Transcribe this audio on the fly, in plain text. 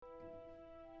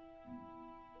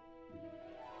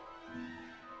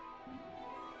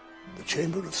The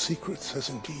Chamber of Secrets has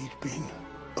indeed been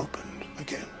opened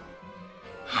again.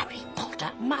 Harry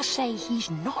Potter must say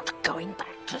he's not going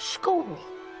back to school.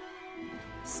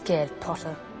 Scared,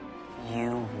 Potter.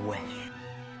 You wish.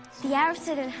 The Heir of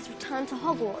Slytherin has returned to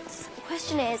Hogwarts. The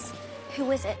question is,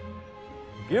 who is it?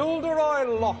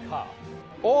 Gilderoy Lockhart,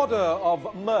 Order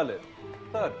of Merlin,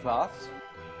 3rd class.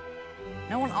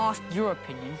 No one asked your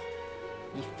opinion,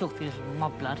 you filthy little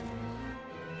mudblood.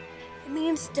 It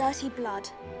means dirty blood.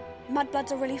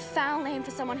 Mudblood's a really foul name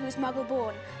for someone who's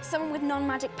Muggle-born, someone with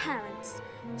non-magic parents,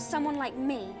 someone like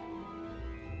me.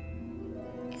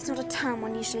 It's not a term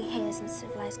one usually hears in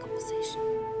civilized conversation.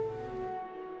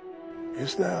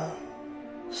 Is there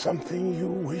something you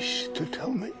wish to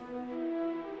tell me?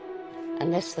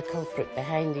 Unless the culprit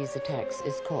behind these attacks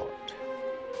is caught,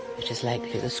 it is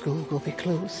likely the school will be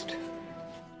closed.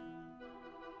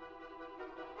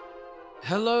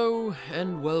 Hello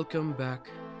and welcome back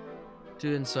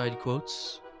to Inside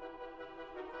Quotes.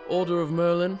 Order of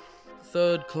Merlin,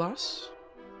 3rd class,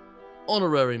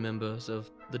 honorary members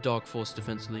of the Dark Force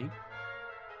Defense League,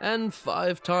 and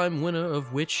 5-time winner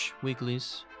of Witch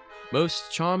Weekly's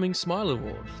Most Charming Smile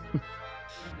Award.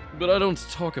 But I don't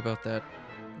talk about that.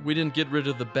 We didn't get rid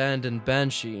of the band and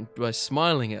banshee by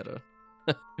smiling at her.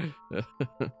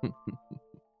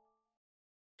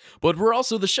 But we're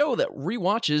also the show that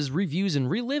rewatches, reviews, and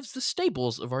relives the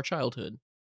staples of our childhood.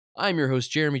 I'm your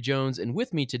host, Jeremy Jones, and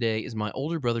with me today is my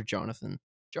older brother, Jonathan.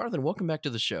 Jonathan, welcome back to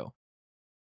the show.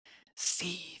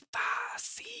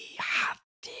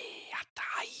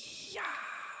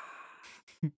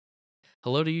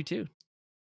 Hello to you too.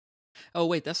 Oh,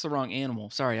 wait, that's the wrong animal.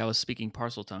 Sorry, I was speaking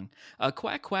parcel tongue.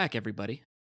 Quack, quack, everybody.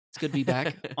 It's good to be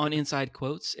back on Inside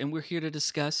Quotes, and we're here to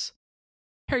discuss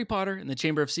Harry Potter and the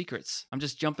Chamber of Secrets. I'm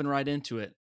just jumping right into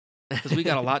it, because we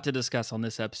got a lot to discuss on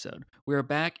this episode. We're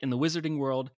back in the wizarding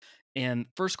world, and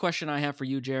first question I have for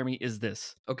you, Jeremy, is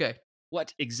this. Okay.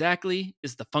 What exactly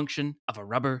is the function of a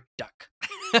rubber duck?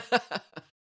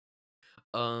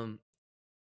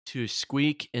 To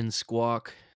squeak and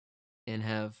squawk and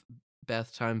have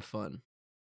bath time fun.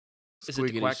 Is it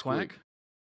to quack, quack?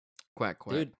 Quack,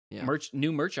 quack. Dude, yeah.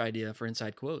 new merch idea for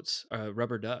Inside Quotes.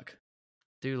 Rubber duck.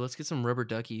 Dude, let's get some rubber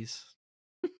duckies.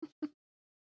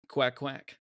 Quack,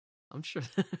 quack. I'm sure.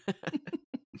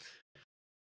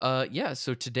 Yeah,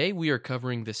 so today we are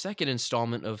covering the second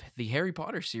installment of the Harry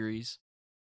Potter series,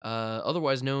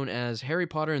 otherwise known as Harry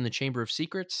Potter and the Chamber of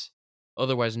Secrets,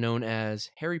 otherwise known as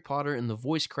Harry Potter and the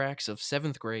Voice Cracks of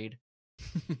 7th grade.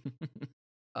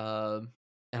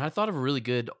 And I thought of a really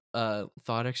good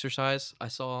thought exercise I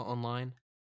saw online.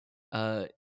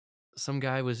 Some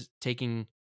guy was taking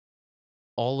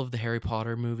all of the Harry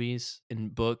Potter movies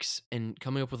and books and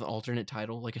coming up with an alternate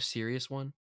title, like a serious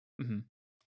one. Mm-hmm.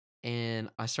 And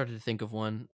I started to think of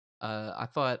one. I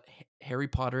thought Harry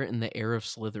Potter and the Heir of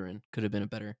Slytherin could have been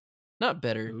not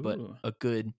better, but Ooh. a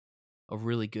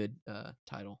really good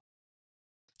title.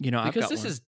 You know, Because I've got this one.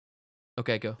 is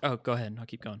okay. Go. Oh, go ahead. I'll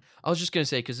keep going. I was just gonna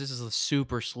say because this is a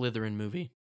super Slytherin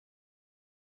movie.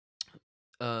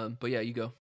 But yeah, you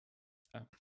go.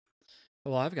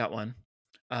 Well, I've got one.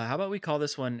 How about we call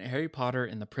this one Harry Potter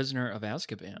and the Prisoner of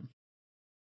Azkaban?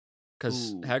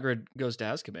 Because Ooh. Hagrid goes to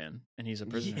Azkaban, and he's a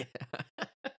prisoner.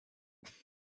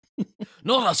 Yeah.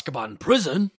 Not Azkaban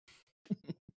prison.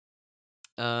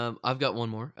 I've got one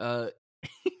more.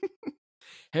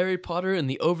 Harry Potter and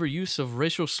the overuse of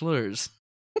racial slurs.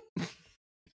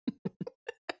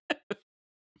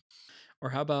 Or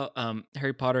how about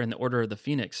Harry Potter and the Order of the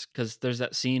Phoenix? Because there's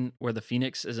that scene where the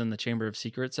Phoenix is in the Chamber of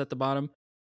Secrets at the bottom,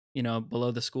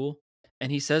 below the school.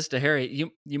 And he says to Harry,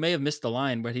 you may have missed the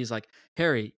line, but he's like,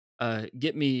 Harry,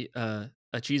 get me a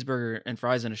cheeseburger and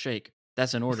fries and a shake.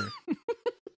 That's an order.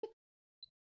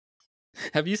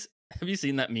 Have you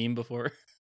seen that meme before?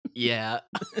 Yeah.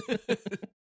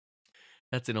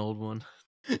 That's an old one.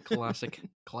 Classic.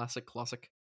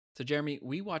 So, Jeremy,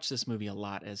 we watched this movie a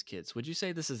lot as kids. Would you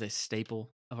say this is a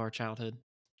staple of our childhood?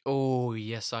 Oh,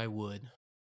 yes, I would.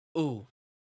 Oh,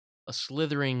 a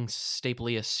slithering staple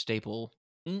of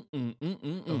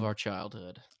our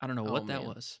childhood. I don't know what that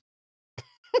man. was.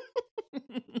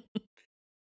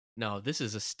 No, this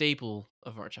is a staple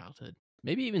of our childhood.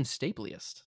 Maybe even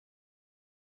stapliest.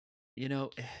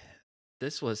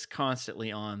 This was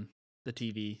constantly on the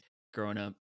TV growing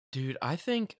up. Dude, I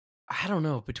don't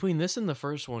know, between this and the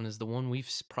first one is the one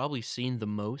we've probably seen the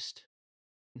most.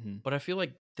 Mm-hmm. But I feel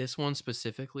like this one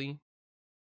specifically,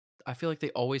 I feel like they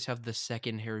always have the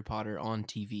second Harry Potter on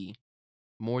TV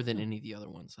more than any of the other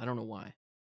ones. I don't know why.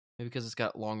 Maybe because it's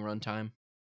got long runtime.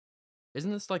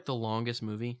 Isn't this like the longest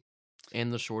movie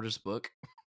and the shortest book?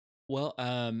 Well,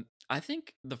 I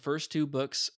think the first two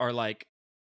books are like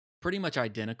pretty much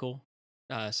identical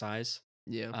size.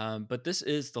 Yeah. But this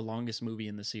is the longest movie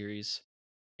in the series,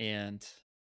 and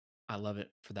I love it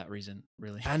for that reason,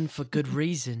 really. And for good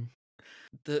reason.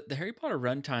 The Harry Potter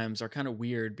runtimes are kind of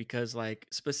weird because like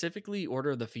specifically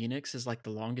Order of the Phoenix is like the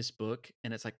longest book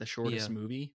and it's like the shortest Yeah.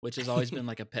 movie, which has always been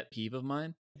like a pet peeve of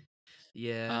mine.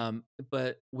 Yeah.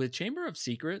 But with Chamber of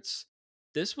Secrets,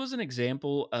 this was an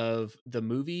example of the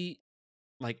movie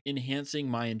like enhancing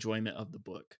my enjoyment of the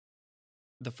book.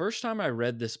 The first time I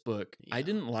read this book, I Yeah.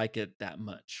 didn't like it that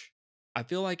much. I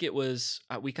feel like it was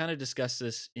we kind of discussed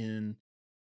this in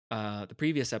the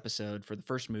previous episode for the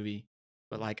first movie,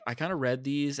 but like I kind of read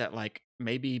these at like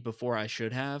maybe before I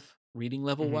should have reading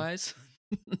level Mhm. wise.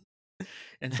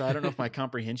 And so I don't know if my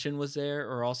comprehension was there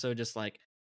or also just like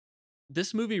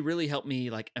this movie really helped me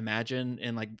like imagine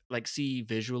and like see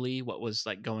visually what was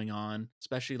like going on,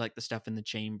 especially like the stuff in the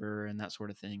chamber and that sort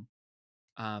of thing.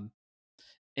 Um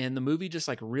and the movie just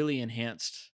like really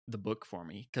enhanced the book for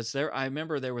me because I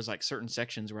remember there was like certain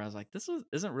sections where I was like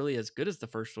isn't really as good as the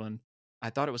first one. I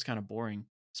thought it was kind of boring,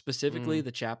 specifically Mm.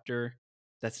 the chapter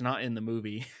that's not in the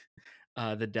movie,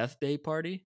 the Death Day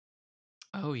party.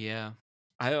 Oh yeah.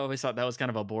 I always thought that was kind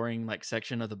of a boring like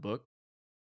section of the book,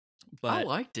 I but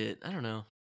liked it. I don't know.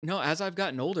 no, as I've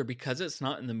gotten older, because it's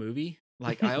not in the movie,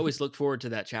 like I always look forward to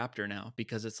that chapter now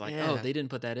because it's like, oh, Yeah. they didn't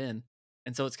put that in.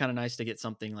 And so it's kind of nice to get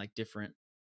something like different.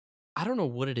 I don't know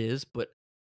what it is, but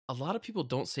a lot of people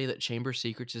don't say that Chamber of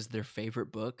Secrets is their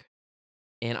favorite book,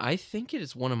 and I think it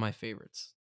is one of my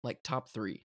favorites. Like top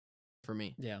 3 for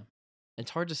me. Yeah.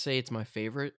 It's hard to say it's my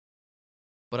favorite,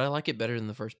 but I like it better than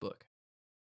the first book.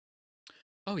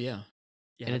 Oh yeah.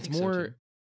 Yeah. And I it's think so, more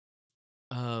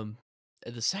too.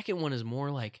 the second one is more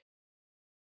like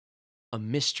a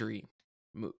mystery.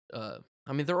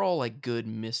 I mean they're all like good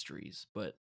mysteries,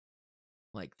 but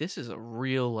like this is a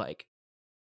real like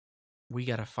we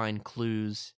got to find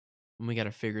clues and we got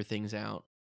to figure things out.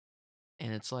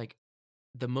 And it's like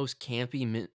the most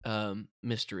campy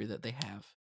mystery that they have.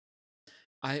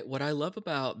 What I love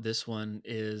about this one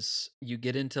is you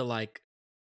get into like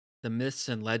the myths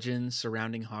and legends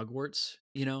surrounding Hogwarts,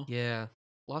 you know? Yeah,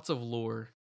 lots of lore.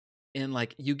 And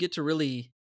like you get to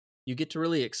really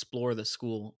explore the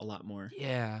school a lot more.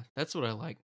 Yeah, that's what I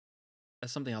like.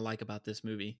 That's something I like about this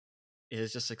movie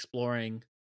is just exploring,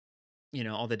 you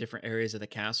know, all the different areas of the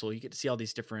castle. You get to see all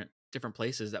these different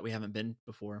places that we haven't been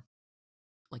before.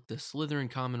 Like the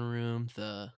Slytherin common room,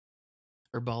 the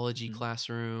herbology Mhm.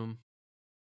 classroom.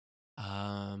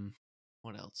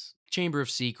 What else? Chamber of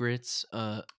Secrets,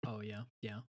 Oh yeah.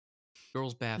 Yeah.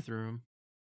 girls' bathroom.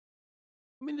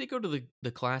 I mean, they go to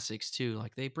the classics too.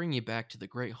 Like they bring you back to the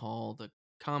Great Hall, the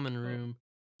common room,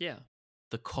 Yeah.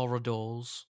 the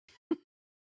corridors.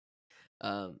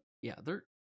 Yeah,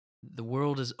 the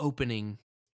world is opening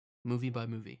movie by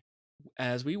movie.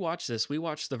 As we watch this, we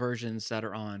watch the versions that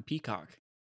are on Peacock,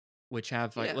 which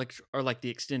have Yeah. are like the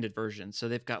extended version. So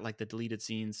they've got like the deleted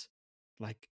scenes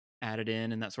like added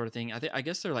in and that sort of thing. I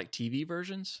guess they're like TV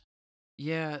versions.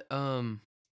 Yeah,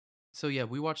 so yeah,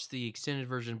 we watched the extended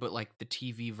version, but like the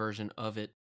TV version of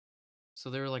it. So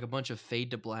there were like a bunch of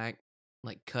fade to black,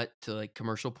 like cut to like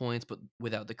commercial points, but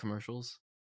without the commercials.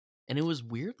 And it was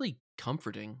weirdly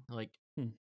comforting. Like Hmm.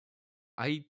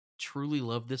 I truly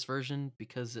love this version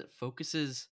because it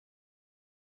focuses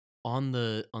on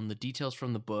the details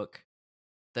from the book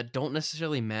that don't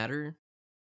necessarily matter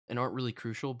and aren't really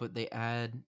crucial, but they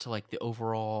add to like the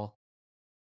overall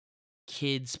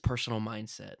kid's personal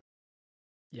mindset.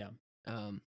 Yeah.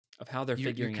 Um Of how they're you're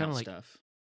figuring kinda out like stuff.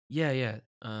 yeah.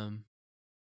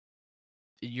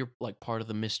 You're like part of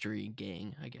the mystery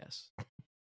gang, I guess.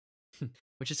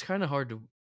 Which is kind of hard to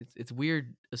it's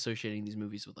weird associating these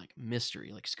movies with like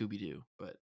mystery like Scooby-Doo,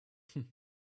 but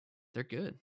they're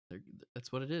good.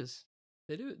 That's what it is.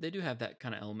 They do have that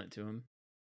kind of element to them,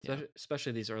 Yeah.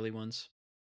 especially these early ones.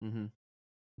 Mm-hmm.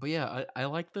 But yeah, I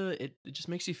like it just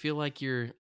makes you feel like you're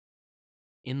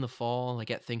in the fall, like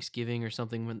at Thanksgiving or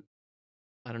something when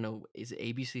I don't know, is it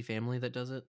ABC Family that does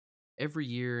it? Every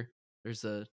year there's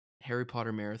a Harry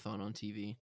Potter marathon on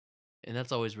TV, and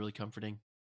that's always really comforting.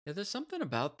 Yeah, there's something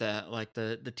about that, like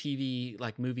the TV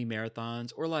like movie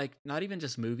marathons, or like not even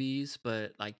just movies,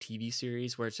 but like TV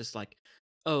series where it's just like,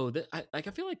 oh, I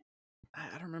feel like I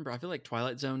don't remember. I feel like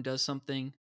Twilight Zone does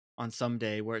something on some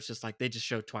day where it's just like they just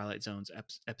show Twilight Zone's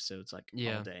episodes like all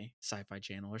Yeah. day, Sci-Fi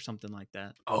Channel or something like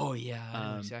that. Oh yeah, I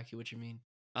know Um, exactly what you mean.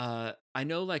 I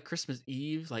know like Christmas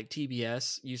Eve, like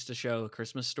TBS used to show A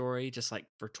Christmas Story just like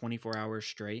for 24 hours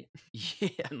straight Yeah.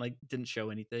 and like didn't show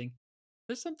anything.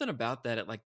 There's something about that at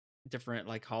like different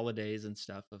like holidays and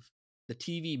stuff of the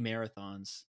TV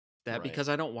marathons that Right. because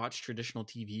I don't watch traditional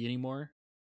TV anymore,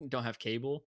 don't have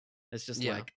cable. It's just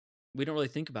Yeah. like we don't really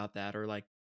think about that, or like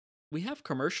we have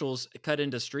commercials cut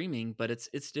into streaming, but it's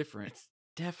different. It's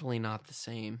definitely not the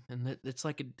same, and it's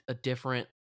like a different.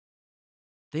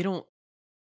 They don't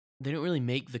really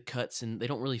make the cuts, and they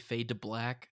don't really fade to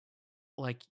black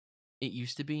like it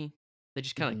used to be. They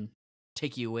just kind of Mhm.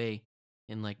 take you away,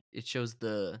 and like it shows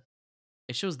the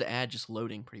ad just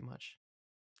loading pretty much.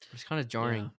 It's kind of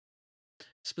jarring. Yeah.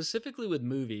 Specifically with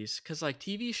movies, because like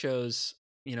TV shows,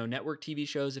 network TV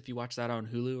shows, if you watch that on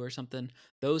Hulu or something,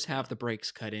 those have the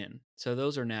breaks cut in, so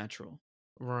those are natural.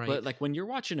 Right. But like when you're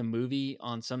watching a movie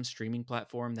on some streaming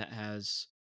platform that has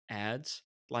ads,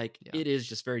 like Yeah. it is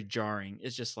just very jarring.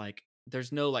 It's just like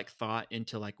there's no like thought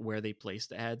into like where they place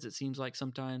the ads. It seems like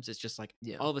sometimes it's just like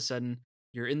Yeah. all of a sudden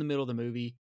you're in the middle of the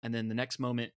movie, and then the next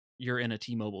moment you're in a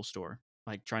T-Mobile store,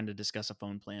 like trying to discuss a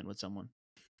phone plan with someone.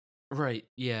 Right.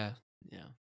 Yeah. Yeah.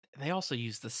 They also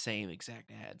use the same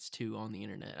exact ads too on the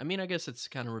internet. I mean, I guess it's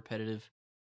kind of repetitive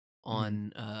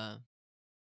on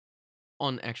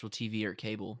actual TV or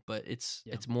cable, but it's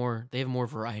more. They have more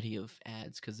variety of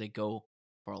ads because they go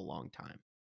for a long time.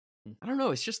 I don't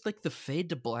know. It's just like the fade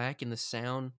to black and the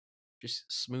sound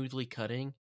just smoothly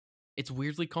cutting. It's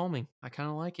weirdly calming. I kind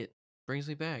of like it. Brings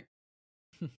me back.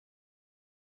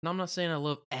 Now, I'm not saying I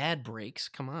love ad breaks.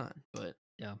 Come on, but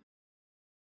Yeah.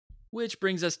 Which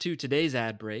brings us to today's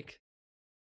ad break.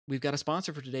 We've got a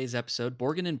sponsor for today's episode,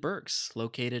 Borgin and Burks,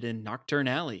 located in Nocturne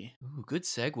Alley. ooh, good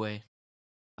segue.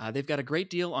 They've got a great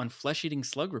deal on flesh-eating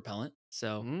slug repellent,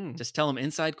 so just tell them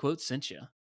Inside Quotes sent you.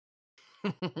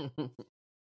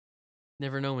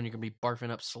 Never know when you're gonna be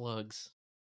barfing up slugs.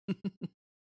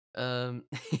 Well,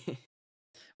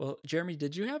 Jeremy,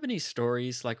 did you have any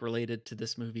stories like related to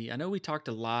this movie? I know we talked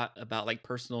a lot about like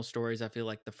personal stories. I feel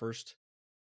like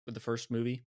with the first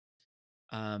movie.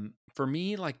 For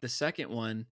me, like the second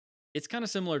one, it's kind of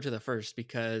similar to the first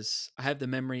because I have the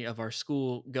memory of our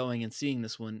school going and seeing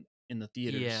this one in the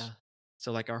theaters. Yeah.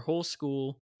 So like our whole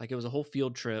school, like it was a whole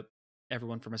field trip,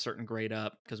 everyone from a certain grade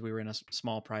up, because we were in a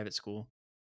small private school.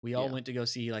 We all Yeah. went to go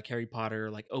see like Harry Potter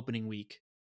like opening week.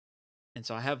 And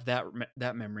so I have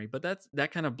that memory, but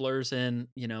that kind of blurs in,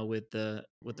 with the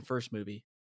first movie.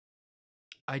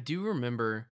 I do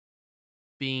remember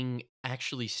being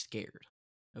actually scared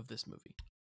of this movie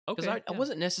because I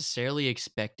wasn't necessarily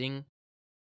expecting.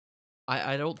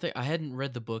 I don't think I hadn't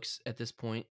read the books at this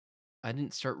point. I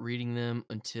didn't start reading them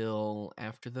until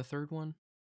after the third one.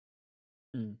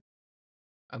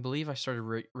 I believe I started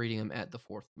reading them at the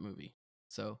fourth movie.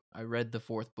 So I read the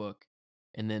fourth book,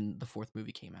 and then the fourth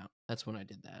movie came out. That's when I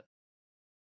did that.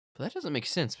 But that doesn't make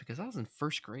sense because I was in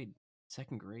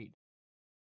second grade.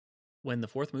 When the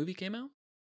fourth movie came out?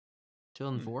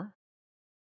 2004?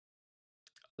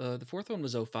 The fourth one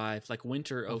was 05, like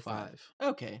winter 05.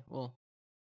 Okay, well,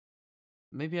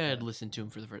 maybe I had listened to him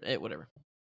for the first. Whatever.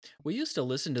 We used to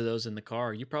listen to those in the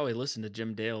car. You probably listened to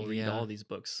Jim Dale read Yeah. all these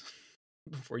books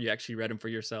before you actually read them for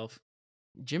yourself.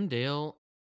 Jim Dale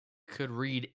could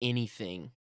read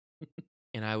anything,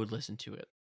 and I would listen to it.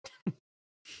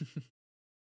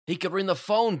 He could read the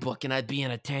phone book, and I'd be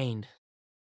entertained.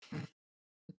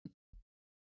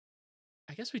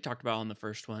 I guess we talked about on the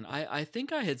first one. I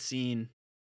think I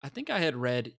had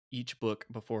read each book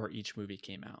before each movie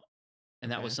came out.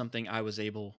 And that was Okay. something I was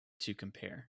able to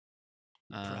compare.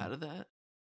 Proud of that?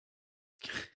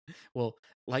 Well,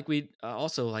 like we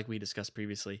discussed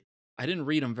previously, I didn't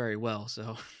read them very well,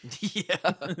 so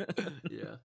Yeah.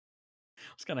 Yeah.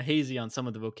 I was kind of hazy on some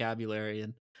of the vocabulary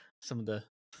and some of the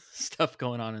stuff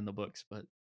going on in the books, but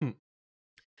I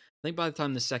think by the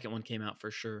time the second one came out,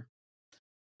 for sure,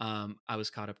 I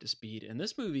was caught up to speed. And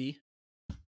this movie,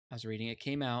 I was reading, it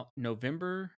came out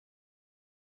November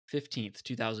 15th,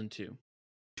 2002.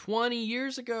 20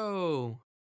 years ago.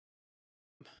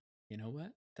 You know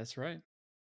what? That's right.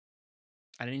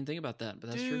 I didn't even think about that,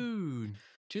 but that's true. Dude.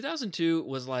 2002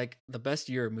 was like the best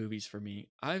year of movies for me.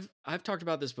 I've talked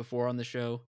about this before on the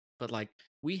show, but like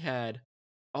we had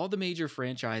all the major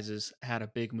franchises had a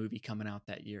big movie coming out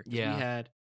that year. 'Cause Yeah. We had,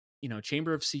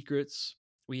 Chamber of Secrets.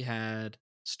 We had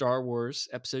Star Wars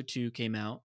Episode 2 came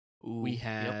out. We Ooh, yep.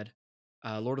 had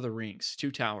Lord of the Rings,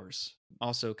 Two Towers,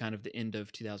 also kind of the end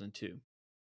of 2002.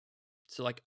 So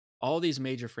like all these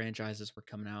major franchises were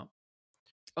coming out.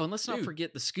 Oh, and let's not Dude.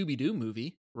 forget the Scooby-Doo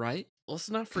movie, right? Let's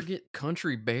not forget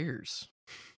Country Bears.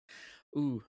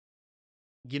 Ooh.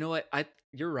 You know what?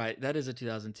 You're right. That is a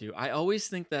 2002. I always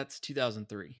think that's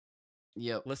 2003.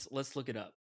 Yep. Let's look it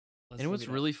up. And what's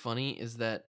really funny is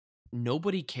that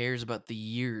nobody cares about the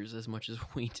years as much as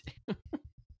we do.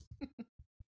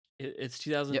 It's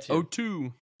 2002. Yeah,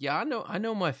 02. Yeah, I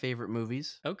know my favorite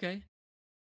movies. Okay.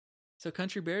 So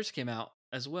Country Bears came out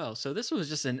as well. So this was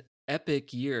just an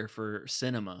epic year for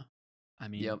cinema. I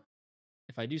mean, Yep.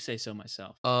 if I do say so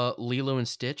myself. Lilo and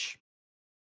Stitch.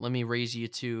 Let me raise you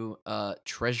to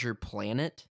Treasure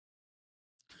Planet,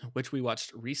 Which we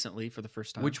watched recently for the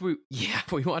first time. which we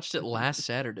watched it last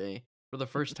Saturday for the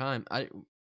first time. It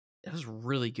was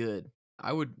really good.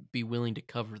 I would be willing to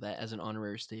cover that as an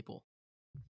honorary staple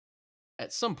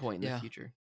at some point in the Yeah.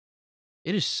 future.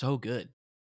 It is so good.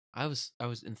 I was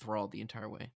enthralled the entire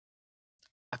way.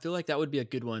 I feel like that would be a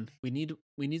good one. We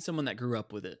need someone that grew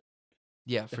up with it.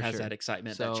 Yeah, That for has sure. that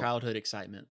excitement, So- that childhood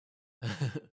excitement.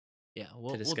 Yeah,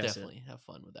 we'll discuss it. definitely have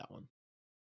fun with that one.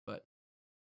 But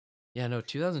yeah, no,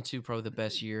 2002 probably the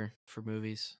best year for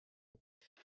movies.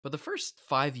 But the first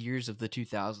 5 years of the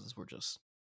 2000s were just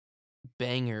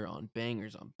banger on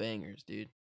bangers on bangers,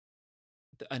 dude.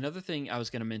 Another thing I was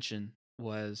going to mention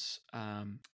was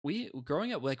we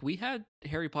growing up, like, we had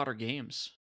Harry Potter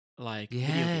games, like video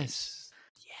games.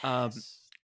 Yes.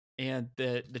 And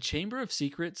the Chamber of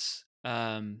Secrets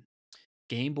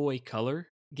Game Boy Color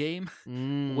game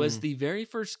was Mm, the very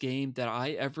first game that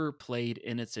I ever played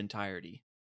in its entirety.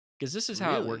 Because this is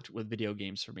how it Really? worked with video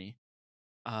games for me.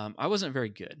 I wasn't very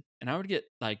good, and I would get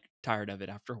like tired of it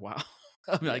after a while.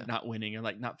 of like Yeah. not winning or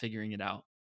like not figuring it out.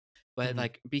 But Mhm.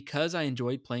 like because I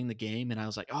enjoyed playing the game and I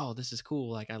was like, oh, this is cool.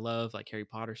 Like I love like Harry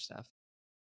Potter stuff.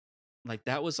 Like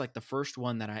that was like the first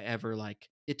one that I ever like.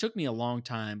 It took me a long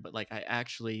time, but like I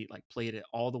actually like played it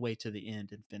all the way to the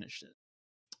end and finished it.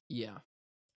 Yeah.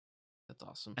 That's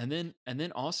awesome. And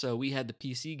then also we had the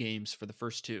PC games for the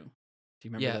first two. Do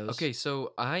you remember Yeah, those? okay,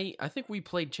 so I think we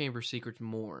played Chamber of Secrets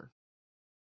more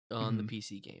on the Mhm.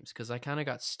 PC games because I kind of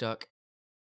got stuck.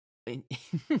 In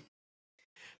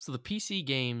So the PC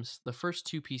games, the first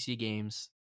two PC games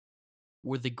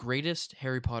were the greatest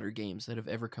Harry Potter games that have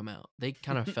ever come out. They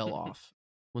kind of fell off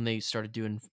when they started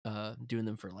doing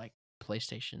them for like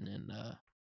PlayStation and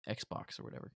Xbox or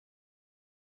whatever.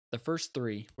 The first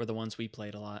three were the ones we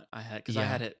played a lot. I had because I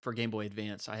had it for Game Boy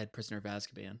Advance. I had Prisoner of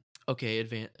Azkaban,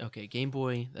 Okay, Game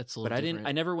Boy, that's a little but I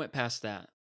different. never went past that.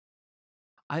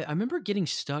 I remember getting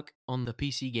stuck on the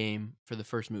PC game for the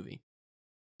first movie.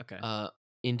 Okay.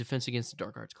 In Defense Against the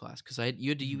Dark Arts class because you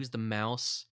had to Mhm. use the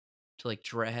mouse to like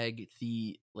drag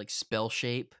the like spell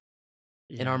shape,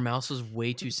 and Yeah. our mouse was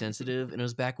way too sensitive, and it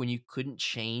was back when you couldn't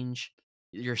change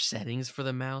your settings for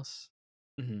the mouse,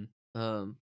 Mhm.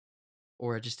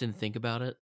 or I just didn't think about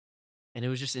it, and it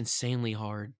was just insanely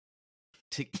hard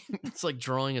to. It's like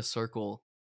drawing a circle,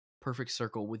 perfect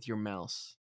circle with your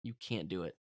mouse. You can't do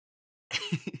it.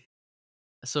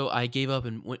 So I gave up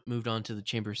and moved on to the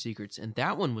Chamber of Secrets, and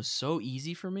that one was so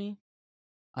easy for me.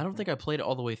 I don't think I played it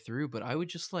all the way through, but I would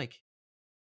just like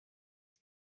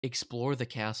explore the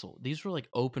castle. These were like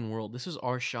open world. This is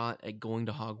our shot at going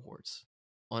to Hogwarts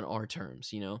on our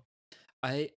terms, you know?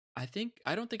 I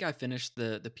don't think I finished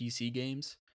the PC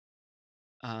games.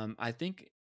 I think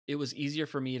it was easier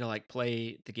for me to like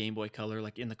play the Game Boy Color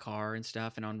like in the car and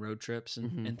stuff and on road trips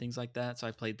and, Mhm. and things like that. So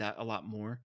I played that a lot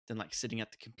more than like sitting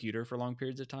at the computer for long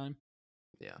periods of time.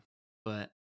 Yeah.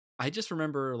 But I just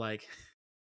remember like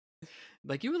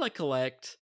like you would like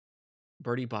collect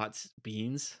Bertie Bott's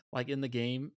beans like in the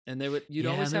game, and you'd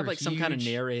Yeah, always they have were like some kind of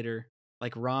huge. narrator.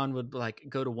 Like Ron would like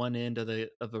go to one end of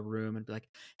a room and be like,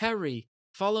 Harry,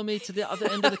 follow me to the other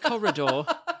end of the corridor.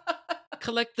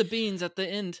 Collect the beans at the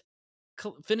end.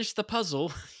 Finish the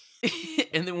puzzle.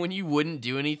 And then when you wouldn't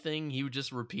do anything, he would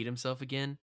just repeat himself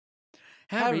again.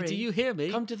 Harry, do you hear me?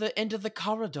 Come to the end of the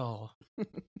corridor.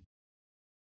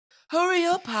 Hurry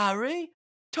up, Harry.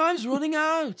 Time's running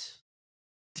out.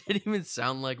 Didn't even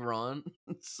sound like Ron.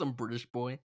 Some British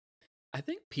boy. I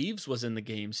think Peeves was in the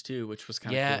games too, which was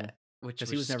kind of Yeah, cool. which Because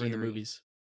he was never in the scary. movies.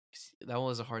 That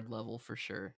was a hard level for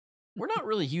sure. We're not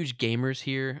really huge gamers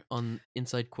here on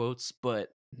Inside Quotes,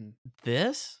 but Mhm.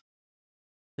 this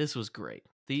was great.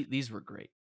 These were great.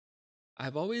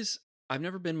 I've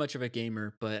never been much of a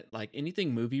gamer, but like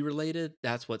anything movie related,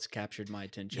 that's what's captured my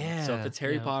attention. So if Yeah, it's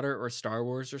Harry yeah. Potter or Star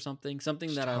Wars or something that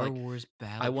I Star like, Wars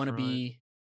I want to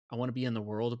Battlefront, be in the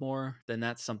world more, then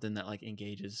that's something that like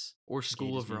engages. or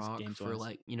School of engages me Rock games-wise. for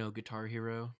like, Guitar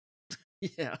Hero.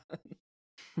 Yeah.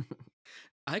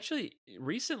 Actually,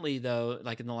 recently though,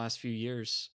 like in the last few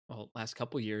years, last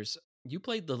couple years, you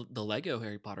played the Lego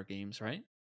Harry Potter games, right?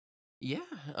 Yeah,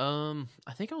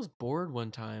 I think I was bored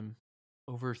one time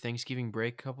over Thanksgiving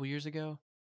break a couple years ago,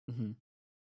 Mm-hmm.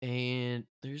 and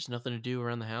there's nothing to do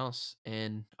around the house,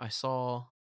 and I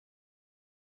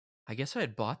guess I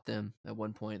had bought them at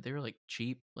one point. They were like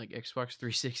cheap, like Xbox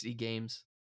 360 games.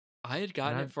 I had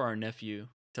gotten I- it for our nephew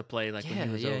to play like when Yeah,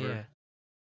 he was yeah, over. yeah.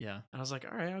 Yeah. And I was like,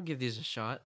 all right, I'll give these a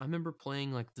shot. I remember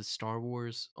playing like the Star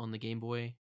Wars on the Game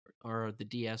Boy or the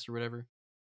DS or whatever,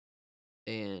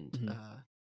 and Mhm.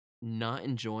 not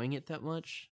enjoying it that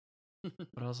much.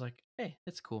 But I was like, hey,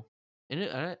 it's cool, and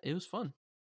it was fun.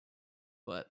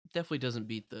 But definitely doesn't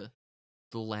beat the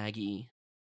laggy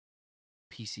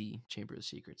PC Chamber of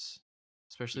Secrets,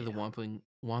 especially the Yeah.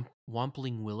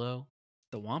 Wampling Willow,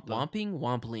 The Wampa.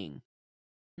 Wampling,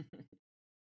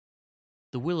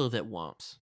 the willow that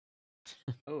womps.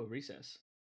 Oh, Recess.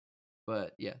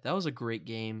 But yeah, that was a great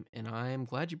game, and I'm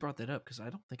glad you brought that up because I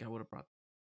don't think I would have brought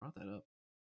that up.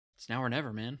 It's now or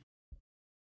never, man.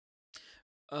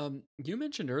 You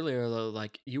mentioned earlier though,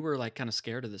 like you were like kind of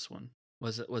scared of this one.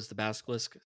 Was the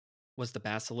basilisk? Was the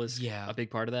basilisk Yeah. a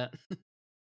big part of that?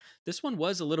 This one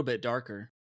was a little bit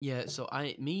darker. Yeah, so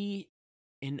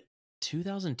in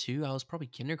 2002, I was probably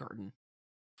kindergarten,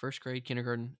 first grade,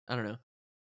 kindergarten. I don't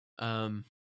know.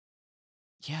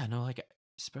 Yeah, no, like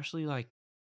especially like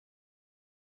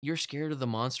you're scared of the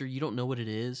monster, you don't know what it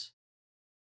is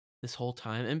this whole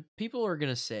time, and people are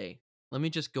gonna say, let me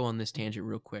just go on this tangent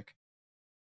real quick.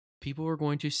 People are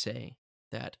going to say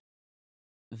that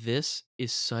this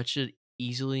is such an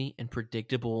easily and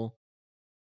predictable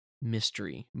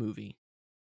mystery movie.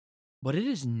 But it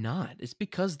is not. It's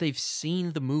because they've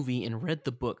seen the movie and read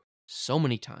the book so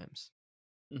many times.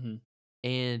 Mm-hmm.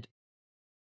 And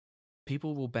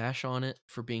people will bash on it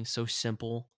for being so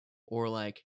simple or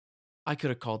like, I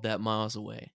could have called that miles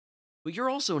away. But you're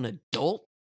also an adult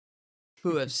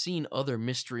who have seen other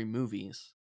mystery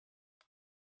movies.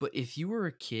 But if you were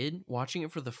a kid watching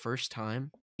it for the first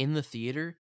time in the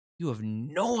theater, you have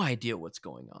no idea what's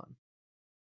going on.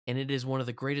 And it is one of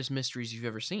the greatest mysteries you've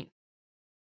ever seen.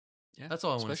 Yeah, That's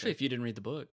all I want to say. especially if you didn't read the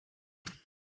book.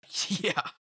 Yeah.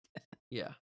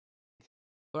 Yeah.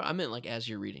 But I meant like as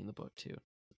you're reading the book too.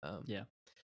 Yeah.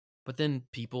 But then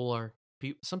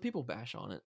some people bash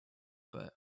on it,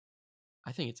 but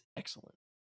I think it's excellent.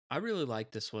 I really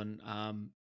like this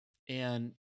one.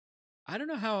 And I don't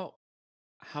know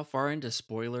how far into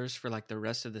spoilers for like the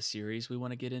rest of the series we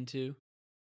want to get into.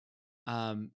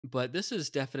 But this is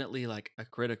definitely like a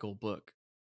critical book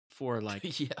for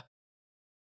like Yeah.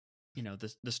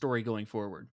 the story going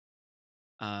forward.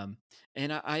 And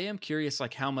I am curious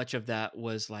like how much of that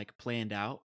was like planned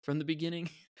out from the beginning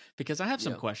because I have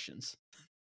some Yeah. questions.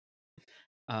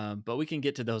 But we can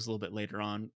get to those a little bit later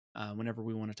on whenever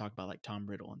we want to talk about like Tom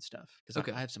Riddle and stuff because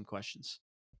Okay. I have some questions.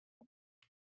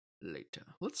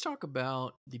 Later. Let's talk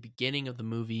about the beginning of the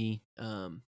movie.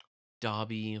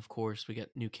 Dobby, of course, we got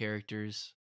new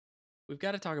characters. We've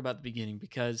got to talk about the beginning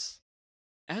because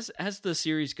as the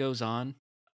series goes on,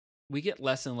 we get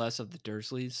less and less of the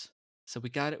Dursleys. So we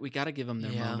got to give them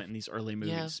their Yeah. moment in these early Yeah,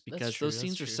 movies that's because true, those that's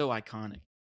scenes are true. so iconic.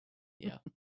 Yeah.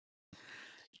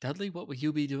 Dudley, what will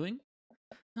you be doing?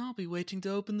 I'll be waiting to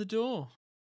open the door.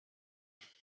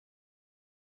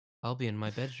 I'll be in my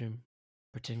bedroom,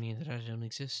 pretending that I don't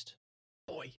exist.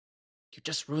 Boy, you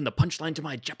just ruined the punchline to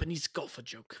my Japanese golfer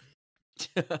joke.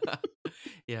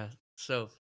 Yeah. So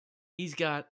he's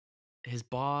got his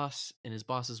boss and his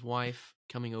boss's wife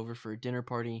coming over for a dinner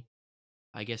party.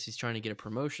 I guess he's trying to get a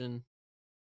promotion.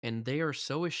 And they are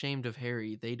so ashamed of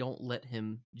Harry, they don't let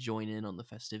him join in on the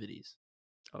festivities.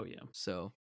 Oh, yeah.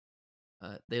 So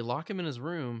they lock him in his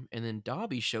room, and then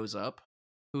Dobby shows up,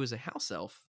 who is a house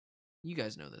elf. You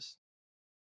guys know this.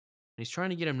 And he's trying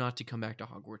to get him not to come back to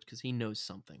Hogwarts because he knows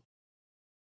something.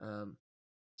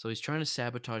 So he's trying to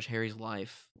sabotage Harry's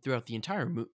life throughout the entire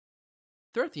book.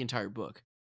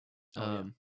 Oh, yeah.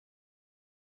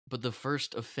 But the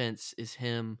first offense is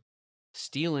him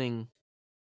stealing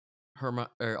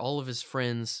all of his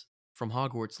friends from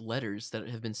Hogwarts letters that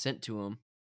have been sent to him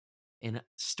and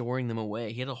storing them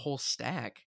away. He had a whole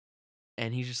stack.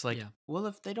 And he's just like, Yeah. well,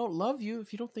 if they don't love you,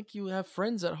 if you don't think you have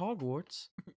friends at Hogwarts,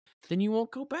 then you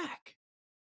won't go back.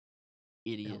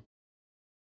 Idiot.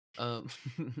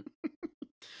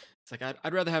 It's like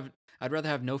I'd rather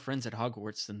have no friends at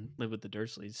Hogwarts than live with the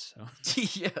Dursleys. So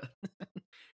Yeah.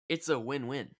 It's a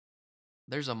win-win.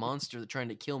 There's a monster trying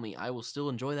to kill me. I will still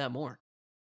enjoy that more.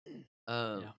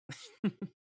 I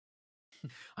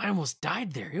almost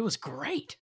died there. It was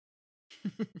great.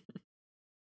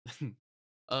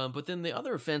 But then the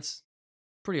other offense,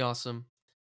 pretty awesome.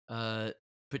 But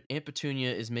Aunt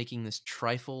Petunia is making this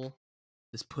trifle,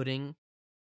 this pudding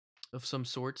of some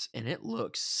sorts, and it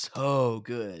looks so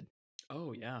good.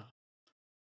 Oh yeah.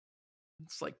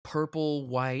 It's like purple,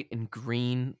 white, and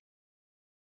green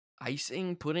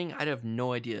icing pudding. I have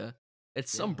no idea.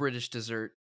 It's some Yeah. British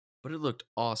dessert, but it looked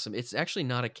awesome. It's actually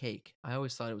not a cake. I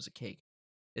always thought it was a cake.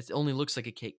 It only looks like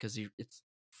a cake because it's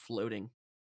floating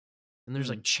and there's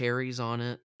like cherries on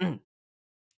it.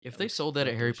 If they looks sold that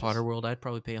real at Harry delicious. Potter World, I'd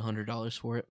probably pay $100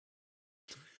 for it.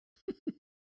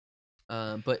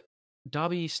 But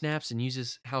Dobby snaps and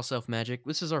uses house elf magic.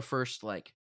 This is our first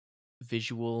like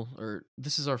visual, or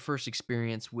this is our first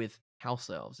experience with house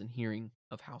elves and hearing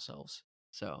of house elves.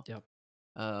 So Yep.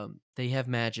 they have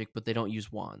magic, but they don't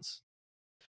use wands.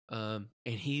 And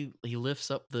he lifts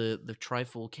up the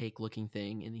trifle cake looking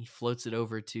thing and he floats it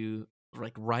over to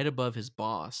like right above his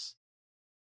boss.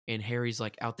 And Harry's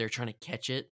like out there trying to catch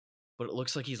it, but it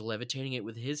looks like he's levitating it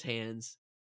with his hands.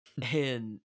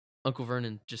 And Uncle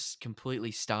Vernon just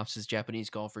completely stops his Japanese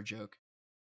golfer joke.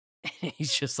 And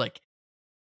he's just like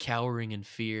cowering in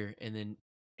fear. And then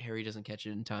Harry doesn't catch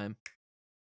it in time.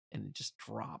 And it just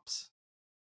drops.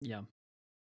 Yeah.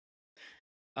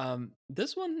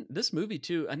 This movie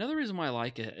too, another reason why I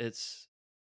like it, it's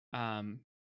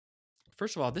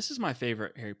first of all, this is my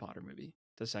favorite Harry Potter movie,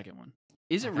 the second one.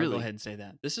 Is it I'll really? go ahead and say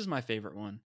that. This is my favorite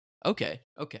one. Okay.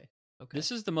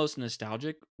 This is the most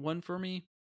nostalgic one for me.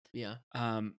 Yeah.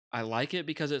 I like it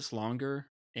because it's longer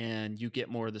and you get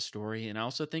more of the story, and I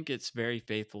also think it's very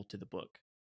faithful to the book.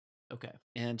 Okay.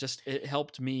 And just it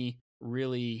helped me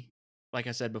really, like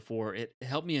I said before, it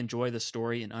helped me enjoy the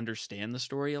story and understand the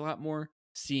story a lot more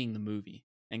seeing the movie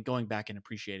and going back and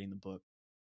appreciating the book.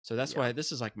 So that's why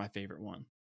this is like my favorite one.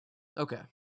 Okay.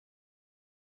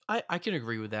 I can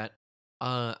agree with that.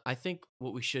 I think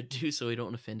what we should do so we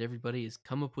don't offend everybody is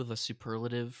come up with a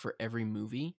superlative for every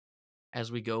movie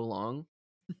as we go along.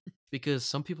 Because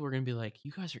some people are going to be like,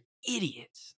 you guys are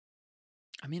idiots.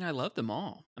 I mean, I love them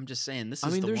all. I'm just saying this is I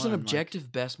mean, the there's one, an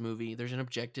objective best movie. There's an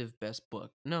objective best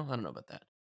book. No, I don't know about that.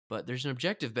 But there's an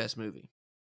objective best movie.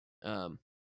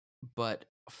 But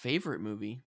a favorite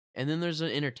movie. And then there's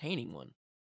an entertaining one.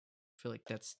 I feel like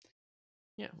that's...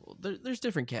 Yeah, well, there's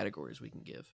different categories we can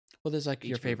give. well, there's like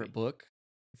your each favorite movie. book,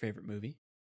 your favorite movie.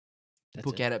 That's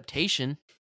Book it. adaptation.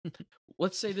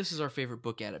 Let's say this is our favorite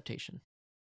book adaptation.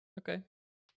 Okay.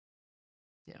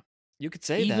 Yeah. You could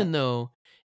say Even that. though,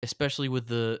 especially with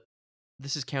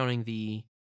this is counting the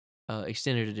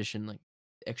extended edition, like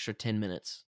extra 10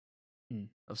 minutes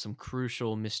of some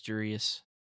crucial, mysterious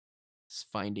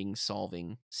finding,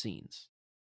 solving scenes.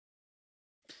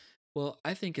 Well,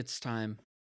 I think it's time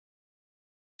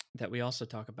that we also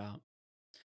talk about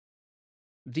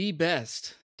the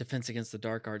best Defense Against the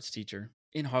Dark Arts teacher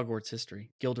in Hogwarts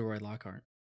history, Gilderoy Lockhart.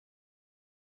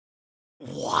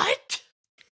 What?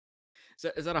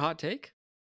 Is that a hot take?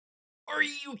 Are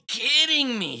you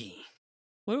kidding me?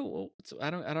 I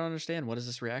don't understand. What is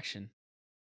this reaction?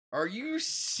 Are you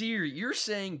serious? You're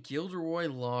saying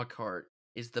Gilderoy Lockhart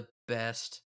is the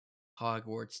best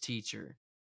Hogwarts teacher?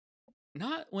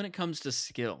 Not when it comes to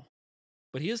skill,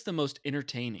 but he is the most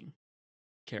entertaining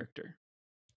character.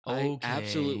 I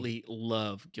absolutely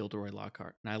love Gilderoy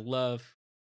Lockhart, and I love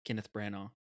Kenneth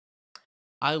Branagh.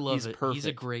 I love He's it. perfect. He's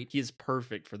a great... He is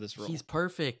perfect for this role. He's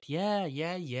perfect. Yeah.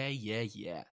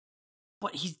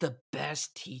 But he's the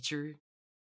best teacher.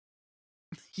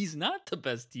 He's not the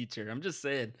best teacher. I'm just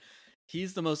saying,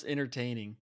 he's the most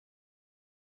entertaining.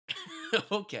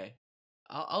 Okay,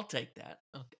 I'll take that.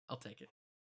 I'll take it.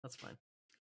 That's fine.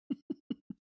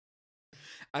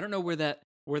 I don't know where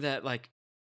that like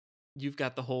you've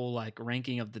got the whole like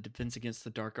ranking of the Defense Against the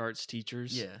Dark Arts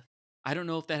teachers. Yeah. I don't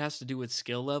know if that has to do with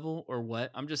skill level or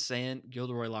what. I'm just saying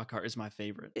Gilderoy Lockhart is my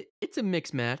favorite. It's a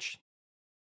mixed match.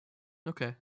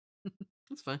 Okay.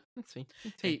 That's fine. That's fine.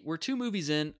 Hey, we're 2 movies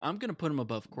in. I'm going to put him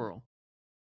above Quirrell.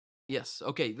 Yes.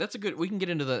 Okay. That's a good... We can get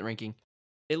into that ranking.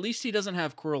 At least he doesn't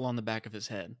have Quirrell on the back of his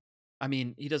head. I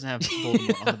mean, he doesn't have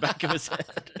Voldemort on the back of his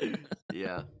head.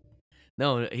 Yeah.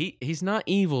 No, he's not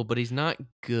evil, but he's not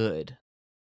good.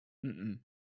 Mm-mm.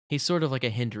 He's sort of like a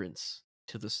hindrance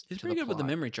to this. He's pretty good with the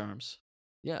memory charms.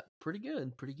 Yeah, pretty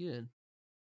good. Pretty good.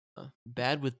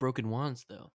 Bad with broken wands,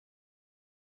 though.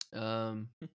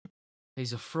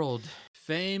 He's a fraud.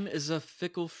 Fame is a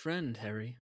fickle friend,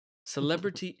 Harry.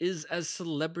 Celebrity is as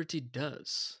celebrity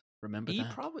does. Remember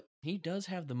that? He does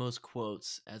have the most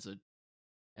quotes as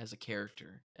a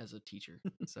character, as a teacher.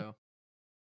 So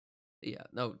yeah,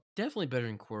 no, definitely better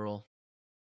than Quirrell.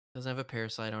 Doesn't have a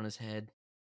parasite on his head.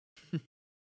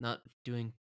 Not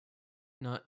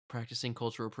practicing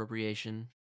cultural appropriation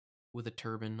with a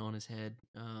turban on his head.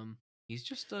 He's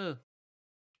just a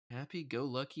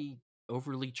happy-go-lucky,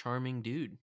 overly charming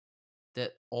dude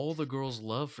that all the girls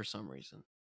love for some reason.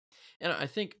 And I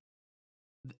think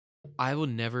I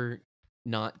would never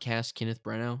not cast Kenneth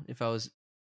Branagh if I was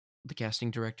the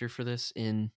casting director for this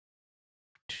in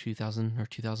 2000 or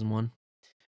 2001.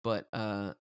 But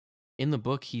in the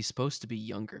book, he's supposed to be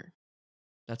younger.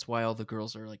 That's why all the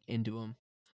girls are like into him.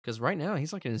 because right now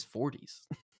he's like in his 40s.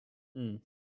 Mm.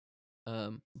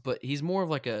 But he's more of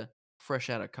like a fresh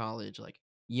out of college, like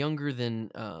younger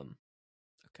than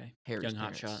Okay. Harry's Young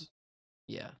parents. hotshot.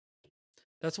 Yeah,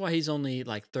 That's why he's only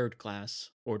like third class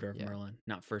Order of Yeah. Merlin,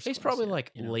 not first he's class probably yet,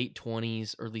 like you know? late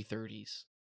 20s, early 30s,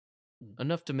 Mm.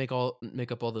 enough to make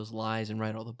up all those lies and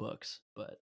write all the books.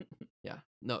 But yeah,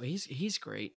 no, he's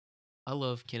great. I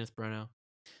love Kenneth Branagh.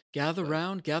 Gather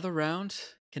round, gather round.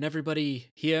 Can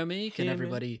everybody hear me? Can Hear me?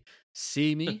 everybody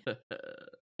see me?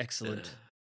 Excellent.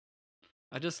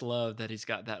 I just love that he's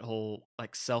got that whole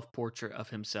like self-portrait of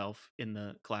himself in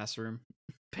the classroom,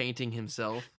 Painting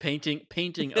himself. painting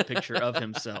a picture of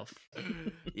himself.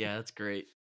 Yeah, that's great.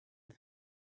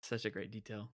 Such a great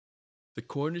detail. The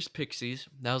Cornish Pixies.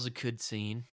 That was a good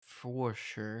scene for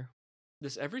sure.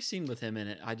 Just every scene with him in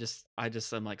it, I just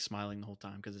am like smiling the whole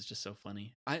time because it's just so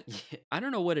funny. I Yeah. I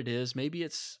don't know what it is. Maybe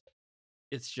it's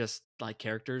just like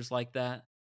characters like that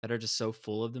are just so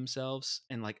full of themselves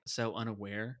and like so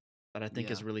unaware that I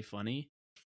think is Yeah. really funny.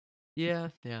 Yeah.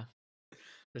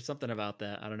 There's something about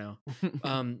that. I don't know.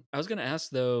 I was gonna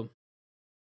ask though.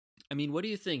 I mean, what do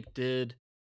you think? Did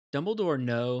Dumbledore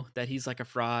know that he's like a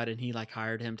fraud and he like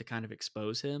hired him to kind of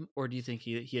expose him, or do you think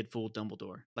he had fooled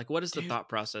Dumbledore? Like, what is the Dude. thought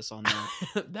process on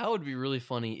that? That would be really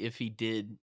funny if he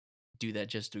did do that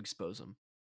just to expose him.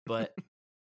 But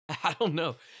I don't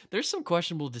know. There's some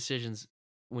questionable decisions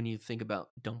when you think about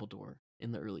Dumbledore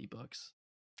in the early books.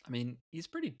 I mean, he's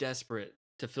pretty desperate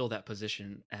to fill that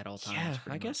position at all times. Yeah,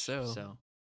 pretty I guess much, so.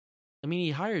 I mean,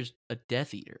 he hires a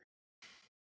Death Eater,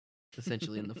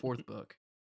 essentially, in the fourth book.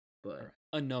 But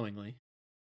unknowingly.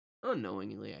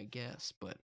 unknowingly, I guess.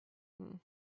 But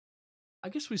I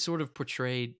guess we sort of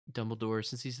portrayed Dumbledore,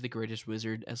 since he's the greatest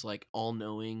wizard, as like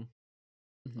all-knowing,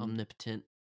 Mhm. omnipotent.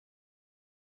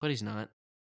 But he's not.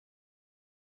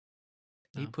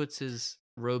 He No. puts his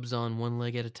robes on one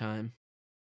leg at a time.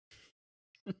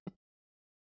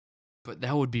 But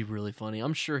that would be really funny.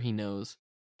 I'm sure he knows.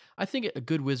 I think a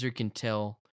good wizard can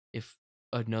tell if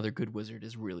another good wizard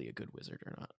is really a good wizard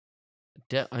or not.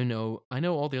 I know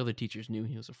all the other teachers knew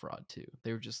he was a fraud too.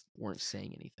 They weren't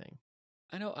saying anything.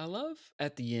 I know. I love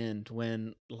at the end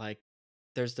when like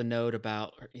there's the note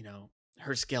about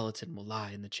her skeleton will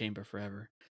lie in the chamber forever.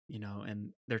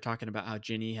 And they're talking about how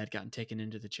Ginny had gotten taken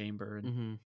into the chamber, and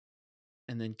Mm-hmm.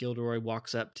 and then Gilderoy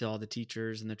walks up to all the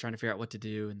teachers, and they're trying to figure out what to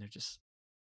do, and they're just,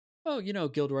 oh,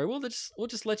 Gilderoy, we'll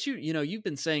just let you. You've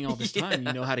been saying all this time,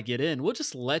 you know how to get in. We'll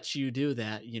just let you do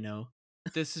that.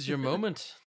 This is your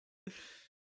moment.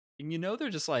 And they're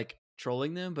just like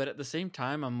trolling them, but at the same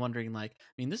time, I'm wondering, like,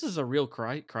 I mean, this is a real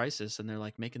crisis, and they're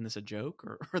like making this a joke,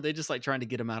 or are they just like trying to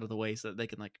get them out of the way so that they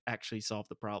can like actually solve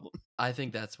the problem? I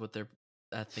think that's what they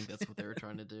were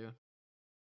trying to do.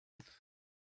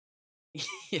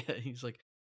 Yeah, he's like,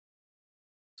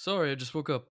 sorry, I just woke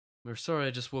up. Or sorry,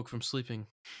 I just woke from sleeping.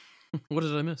 What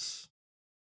did I miss?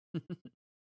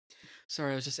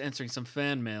 Sorry, I was just answering some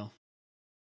fan mail.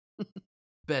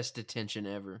 Best detention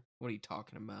ever. What are you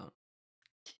talking about?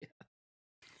 Yeah.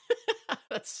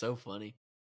 That's so funny.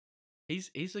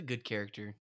 He's a good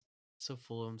character. So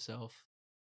full of himself.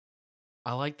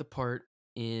 I like the part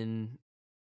in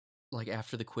like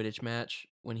after the Quidditch match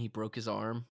when he broke his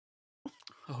arm.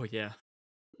 Oh yeah.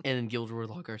 And then Gilderoy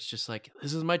Lockhart's just like,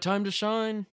 this is my time to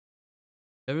shine.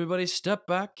 Everybody step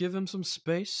back, give him some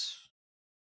space.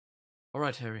 All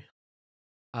right, Harry.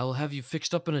 I will have you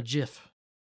fixed up in a jiff.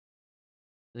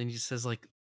 Then he says like,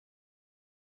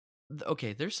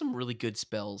 okay, there's some really good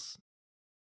spells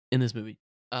in this movie.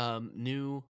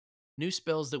 New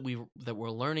spells that we're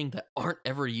learning that aren't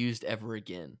ever used ever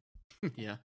again.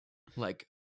 Yeah. Like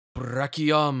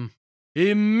Brachiam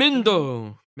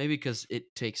Immindo. Maybe because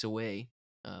it takes away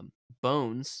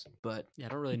bones, but Yeah, I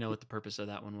don't really know what the purpose of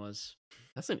that one was.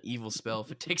 that's an evil spell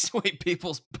if it takes away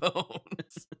people's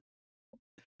bones.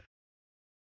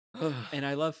 And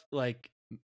I love, like,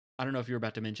 I don't know if you were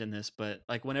about to mention this, but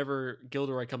like whenever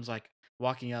Gilderoy comes like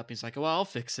walking up, he's like, "Oh, I'll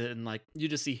fix it," and like you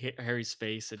just see Harry's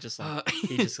face. It just like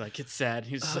he just like gets sad.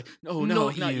 He's just like, "No,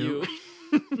 not you."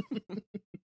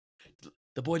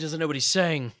 The boy doesn't know what he's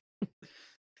saying.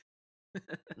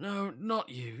 No, not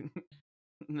you.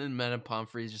 And then Madame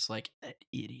Pomfrey's just like, that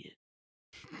idiot.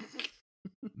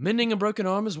 Mending a broken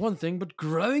arm is one thing, but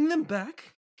growing them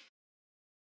back?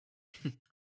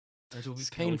 That will be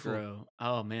painful. Skelegro.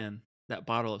 Oh man, that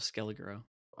bottle of Skelegro.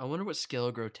 I wonder what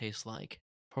Skelegro tastes like.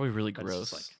 Probably really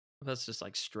gross. That's just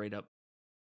like straight up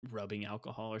rubbing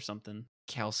alcohol or something.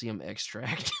 Calcium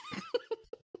extract.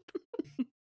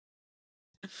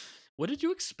 What did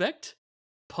you expect?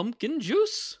 Pumpkin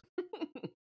juice?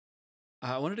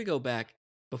 I wanted to go back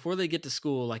before they get to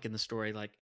school, like in the story,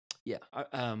 like Yeah.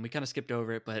 We kind of skipped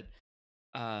over it, but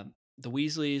the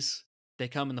Weasleys, they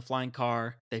come in the flying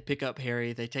car, they pick up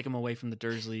Harry, they take him away from the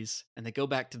Dursleys, and they go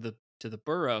back to the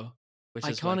burrow, which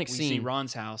is Iconic like we see scene.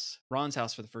 Ron's house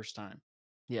for the first time.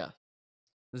 Yeah.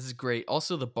 This is great.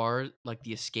 Also, the bar, like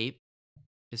the escape,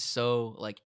 is so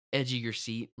like edge of your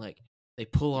seat. Like they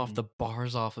pull off Mhm. the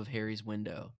bars off of Harry's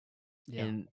window, Yeah.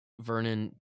 and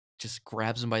Vernon just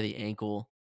grabs him by the ankle,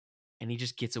 and he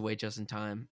just gets away just in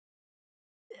time.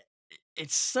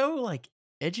 It's so like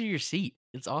edge of your seat.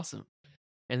 It's awesome.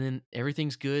 And then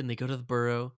everything's good, and they go to the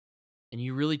burrow, and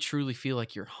you really truly feel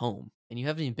like you're home, and you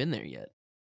haven't even been there yet.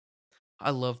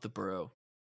 I love the burrow.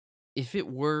 If it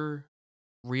were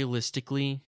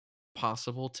realistically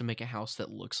possible to make a house that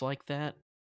looks like that,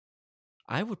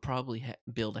 I would probably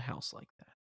build a house like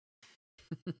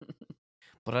that.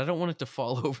 But I don't want it to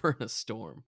fall over in a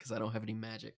storm because I don't have any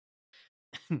magic.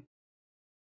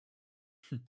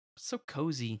 So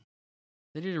cozy.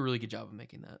 They did a really good job of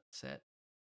making that set.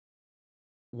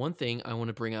 One thing I want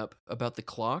to bring up about the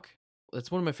clock,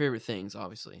 that's one of my favorite things,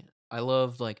 obviously. I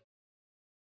love, like,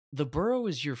 the burrow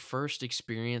is your first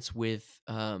experience with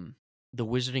the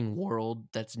wizarding world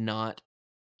that's not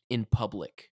in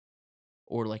public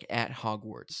or, like, at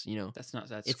Hogwarts, you know? That's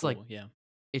It's cool. like, yeah.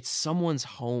 it's someone's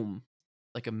home,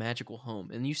 like a magical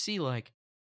home. And you see, like,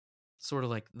 sort of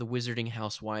like the wizarding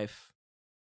housewife,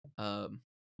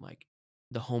 like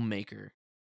the homemaker,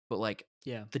 but like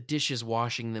Yeah. the dishes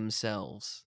washing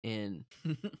themselves, and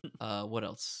what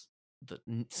else?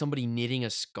 Somebody knitting a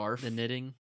scarf The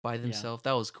knitting. by themselves.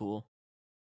 That was cool.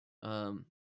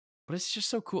 But it's just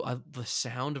so cool. The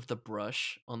sound of the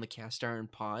brush on the cast iron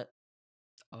pot.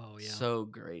 Oh yeah. So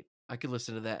great. I could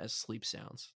listen to that as sleep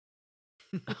sounds.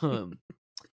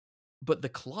 But the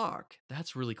clock,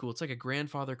 that's really cool. It's like a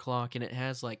grandfather clock, and it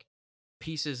has like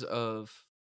pieces of,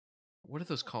 what are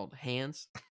those called? Hands?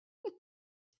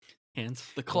 Hands.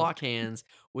 The Clock hands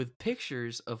with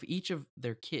pictures of each of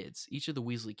their kids, each of the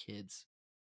Weasley kids.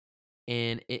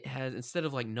 And it has, instead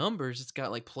of like numbers, it's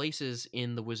got like places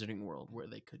in the wizarding world where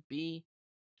they could be.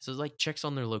 So it like checks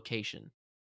on their location.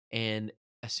 And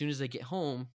as soon as they get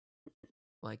home,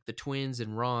 like the twins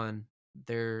and Ron,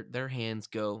 their hands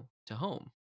go to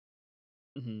home.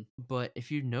 Mm-hmm. But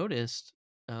if you noticed,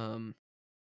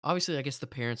 obviously I guess the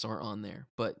parents aren't on there,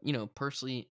 but you know,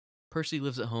 Percy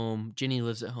lives at home, Ginny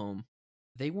lives at home.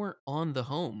 They weren't on the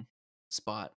home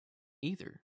spot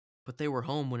either, but they were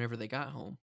home whenever they got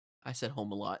home. I said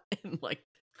home a lot in like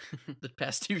the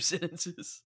past 2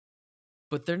 sentences,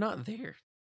 but they're not there.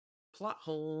 Plot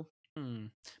hole.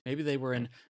 Maybe they were in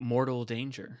mortal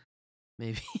danger.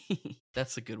 Maybe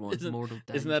that's a good one. Mortal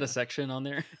danger. Isn't that a section on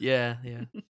there? Yeah.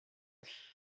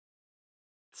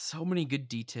 So many good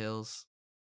details.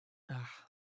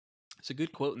 It's a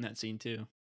good quote in that scene too.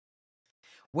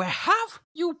 Where have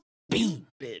you been?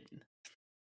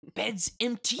 Bed's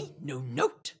empty, no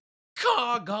note.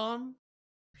 Car gone.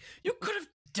 You could have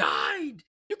died.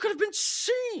 You could have been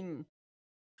seen.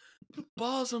 Put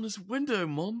bars on his window,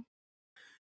 Mom.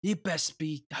 You best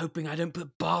be hoping I don't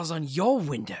put bars on your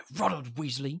window, Ronald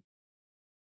Weasley.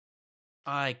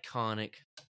 Iconic.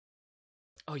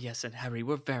 Oh yes, and Harry,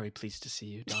 we're very pleased to see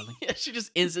you, darling. Yeah, she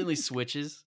just instantly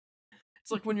switches.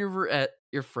 It's like when you're at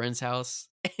your friend's house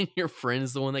and your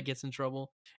friend's the one that gets in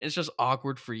trouble. And it's just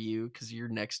awkward for you because you're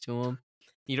next to him.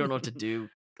 You don't know what to do.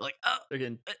 Like, oh, They're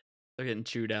getting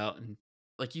chewed out, and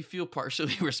like you feel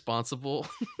partially responsible.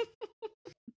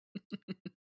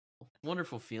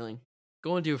 Wonderful feeling.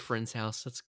 Going to a friend's house.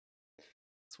 That's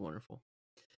wonderful.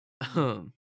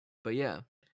 But yeah.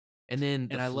 And then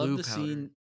I love the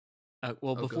scene.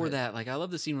 Before that, like I love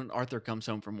the scene when Arthur comes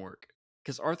home from work,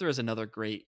 because Arthur is another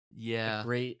great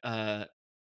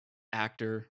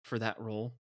actor for that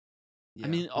role. Yeah, I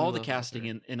mean, all the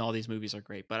casting in all these movies are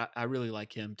great, but I really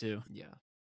like him too. Yeah.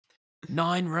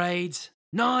 9 raids.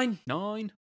 9.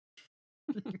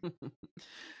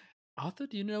 Arthur,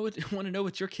 do you want to know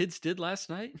what your kids did last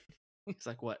night? He's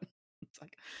like, what? It's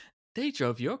like, they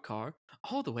drove your car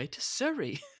all the way to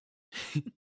Surrey.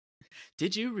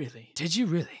 Did you really?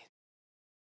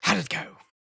 How did it go?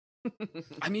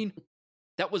 I mean,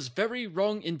 that was very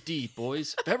wrong indeed,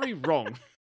 boys. Very wrong.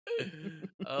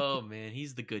 Oh man,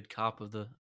 he's the good cop of the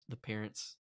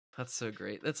parents. That's so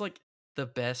great. That's like the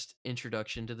best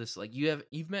introduction to this. Like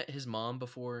you've met his mom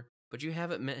before, but you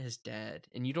haven't met his dad,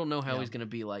 and you don't know how he's gonna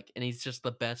be like, and he's just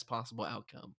the best possible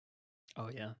outcome. Oh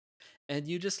yeah, and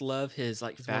you just love his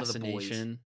like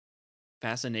fascination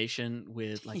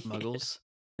with like Muggles,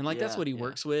 and like that's what he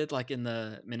works with, like in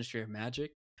the Ministry of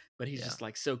Magic. But he's just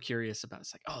like so curious about.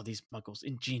 It's like, oh, these Muggles,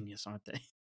 ingenious, aren't they?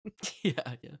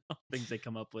 Yeah. Things they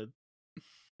come up with.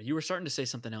 You were starting to say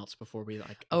something else before we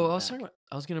like. Oh, went back.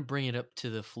 I was gonna bring it up to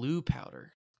the flu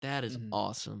powder. That is Mhm.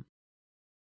 awesome.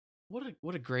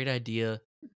 What a great idea.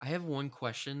 I have one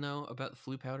question though about the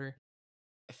flu powder.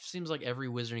 It seems like every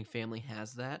wizarding family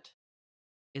has that.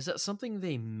 Is that something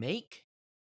they make,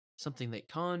 something they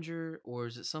conjure, or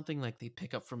is it something like they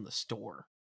pick up from the store?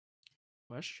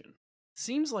 Question.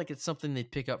 Seems like it's something they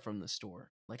pick up from the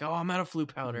store. Like, oh, I'm out of flu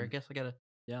powder. I guess I gotta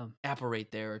Yeah.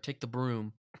 apparate there or take the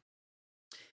broom.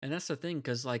 And that's the thing,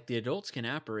 because like the adults can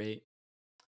apparate,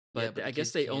 but the I guess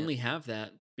kids they can't. only have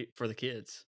that for the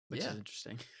kids, which Yeah. is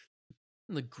interesting.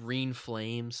 And the green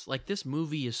flames. Like this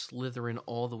movie is Slytherin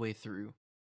all the way through.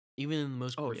 Even in the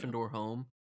most Oh, yeah. Gryffindor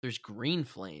home, there's green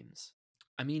flames.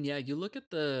 I mean, yeah, you look at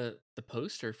the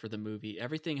poster for the movie,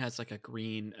 everything has like a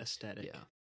green aesthetic. Yeah.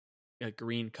 A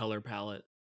green color palette.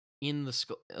 In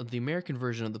the American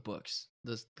version of the books,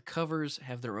 the covers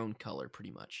have their own color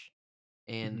pretty much.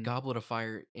 And Mhm. Goblet of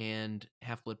Fire and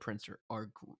Half-Blood Prince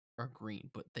are green,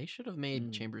 but they should have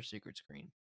made Chamber of Secrets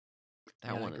green.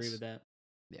 That Yeah, one I agree with that.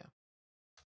 Yeah.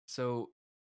 So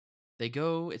they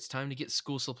go, it's time to get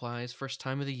school supplies, first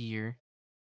time of the year.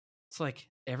 It's like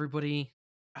everybody,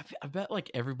 I bet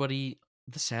like everybody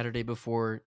the Saturday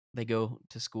before they go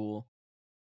to school,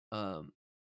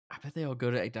 I bet they all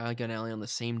go to Diagon Alley on the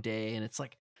same day, and it's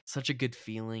like such a good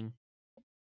feeling.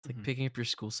 It's like Mhm. picking up your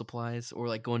school supplies or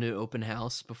like going to an open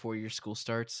house before your school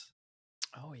starts.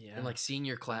 Oh yeah. And like seeing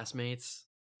your classmates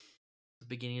at the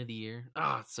beginning of the year.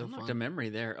 Ah, it's so Unlocked a fun. memory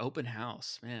there. Open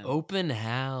house, man. Open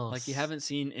house. Like you haven't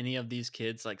seen any of these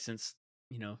kids like since,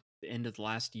 the end of the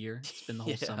last year. It's been the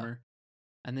whole Yeah. summer.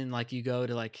 And then like you go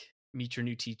to like meet your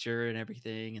new teacher and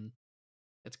everything, and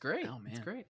It's great. Oh, It's man.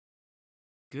 great.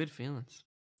 Good feelings.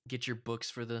 Get your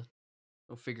books we'll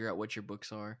figure out what your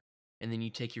books are. And then you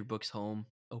take your books home,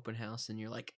 open house, and you're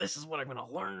like, this is what I'm gonna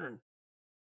learn.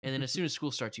 And then as soon as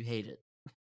school starts, you hate it.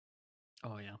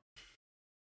 oh yeah.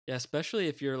 Yeah, especially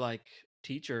if your like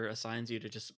teacher assigns you to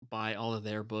just buy all of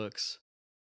their books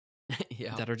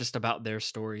Yeah. that are just about their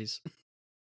stories.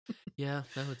 Yeah,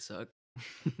 that would suck.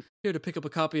 Here to pick up a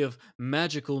copy of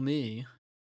Magical Me.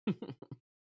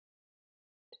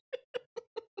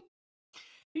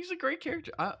 He's a great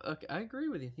character. I agree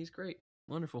with you. He's great.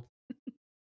 Wonderful.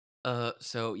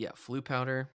 So yeah, flu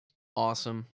powder,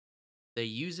 awesome. They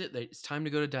use it. It's time to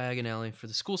go to Diagon Alley for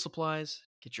the school supplies.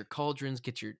 Get your cauldrons.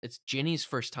 It's Jenny's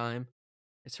first time.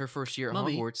 It's her first year at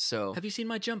Mummy, Hogwarts. So Have you seen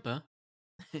my jumper?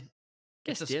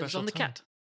 it's a dibs special on the time. cat.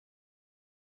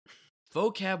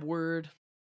 Vocab word.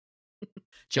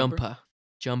 Jumper?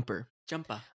 Jumper.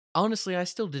 Jumper. Honestly, I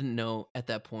still didn't know at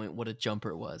that point what a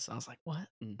jumper was. I was like, what?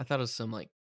 I thought it was some like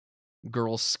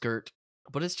girl skirt,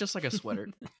 but it's just like a sweater.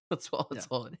 That's all it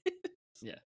is.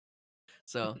 Yeah.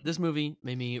 So this movie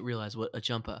made me realize what a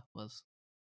jumper was.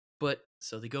 But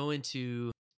so they go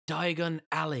into Diagon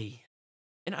Alley.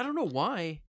 And I don't know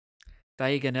why.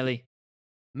 Diagon Alley.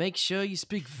 Make sure you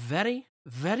speak very,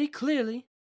 very clearly.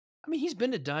 I mean, he's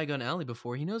been to Diagon Alley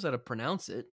before. He knows how to pronounce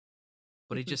it.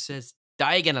 But he just says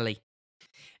Diagon Alley.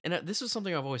 And this is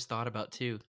something I've always thought about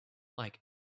too. Like,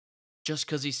 just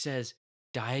because he says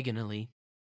diagonally,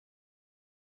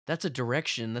 that's a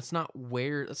direction. That's not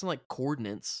like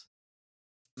coordinates.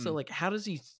 So, like, how does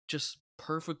he just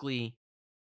perfectly...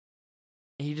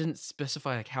 He didn't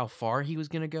specify, like, how far he was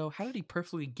going to go. How did he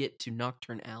perfectly get to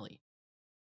Nocturne Alley?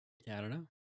 Yeah, I don't know.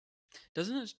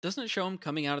 Doesn't it show him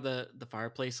coming out of the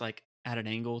fireplace, like, at an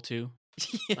angle, too?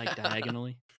 Yeah. Like,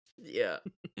 diagonally? Yeah.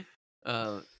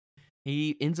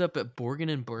 He ends up at Borgin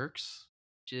and Burke's,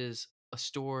 which is a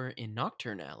store in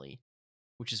Nocturne Alley,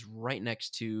 which is right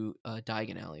next to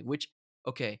Diagon Alley.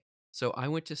 Okay, so I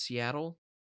went to Seattle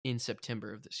in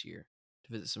September of this year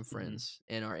to visit some friends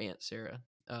and our Aunt Sarah.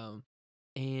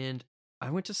 And I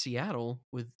went to Seattle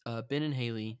with Ben and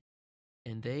Haley,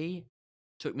 and they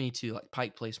took me to like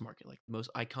Pike Place Market, like the most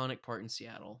iconic part in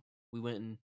Seattle. We went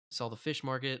and saw the fish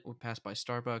market. We passed by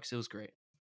Starbucks. It was great.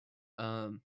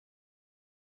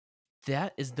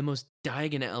 That is the most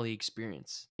Diagon Alley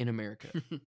experience in America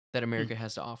that America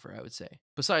has to offer, I would say.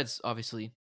 Besides,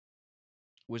 obviously,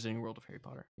 Wizarding World of Harry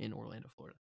Potter in Orlando,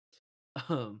 Florida.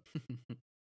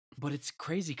 But it's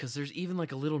crazy because there's even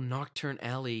like a little Nocturne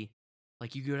Alley.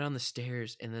 Like you go down the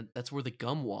stairs and then that's where the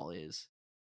gum wall is.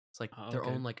 It's like their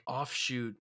own like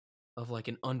offshoot of like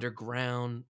an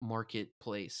underground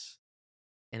marketplace.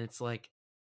 And it's like,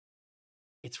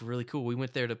 it's really cool. We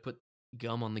went there to put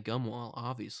gum on the gum wall,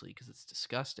 obviously, because it's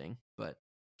disgusting. But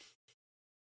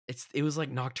it was like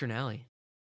Nocturne Alley.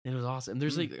 It was awesome.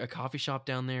 There's like a coffee shop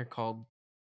down there called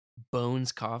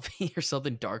Bones Coffee or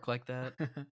something dark like that.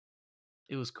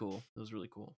 It was cool. It was really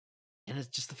cool. And it's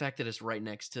just the fact that it's right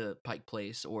next to Pike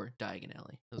Place or Diagon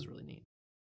Alley. That was really neat.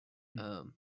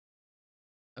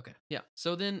 Okay, yeah.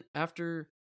 So then after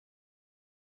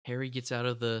Harry gets out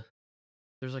of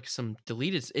there's like some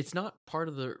deleted. It's not part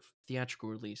of the theatrical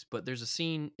release, but there's a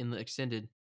scene in the extended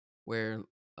where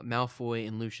Malfoy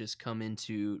and Lucius come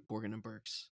into Borgin and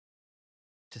Burke's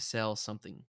to sell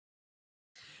something.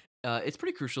 It's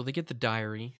pretty crucial. They get the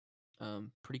diary.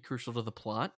 Pretty crucial to the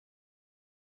plot.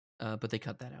 But they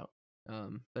cut that out.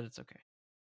 But it's okay.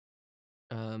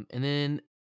 And then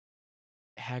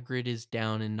Hagrid is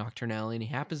down in Nocturne Alley, and he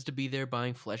happens to be there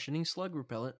buying flesh-eating slug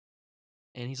repellent.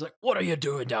 And he's like, "What are you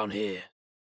doing down here?"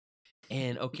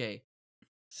 And okay,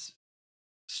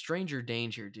 stranger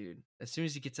danger, dude. As soon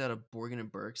as he gets out of Borgin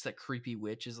and Burke's, that creepy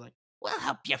witch is like, "We'll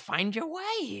help you find your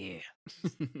way here."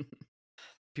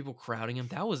 People crowding him.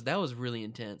 That was really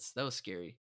intense. That was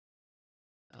scary.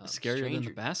 Scarier than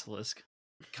the basilisk.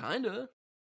 Kinda.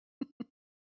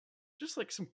 Just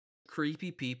like some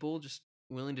creepy people just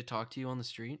willing to talk to you on the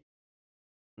street.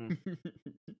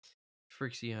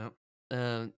 Freaks you out.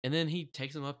 And then he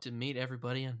takes them up to meet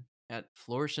everybody at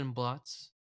Flourish and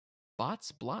Blotz.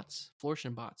 Flourish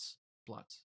and Blotz.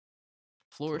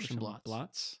 Flourish and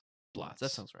Blotz. Blotz.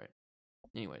 That sounds right.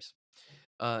 Anyways,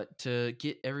 to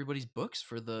get everybody's books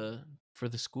for the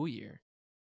school year,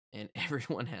 and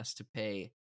everyone has to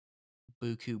pay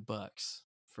buku bucks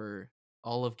for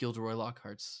all of Gilderoy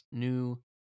Lockhart's new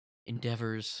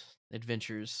endeavors,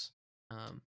 adventures.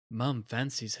 Mom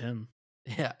fancies him.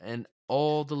 Yeah, and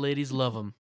all the ladies love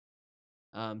him.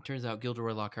 Turns out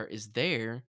Gilderoy Lockhart is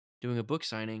there doing a book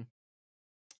signing.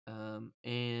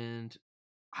 And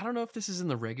I don't know if this is in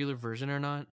the regular version or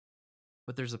not,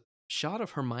 but there's a shot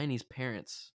of Hermione's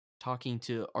parents talking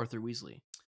to Arthur Weasley.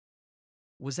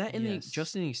 Was that in the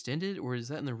just in the extended, or is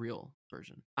that in the real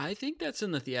version? I think that's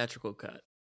in the theatrical cut.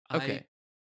 Okay.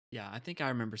 I think I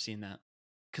remember seeing that.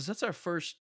 Because that's our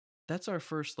first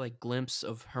like glimpse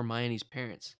of Hermione's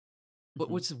parents. But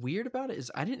what's weird about it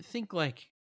is I didn't think like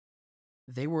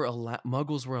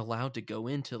Muggles were allowed to go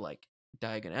into like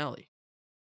Diagon Alley.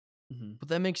 But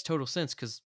that makes total sense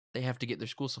because they have to get their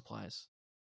school supplies.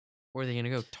 Where are they going to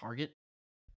go? Target?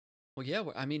 Well, yeah.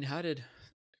 I mean, how did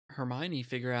Hermione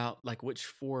figure out like which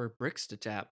 4 bricks to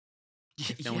tap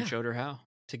if no one showed her how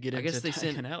to get into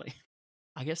Diagon Alley?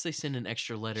 I guess they send an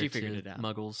extra letter She figured to it out.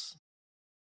 Muggles.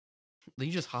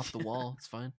 You just hop the wall. It's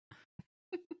fine.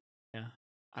 Yeah.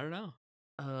 I don't know.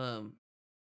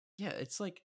 Yeah, it's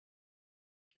like,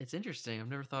 it's interesting. I've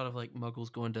never thought of like Muggles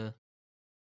going to,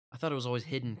 I thought it was always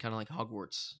hidden, kind of like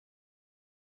Hogwarts.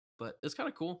 But it's kind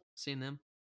of cool seeing them.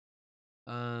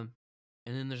 And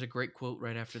then there's a great quote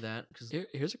right after that.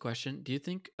 Here's a question. Do you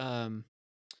think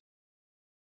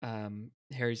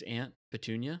Harry's aunt,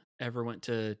 Petunia, ever went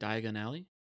to Diagon Alley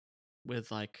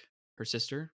with like her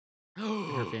sister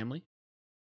and her family?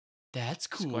 That's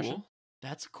cool.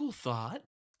 That's a cool thought.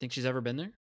 Think she's ever been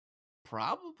there?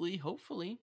 Probably,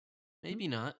 hopefully. Maybe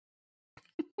not.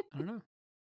 I don't know.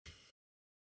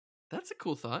 That's a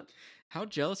cool thought. How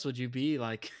jealous would you be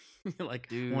like like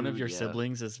Dude, one of your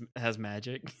siblings has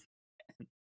magic?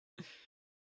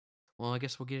 Well, I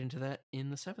guess we'll get into that in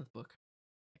the 7th book.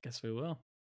 I guess we will.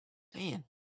 Man,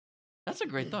 that's a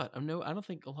great thought. I don't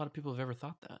think a lot of people have ever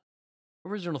thought that.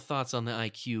 Original thoughts on the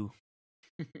IQ.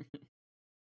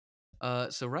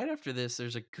 So right after this,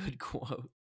 there's a good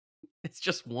quote. It's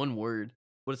just one word,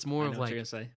 but it's more of like, what you're gonna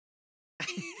say.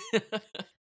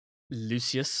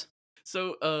 Lucius.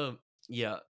 So,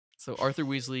 yeah. So Arthur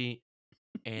Weasley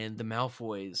and the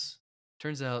Malfoys.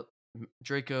 Turns out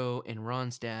Draco and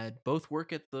Ron's dad both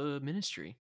work at the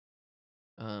Ministry.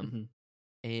 And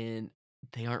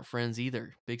they aren't friends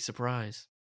either. Big surprise.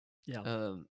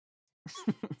 Yeah.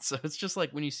 So it's just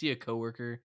like when you see a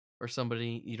coworker or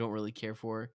somebody you don't really care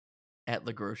for at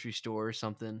the grocery store or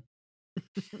something.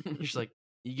 You're just like,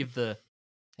 you give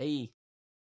hey,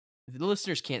 the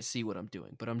listeners can't see what I'm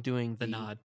doing, but I'm doing the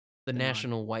nod. The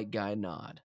national white guy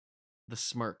nod. The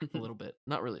smirk a little bit.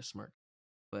 Not really a smirk.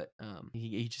 But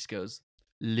he just goes,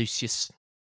 Lucius.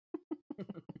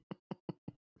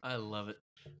 I love it.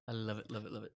 I love it, love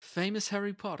it, love it. Famous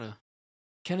Harry Potter.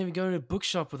 Can't even go to a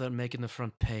bookshop without making the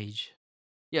front page.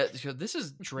 Yeah, so this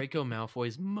is Draco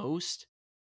Malfoy's most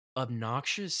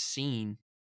obnoxious scene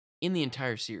in the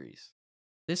entire series.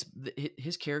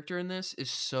 His character in this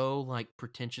is so like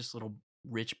pretentious little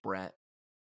rich brat.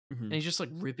 And he's just like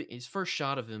ripping. His first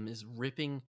shot of him is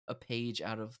ripping a page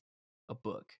out of a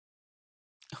book.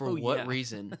 For what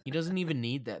reason? He doesn't even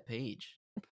need that page.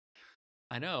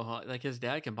 I know. Like his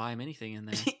dad can buy him anything in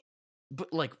there.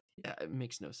 But like, it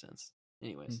makes no sense.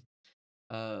 Anyways.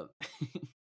 But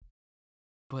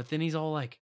then he's all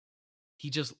like,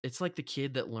 it's like the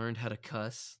kid that learned how to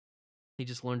cuss. He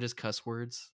just learned his cuss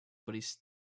words, but he's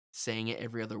saying it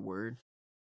every other word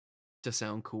to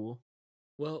sound cool.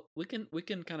 Well, we can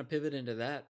kind of pivot into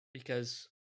that because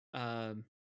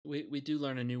we do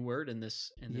learn a new word in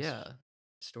this Yeah.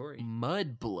 story.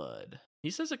 Mudblood. He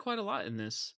says it quite a lot in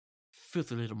this.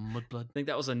 Filthy little mudblood. I think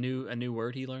that was a new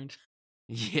word he learned.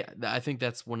 Yeah, I think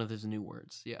that's one of his new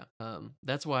words. Yeah.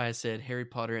 That's why I said Harry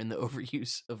Potter and the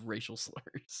overuse of racial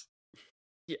slurs.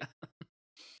 Yeah.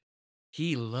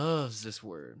 He loves this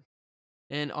word.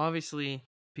 And obviously,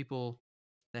 people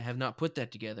that have not put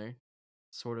that together,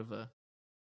 sort of a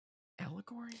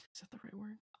allegory? Is that the right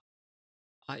word?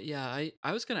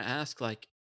 I was gonna ask, like,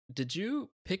 did you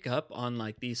pick up on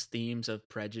like these themes of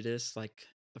prejudice like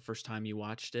the first time you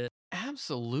watched it?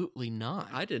 Absolutely not.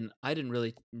 I didn't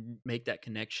really make that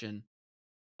connection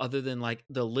other than like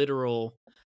the literal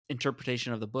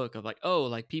interpretation of the book of like, oh,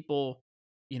 like people,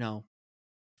 you know,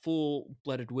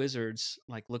 full-blooded wizards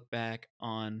like look back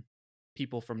on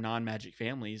people from non-magic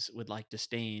families with like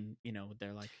disdain,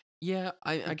 they're like, Yeah,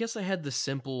 I guess I had the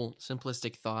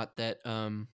simplistic thought that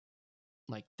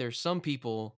like there's some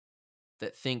people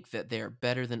that think that they're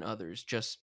better than others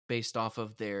just based off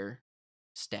of their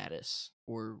status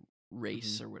or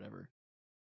race or whatever.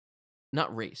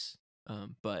 Not race,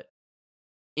 but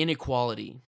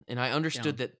inequality. And I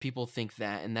understood that people think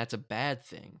that, and that's a bad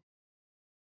thing.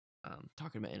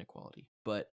 Talking about inequality,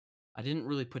 but I didn't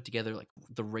really put together like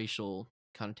the racial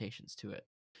connotations to it.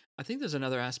 I think there's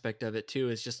another aspect of it too,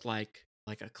 is just like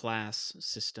a class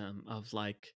system of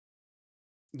like,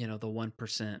 the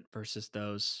 1% versus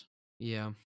those.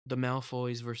 Yeah, the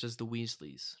Malfoys versus the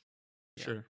Weasleys. Yeah.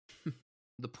 Sure.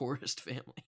 The poorest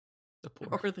family. The poor.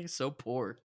 Why are they so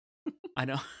poor? I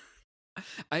know.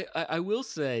 I will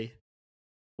say,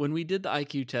 when we did the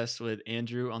IQ test with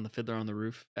Andrew on the Fiddler on the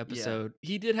Roof episode,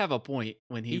 he did have a point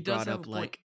when he brought up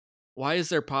like, why is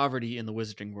there poverty in the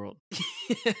wizarding world?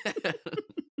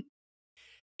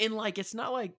 And like, it's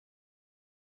not like,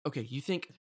 okay, you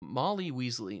think Molly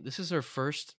Weasley, this is her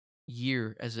first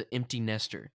year as an empty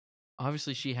nester.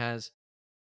 Obviously she has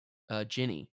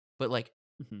Ginny, but like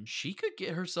she could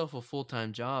get herself a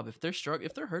full-time job. If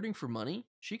they're hurting for money,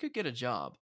 she could get a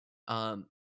job. And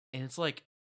it's like,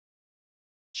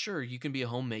 sure, you can be a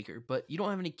homemaker, but you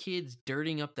don't have any kids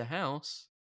dirtying up the house.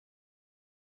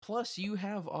 Plus, you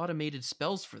have automated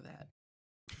spells for that.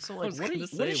 So, like, what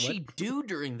does she do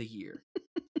during the year?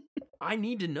 I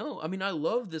need to know. I mean, I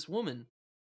love this woman,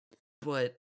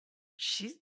 but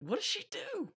what does she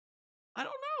do? I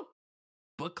don't know.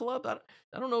 Book club?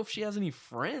 I don't know if she has any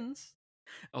friends.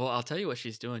 Oh, I'll tell you what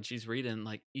she's doing. She's reading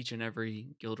like each and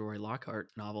every Gilderoy Lockhart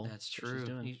novel. That's true.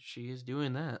 She is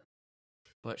doing that.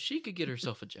 But she could get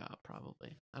herself a job,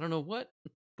 probably. I don't know what,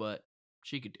 but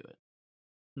she could do it.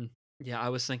 Yeah, I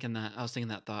was thinking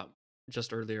that thought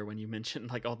just earlier when you mentioned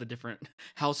like all the different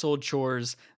household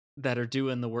chores that are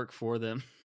doing the work for them.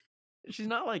 She's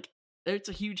not like, it's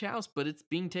a huge house, but it's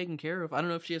being taken care of. I don't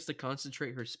know if she has to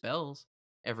concentrate her spells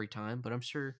every time, but I'm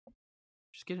sure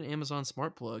just get an Amazon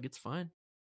smart plug. It's fine.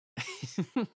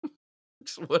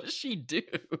 What does she do?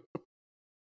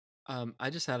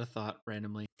 I just had a thought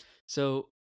randomly. So,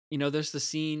 there's the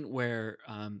scene where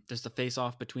there's the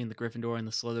face-off between the Gryffindor and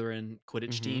the Slytherin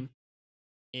Quidditch team.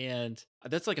 And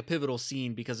that's like a pivotal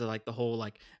scene because of like the whole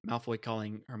like Malfoy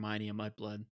calling Hermione a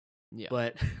mudblood. Yeah.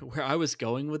 But where I was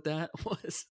going with that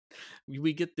was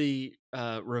we get the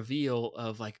reveal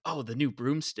of like, oh, the new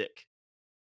broomstick.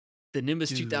 The Nimbus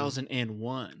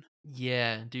 2001.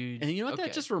 Yeah, dude. And you know what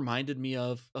that just reminded me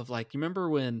of like, you remember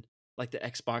when like the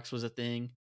Xbox was a thing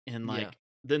and like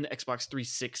then the Xbox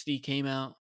 360 came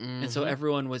out? And so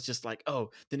everyone was just like, oh,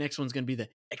 the next one's going to be the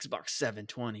Xbox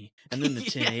 720 and then the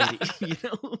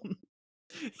 1080,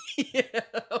 Yeah,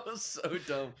 that was so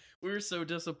dumb. We were so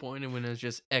disappointed when it was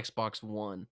just Xbox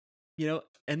One.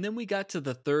 And then we got to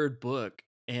the third book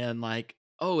and like,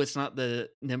 oh, it's not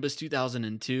the Nimbus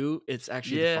 2002. It's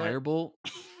actually the Firebolt.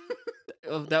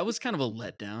 That was kind of a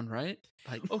letdown, right?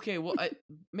 Like, okay, well,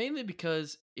 mainly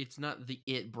because it's not the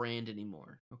It brand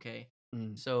anymore, okay?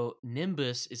 So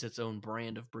Nimbus is its own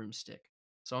brand of broomstick.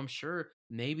 So I'm sure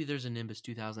maybe there's a Nimbus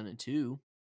 2002.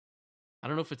 I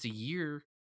don't know if it's a year.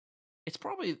 It's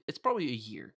probably a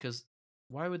year, because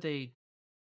why would they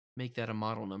make that a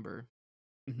model number?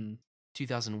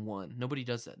 2001. Nobody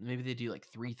does that. Maybe they do like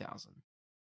 3000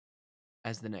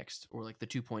 as the next, or like the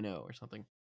 2.0 or something.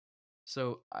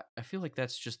 So I feel like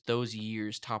that's just those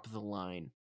years, top of the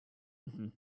line.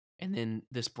 And then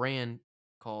this brand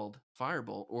called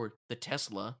Firebolt, or the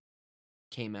Tesla,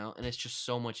 came out, and it's just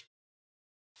so much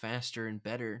faster and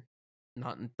better.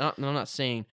 I'm not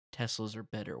saying Teslas are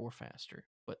better or faster,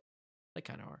 but they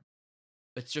kind of are.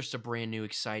 It's just a brand new,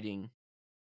 exciting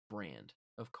brand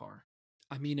of car.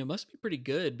 I mean, it must be pretty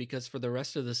good because for the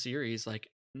rest of the series, like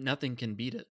nothing can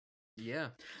beat it. Yeah.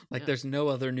 Like Yeah. there's no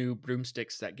other new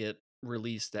broomsticks that get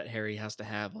released that Harry has to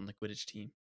have on the Quidditch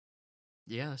team.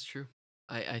 Yeah, that's true.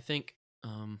 I think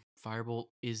Firebolt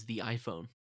is the iPhone.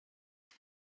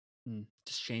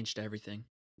 Just changed everything.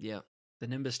 Yeah. The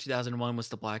Nimbus 2001 was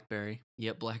the BlackBerry.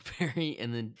 Yep, BlackBerry,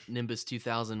 and then Nimbus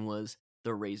 2000 was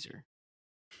the Razor.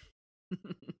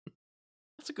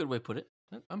 That's a good way to put it.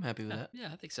 I'm happy with that. Yeah,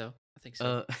 I think so.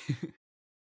 But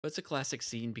it's a classic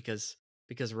scene because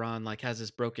Ron like has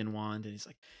this broken wand and he's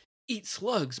like, "Eat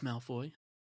slugs, Malfoy."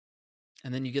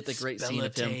 And then you get the great scene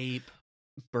of him tape.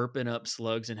 burping up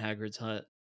slugs in Hagrid's hut.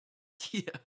 Yeah.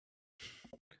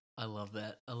 I love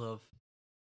that. I love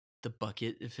the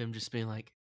bucket of him just being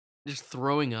like, just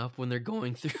throwing up when they're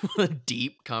going through a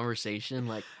deep conversation,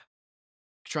 like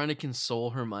trying to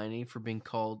console Hermione for being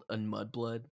called a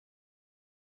mudblood.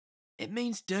 It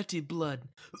means dirty blood.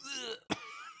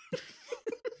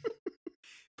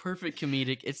 Perfect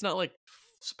comedic. It's not like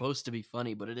supposed to be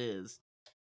funny, but it is.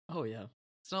 Oh yeah.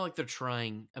 It's not like they're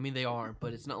trying. I mean, they are,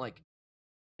 but it's not like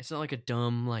a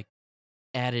dumb, like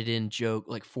added in joke,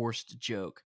 like forced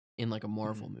joke in like a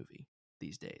Marvel movie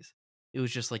these days. It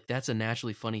was just like, that's a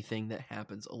naturally funny thing that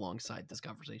happens alongside this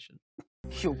conversation.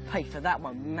 You'll pay for that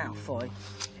one, Malfoy.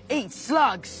 Eat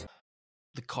slugs!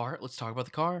 The car. Let's talk about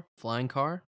the car. Flying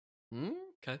car.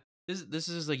 Okay. This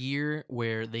is a year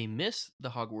where they miss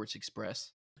the Hogwarts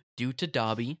Express due to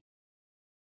Dobby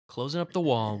closing up the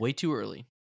wall way too early.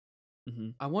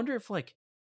 I wonder if like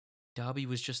Dobby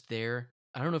was just there.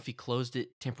 I don't know if he closed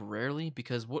it temporarily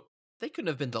because they couldn't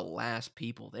have been the last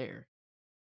people there.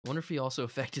 I wonder if he also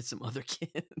affected some other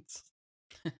kids.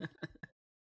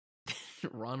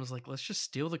 Ron was like, let's just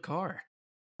steal the car.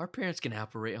 Our parents can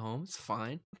operate home. It's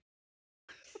fine.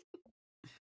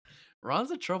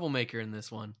 Ron's a troublemaker in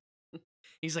this one.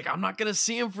 He's like, I'm not going to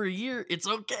see him for a year. It's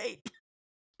okay.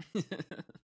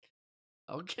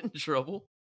 I'll get in trouble.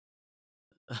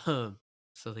 So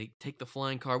they take the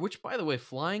flying car, which, by the way,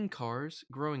 flying cars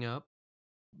growing up,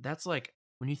 that's like,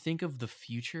 when you think of the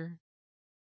future,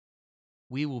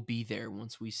 we will be there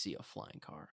once we see a flying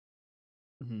car.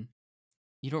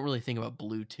 You don't really think about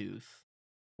Bluetooth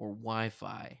or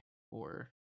Wi-Fi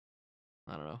or,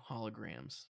 I don't know,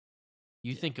 holograms.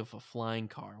 You think of a flying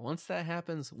car. Once that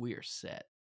happens, we are set.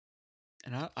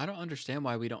 And I don't understand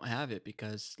why we don't have it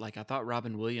because, like, I thought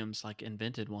Robin Williams, like,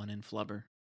 invented one in Flubber.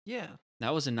 Yeah.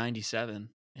 That was in 97.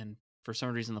 And for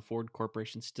some reason, the Ford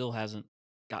Corporation still hasn't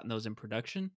gotten those in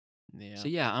production. Yeah. So,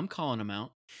 yeah, I'm calling them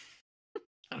out.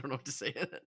 I don't know what to say to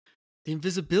that. The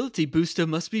invisibility booster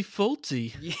must be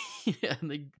faulty. Yeah,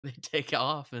 and they take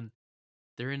off, and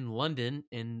they're in London,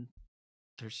 and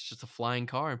there's just a flying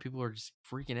car, and people are just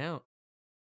freaking out.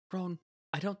 Ron,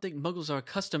 I don't think muggles are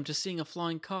accustomed to seeing a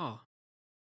flying car.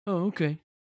 Oh, okay.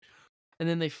 And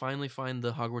then they finally find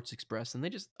the Hogwarts Express, and they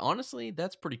just, honestly,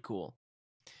 that's pretty cool.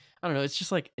 I don't know, it's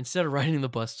just like, instead of riding the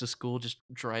bus to school, just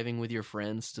driving with your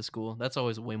friends to school. That's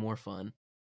always way more fun.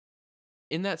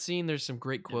 In that scene, there's some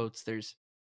great quotes. There's,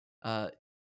 oh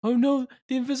no,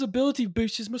 the invisibility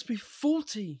boosters must be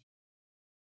faulty.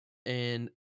 And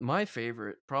my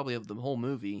favorite, probably of the whole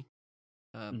movie,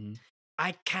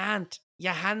 I can't.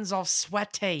 Your hands are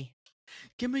sweaty.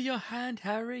 Give me your hand,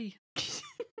 Harry.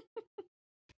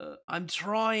 I'm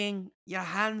trying. Your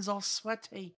hands are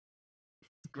sweaty.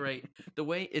 Great. The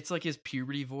way it's like his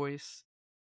puberty voice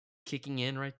kicking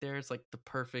in right there. It's like the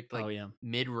perfect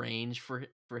mid-range for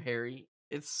Harry.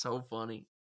 It's so funny.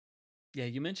 Yeah,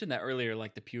 you mentioned that earlier,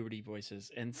 like the puberty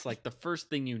voices, and it's like the first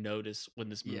thing you notice when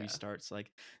this movie starts,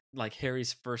 like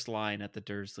Harry's first line at the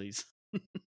Dursleys.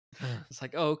 It's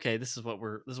like, oh, okay, this is what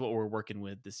we're working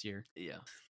with this year. Yeah,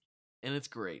 and it's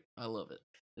great. I love it.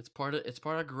 It's part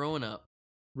of growing up.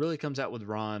 Really comes out with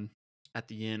Ron at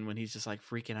the end when he's just like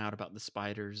freaking out about the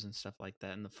spiders and stuff like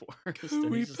that in the forest. Can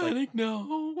we panic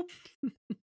now?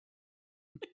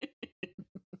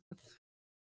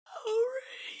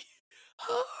 Hurry!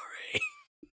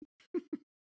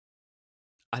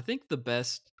 I think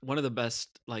one of the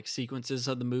best like sequences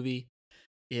of the movie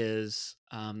is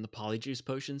the Polyjuice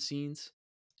potion scenes.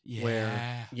 Yeah.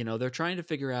 Where, they're trying to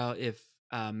figure out if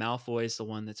Malfoy is the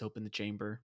one that's opened the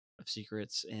Chamber of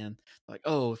Secrets, and like,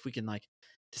 oh, if we can like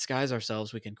disguise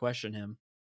ourselves, we can question him.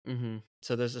 Mm-hmm.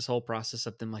 So there's this whole process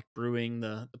of them like brewing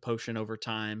the potion over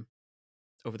time,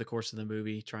 over the course of the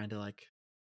movie, trying to like,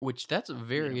 which that's a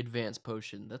very advanced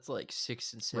potion. That's like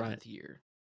 6th and 7th year.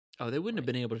 Oh, they wouldn't have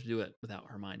been able to do it without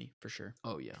Hermione for sure.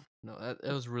 Oh yeah, no,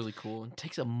 that was really cool. It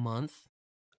takes a month.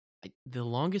 The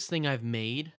longest thing I've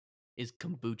made is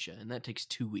kombucha, and that takes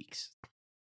 2 weeks.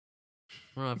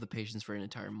 I don't have the patience for an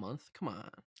entire month. Come on.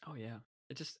 Oh yeah.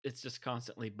 It's just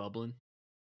constantly bubbling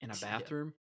in a Yeah.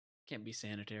 bathroom. Can't be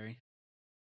sanitary.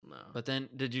 No. But then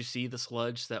did you see the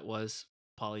sludge that was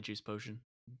Polyjuice Potion?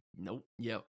 Nope.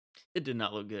 Yep. It did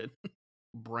not look good.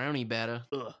 Brownie batter.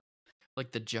 Ugh.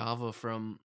 Like the Java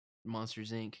from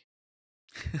Monsters Inc.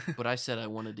 But I said I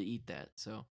wanted to eat that,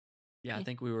 so. Yeah, I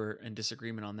think we were in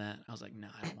disagreement on that. I was like, no,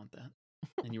 I don't want that.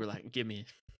 And you were like, give me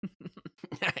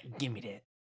it. Give me that.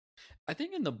 I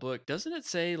think in the book, doesn't it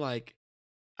say like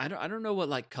I don't know what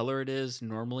like color it is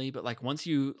normally, but like once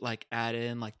you like add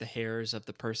in like the hairs of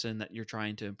the person that you're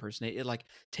trying to impersonate, it like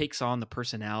takes on the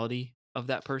personality of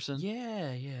that person.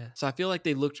 Yeah, yeah. So I feel like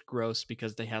they looked gross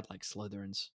because they had like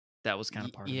Slytherins. That was kind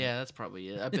of part of it. Yeah, that's probably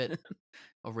it. I bet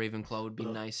a Ravenclaw would be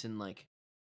Ugh. nice and like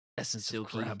Essence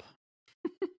silky. of crab.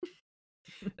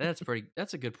 That's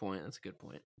a good point. That's a good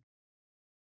point.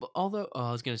 But although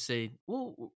I was gonna say,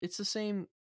 well, it's the same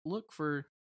look for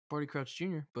Barty Crouch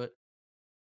Jr., but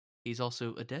he's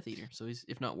also a Death Eater, so he's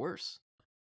if not worse.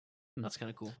 That's kind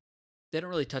of cool. They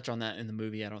don't really touch on that in the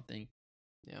movie, I don't think.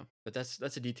 Yeah. But that's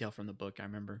a detail from the book, I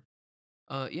remember.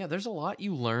 Yeah, there's a lot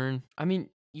you learn. I mean,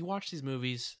 you watch these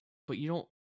movies, but you don't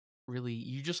really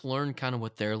you just learn kind of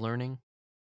what they're learning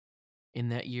in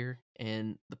that year.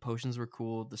 And the potions were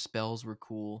cool, the spells were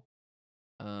cool.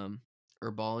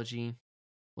 Herbology,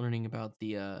 learning about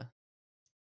the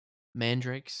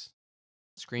mandrakes,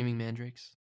 screaming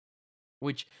mandrakes.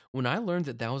 Which when I learned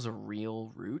that was a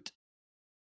real root,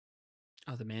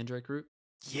 Oh, the mandrake root?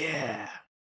 yeah,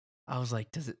 I was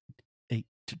like, does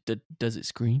it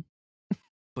scream?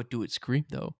 But do it scream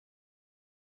though?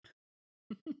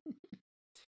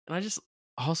 And I just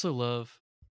also love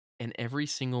in every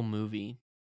single movie,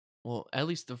 well, at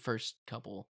least the first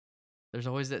couple, there's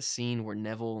always that scene where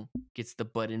Neville gets the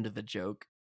butt into the joke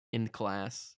in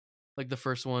class. Like the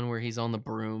first one where he's on the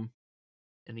broom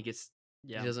and he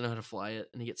doesn't know how to fly it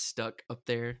and he gets stuck up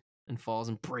there and falls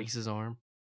and breaks his arm.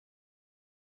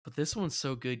 But this one's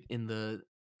so good in the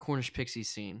Cornish Pixie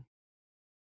scene.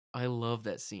 I love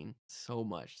that scene so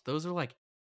much. Those are what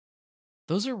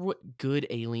good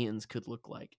aliens could look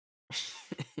like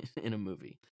in a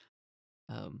movie.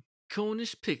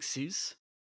 Cornish pixies.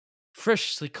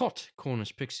 Freshly caught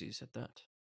Cornish pixies at that.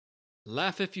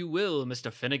 Laugh if you will,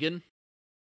 Mr. Finnegan.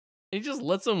 He just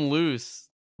lets them loose.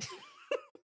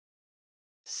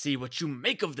 See what you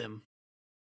make of them.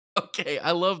 Okay,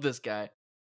 I love this guy.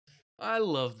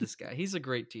 He's a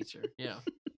great teacher. Yeah.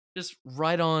 Just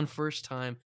right on first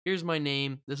time. Here's my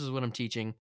name. This is what I'm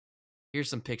teaching. Here's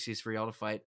some pixies for y'all to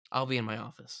fight. I'll be in my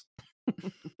office.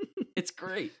 It's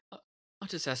great. I'll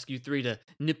just ask you three to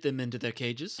nip them into their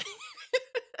cages.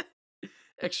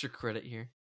 Extra credit here.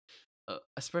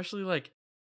 Especially like,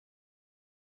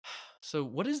 so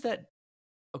what is that?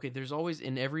 Okay, there's always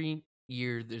in every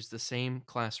year, there's the same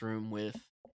classroom with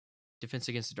Defense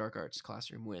Against the Dark Arts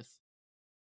classroom with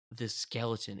this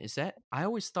skeleton. Is that, I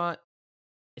always thought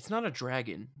it's not a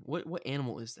dragon. What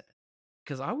animal is that?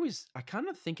 Because I kind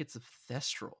of think it's a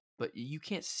thestral, but you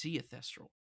can't see a thestral.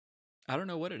 I don't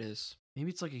know what it is. Maybe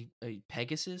it's like a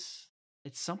Pegasus.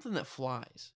 It's something that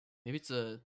flies. Maybe it's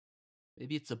a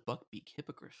buckbeak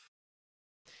hippogriff.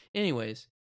 Anyways,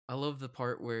 I love the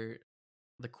part where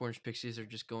the Cornish pixies are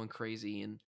just going crazy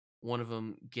and one of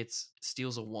them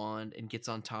steals a wand and gets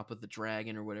on top of the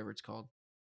dragon or whatever it's called.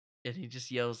 And he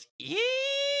just yells,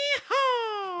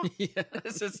 "Yee-haw!" Yeah.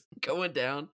 It's just going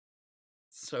down.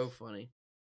 So funny.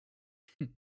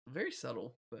 Very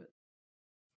subtle, but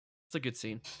it's a good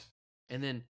scene. And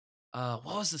then, what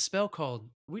was the spell called?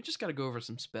 We just got to go over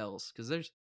some spells because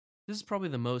this is probably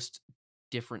the most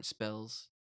different spells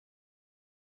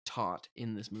taught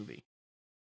in this movie.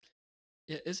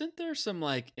 Yeah, isn't there some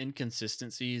like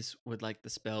inconsistencies with like the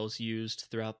spells used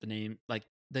throughout the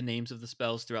names of the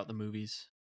spells throughout the movies?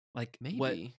 Like Maybe.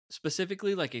 what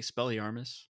specifically like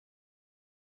Expelliarmus?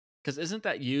 Because isn't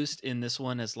that used in this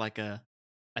one as like a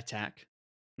attack,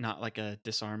 not like a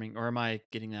disarming? Or am I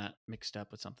getting that mixed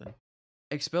up with something?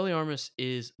 Expelliarmus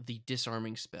is the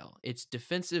disarming spell. It's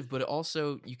defensive, but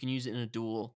also you can use it in a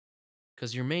duel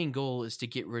because your main goal is to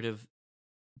get rid of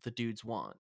the dude's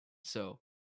wand. So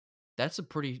that's a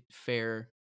pretty fair.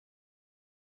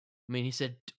 I mean, he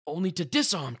said only to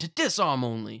disarm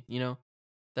only, you know?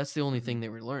 That's the only thing they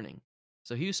were learning.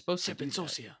 So he was supposed to do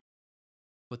that.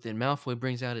 But then Malfoy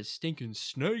brings out his stinking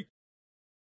snake.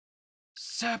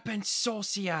 Serpent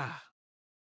Sorcia.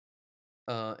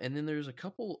 And then there's a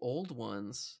couple old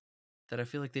ones that I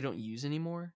feel like they don't use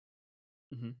anymore.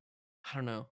 Mhm. I don't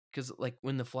know. Because like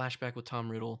when the flashback with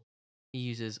Tom Riddle, he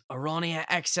uses Aronia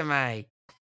Exame.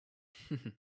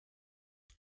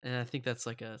 And I think that's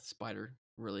like a spider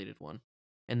related one.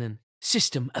 And then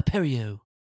System Aperio.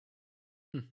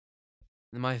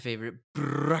 And my favorite,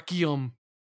 Brachium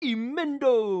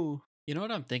Imendo. You know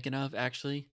what I'm thinking of,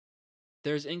 actually?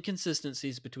 There's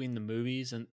inconsistencies between the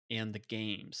movies and the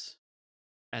games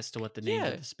as to what the name Yeah.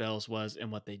 of the spells was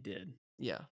and what they did.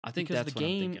 Yeah. I think because that's the what I'm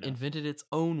game thinking of. invented its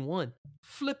own one.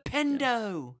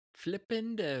 Flipendo.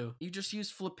 Flipendo. You just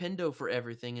use Flipendo for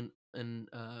everything and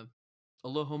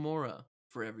Alohomora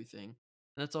for everything.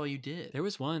 And that's all you did. There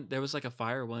was like a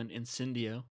fire one,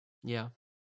 Incendio. Yeah.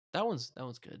 That one's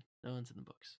good. That one's in the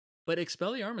books. But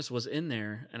Expelliarmus was in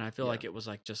there, and I feel Yeah. like it was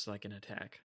like just like an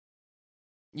attack.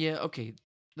 Yeah, okay.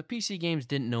 The PC games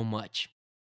didn't know much.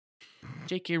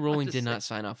 J.K. Rowling just did not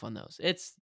saying. sign off on those.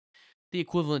 It's the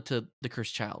equivalent to The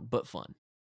Cursed Child, but fun.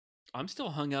 I'm still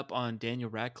hung up on Daniel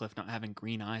Radcliffe not having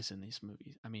green eyes in these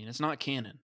movies. I mean, it's not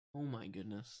canon. Oh my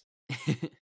goodness.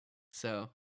 So,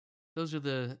 those are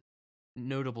the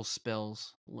notable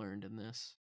spells learned in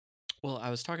this. Well, I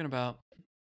was talking about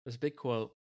this big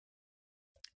quote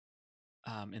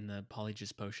in the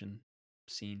Polyjuice Potion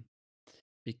scene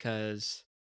because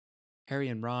Harry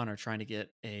and Ron are trying to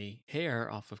get a hair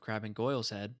off of Crabbe and Goyle's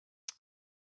head,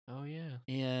 Oh yeah.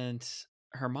 and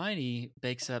Hermione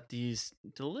bakes up these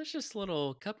delicious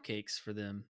little cupcakes for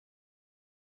them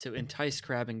to entice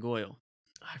Crabbe and Goyle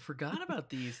I forgot about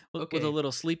these. with a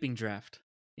little sleeping draft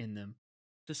in them.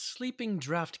 The sleeping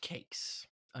draft cakes.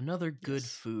 Another good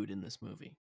Yes. food in this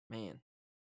movie. Man.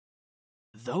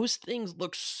 Those things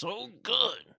look so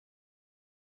good.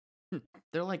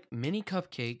 They're like mini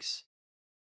cupcakes.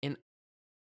 And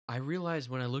I realized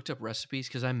when I looked up recipes,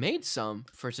 because I made some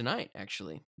for tonight,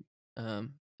 actually. I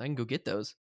can go get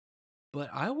those. But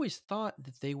I always thought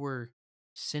that they were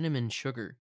cinnamon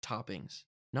sugar toppings,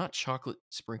 not chocolate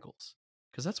sprinkles.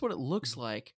 Because that's what it looks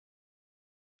like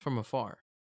from afar.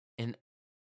 And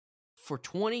for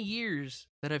 20 years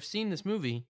that I've seen this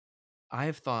movie, I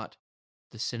have thought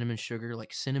the cinnamon sugar,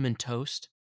 like cinnamon toast,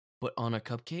 but on a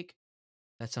cupcake,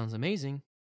 that sounds amazing.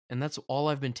 And that's all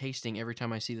I've been tasting every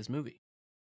time I see this movie.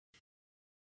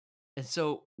 And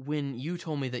so when you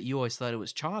told me that you always thought it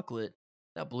was chocolate,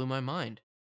 that blew my mind.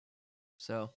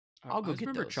 So I'll go I get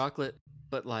remember those. chocolate,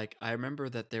 but like I remember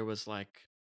that there was like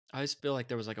I always feel like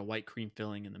there was like a white cream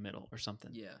filling in the middle or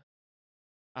something. Yeah.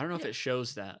 I don't know if Yeah. it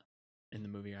shows that in the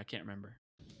movie. I can't remember.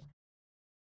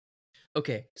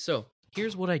 Okay, so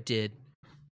here's what I did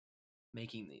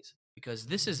making these. Because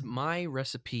this is my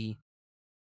recipe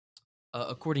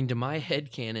according to my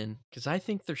headcanon, because I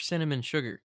think they're cinnamon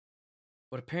sugar.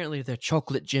 But apparently they're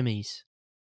chocolate jimmies.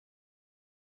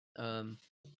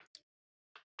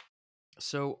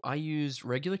 So I used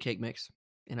regular cake mix,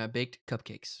 and I baked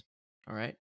cupcakes. All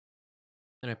right?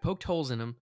 And I poked holes in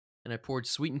them, and I poured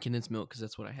sweetened condensed milk, because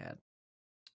that's what I had.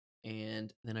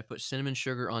 And then I put cinnamon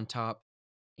sugar on top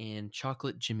and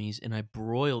chocolate jimmies, and I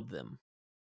broiled them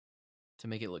to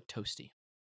make it look toasty.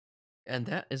 And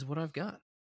that is what I've got.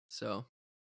 So,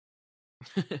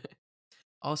 I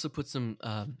also put some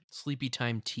Sleepy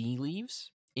Time tea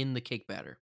leaves in the cake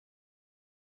batter.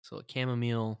 So, like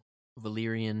chamomile,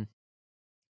 valerian,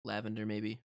 lavender,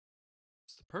 maybe.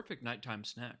 It's the perfect nighttime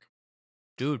snack.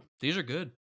 Dude, these are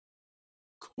good.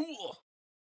 Cool.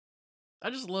 I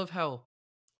just love how,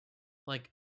 like,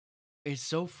 it's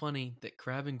so funny that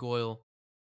Crabbe and Goyle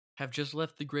have just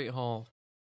left the Great Hall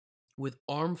with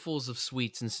armfuls of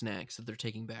sweets and snacks that they're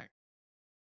taking back.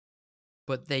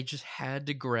 But they just had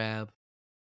to grab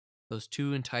those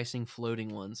two enticing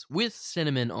floating ones with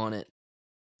cinnamon on it.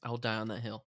 I'll die on that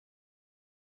hill.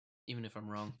 Even if I'm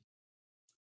wrong.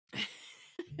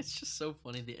 It's just so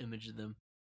funny, the image of them.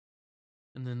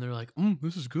 And then they're like,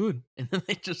 this is good. And then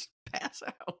they just pass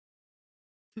out.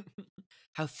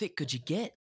 How thick could you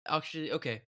get? Actually,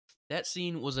 okay. That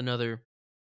scene was another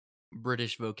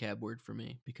British vocab word for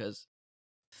me because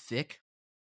thick,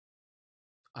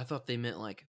 I thought they meant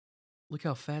like, look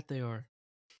how fat they are.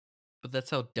 But that's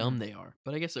how dumb they are.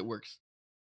 But I guess it works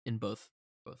in both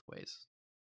ways.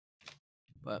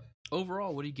 But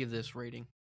overall, what do you give this rating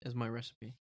as my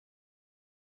recipe?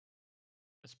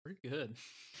 It's pretty good.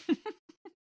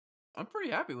 I'm pretty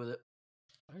happy with it.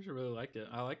 I actually really liked it.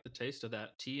 I like the taste of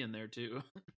that tea in there too.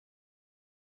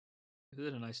 It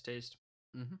had a nice taste.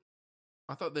 Mm-hmm.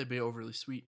 I thought they'd be overly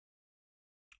sweet.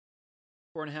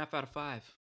 4.5 out of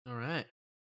 5. All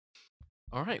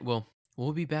right. Well,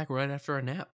 we'll be back right after our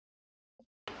nap.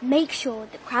 Make sure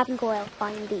that Crabbe and Goyle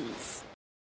find these.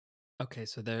 Okay,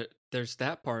 so there's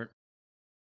that part,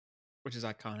 which is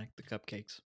iconic. The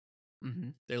cupcakes. Mm-hmm.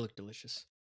 They look delicious.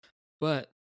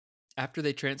 But After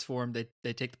they transform,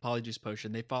 they take the Polyjuice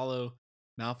potion. They follow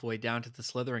Malfoy down to the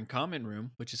Slytherin common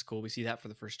room, which is cool. We see that for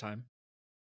the first time.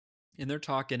 And they're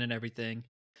talking and everything.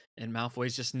 And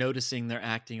Malfoy's just noticing they're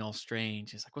acting all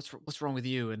strange. He's like, "What's wrong with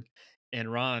you?"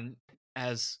 And Ron,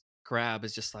 as Crabbe,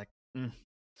 is just like,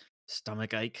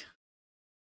 "Stomach ache."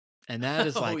 And that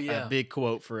is like a big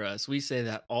quote for us. We say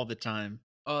that all the time.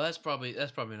 Oh, that's probably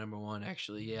number one,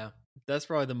 actually. Yeah, that's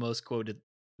probably the most quoted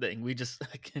thing. We just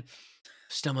like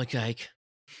stomach ache.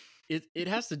 It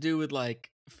has to do with like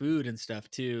food and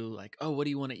stuff too. Like, oh, what do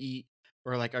you want to eat?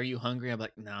 Or like, are you hungry? I'm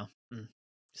like, no,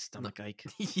 stomach ache.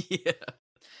 Yeah.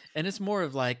 And it's more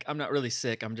of like, I'm not really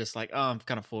sick. I'm just like, oh, I'm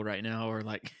kind of full right now. Or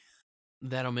like,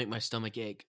 that'll make my stomach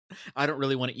ache. I don't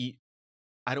really want to eat.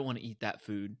 I don't want to eat that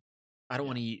food. I don't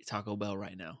want to eat Taco Bell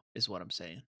right now, is what I'm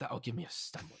saying. That'll give me a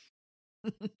stomach.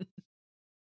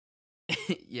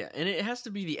 Yeah, and it has to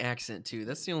be the accent too.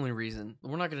 That's the only reason.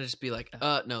 We're not gonna just be like,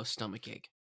 no, stomach ache.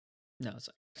 No, it's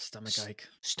like stomach ache.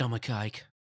 Stomach ache.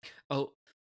 Oh,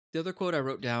 the other quote I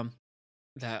wrote down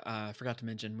that I forgot to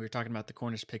mention, we were talking about the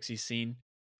Cornish Pixies scene.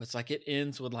 It's like it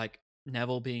ends with like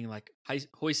Neville being like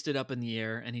hoisted up in the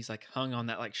air, and he's like hung on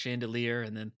that like chandelier,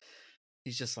 and then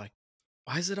he's just like,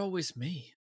 why is it always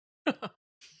me?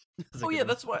 Oh yeah,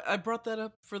 that's why I brought that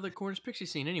up for the Cornish Pixie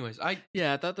scene. Anyways, I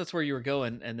thought that's where you were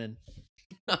going, and then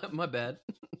my bad.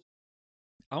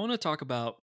 I want to talk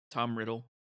about Tom Riddle.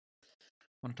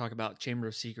 I want to talk about Chamber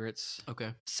of Secrets.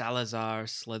 Okay. Salazar,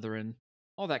 Slytherin,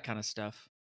 all that kind of stuff.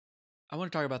 I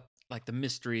want to talk about like the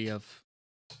mystery of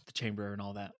the chamber and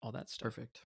all that stuff.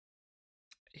 Perfect.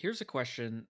 Here's a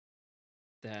question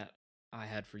that I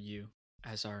had for you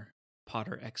as our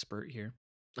Potter expert here.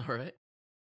 All right.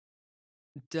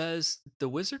 Does the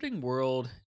wizarding world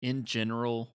in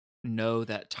general know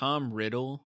that Tom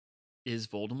Riddle is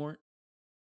Voldemort?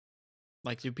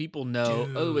 Like, do people know,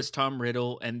 oh, it's Tom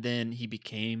Riddle, and then he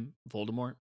became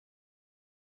Voldemort?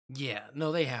 Yeah,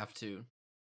 no, they have to.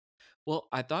 Well,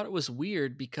 I thought it was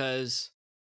weird because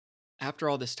after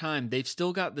all this time, they've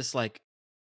still got this, like,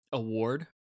 award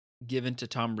given to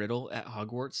Tom Riddle at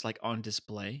Hogwarts, like, on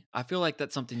display. I feel like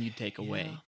that's something you'd take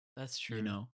away. That's true. You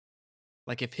know?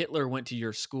 Like, if Hitler went to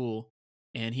your school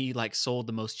and he, like, sold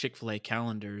the most Chick-fil-A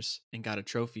calendars and got a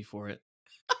trophy for it,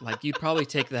 like, you'd probably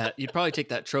take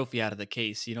that trophy out of the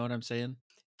case. You know what I'm saying?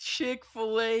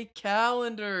 Chick-fil-A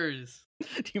calendars.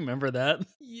 Do you remember that?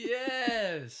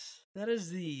 Yes. That is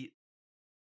the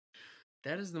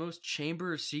most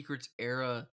Chamber of Secrets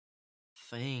era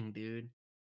thing, dude.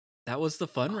 That was the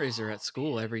fundraiser at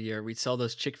school every year. We'd sell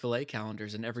those Chick-fil-A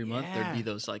calendars, and every month there'd be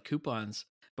those like coupons.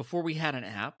 Before we had an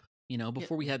app,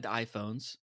 before we had the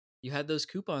iPhones, you had those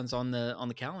coupons on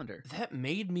the calendar. That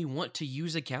made me want to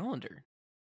use a calendar.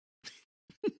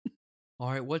 All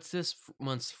right, what's this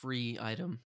month's free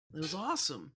item? It was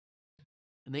awesome.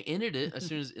 And they ended it as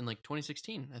soon as in like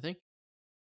 2016, I think.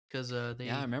 Because I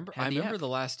remember the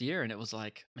last year, and it was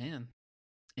like, man,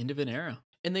 end of an era.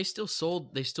 And they still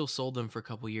sold them for a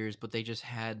couple years, but they just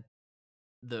had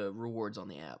the rewards on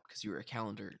the app because you were a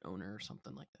calendar owner or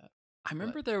something like that. I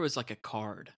remember there was like a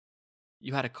card.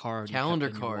 You had a card,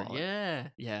 calendar card. Yeah.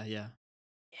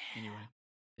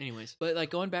 Anyways, but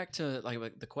like going back to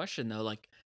like the question though, like,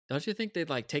 don't you think they'd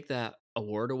like take that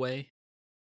award away?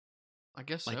 I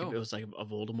guess like so. If it was like a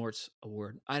Voldemort's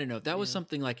award. I don't know. If that was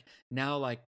something like now,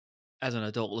 like as an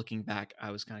adult looking back,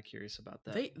 I was kind of curious about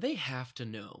that. They have to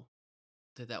know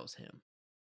that was him.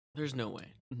 There's no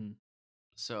way. Mm-hmm.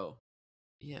 So,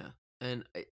 yeah. And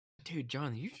dude,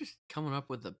 John, you're just coming up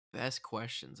with the best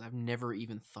questions I've never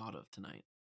even thought of tonight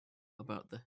about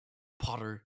the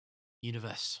Potter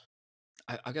universe.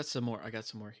 I got some more. I got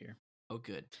some more here. Oh,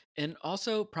 good. And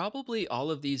also, probably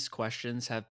all of these questions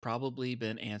have probably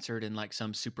been answered in like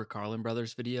some Super Carlin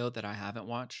Brothers video that I haven't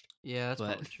watched. Yeah, that's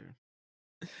probably true.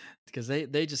 Because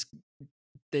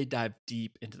they dive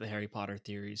deep into the Harry Potter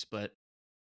theories, but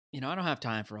I don't have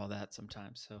time for all that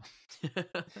sometimes. So,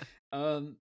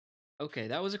 okay,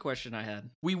 that was a question I had.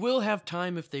 We will have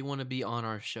time if they want to be on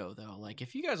our show, though. Like,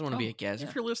 if you guys want to be a guest,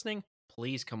 if you're listening,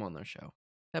 please come on their show.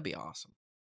 That'd be awesome.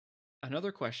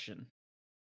 Another question.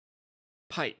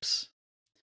 Pipes.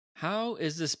 How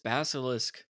is this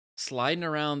basilisk sliding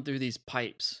around through these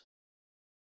pipes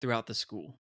throughout the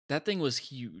school? That thing was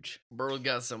huge. Bro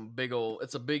got some big old...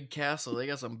 It's a big castle. They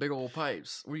got some big old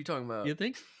pipes. What are you talking about? You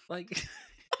think? Like...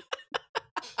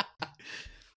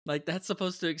 like, that's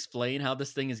supposed to explain how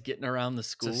this thing is getting around the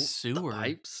school? It's a sewer. The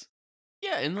pipes?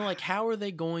 Yeah, and like, how are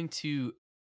they going to...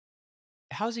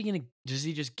 How's he going to... Does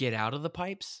he just get out of the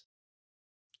pipes?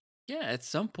 Yeah, at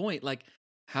some point, like...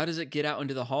 How does it get out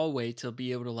into the hallway to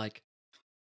be able to like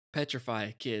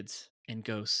petrify kids and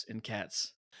ghosts and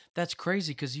cats That's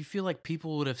crazy because you feel like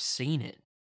people would have seen it.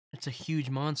 It's a huge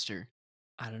monster.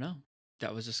 I don't know.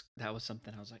 That was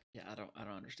something I was like, yeah, I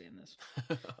don't understand this.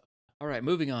 All right,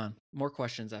 moving on. More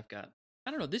questions I've got.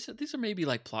 I don't know. These are maybe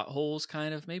like plot holes,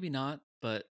 kind of, maybe not,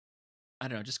 but I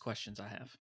don't know. Just questions I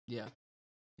have. Yeah.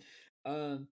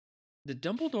 Did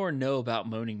Dumbledore know about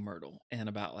Moaning Myrtle and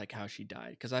about like how she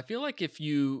died? Because I feel like if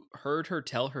you heard her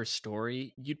tell her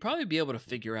story, you'd probably be able to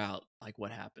figure out like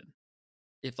what happened.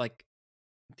 If like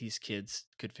these kids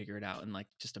could figure it out in like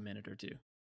just a minute or two.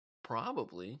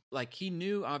 Probably. Like he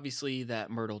knew obviously that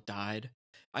Myrtle died.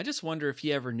 I just wonder if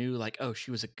he ever knew like, oh,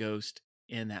 she was a ghost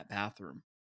in that bathroom.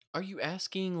 Are you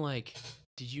asking, like,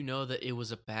 did you know that it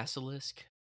was a basilisk?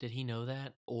 Did he know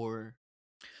that? Or.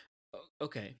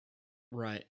 Okay.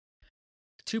 Right.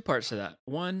 Two parts to that.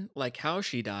 One, like how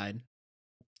she died,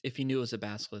 if he knew it was a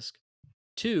basilisk.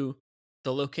 Two,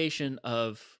 the location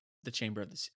of the Chamber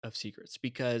of Secrets.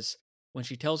 Because when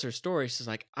she tells her story, she's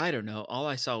like, I don't know. All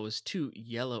I saw was two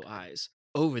yellow eyes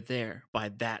over there by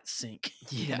that sink.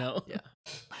 You know? Yeah.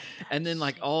 And then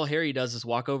like all Harry does is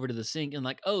walk over to the sink and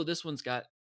like, oh, this one's got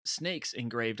snakes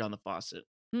engraved on the faucet.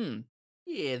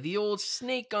 Yeah, the old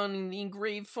snake on the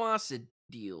engraved faucet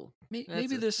deal.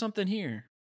 Maybe there's something here.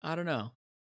 I don't know.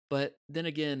 But then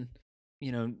again,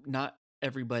 you know, not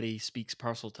everybody speaks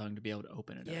Parseltongue to be able to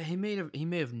open it up. Yeah, he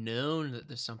may have known that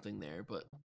there's something there, but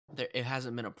it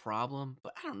hasn't been a problem.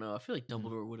 But I don't know. I feel like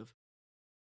Dumbledore would have.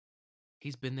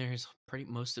 He's been there his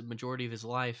majority of his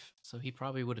life, so he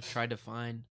probably would have tried to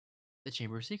find the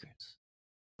Chamber of Secrets.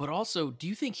 But also, do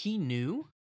you think he knew?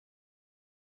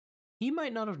 He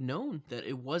might not have known that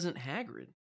it wasn't Hagrid,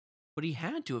 but he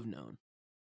had to have known.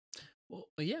 Well,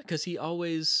 yeah, because he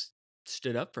always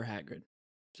stood up for Hagrid.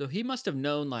 So he must have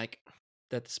known, like,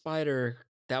 that the spider,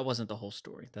 that wasn't the whole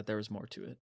story, that there was more to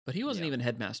it. But he wasn't even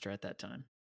headmaster at that time.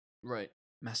 Right.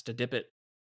 Master Dippet.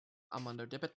 Armando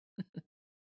Dippet.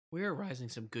 We're rising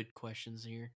some good questions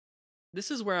here.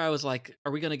 This is where I was like,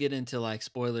 are we going to get into, like,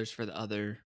 spoilers for the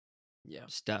other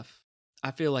stuff? I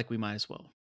feel like we might as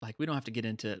well. Like, we don't have to get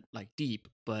into it, like, deep,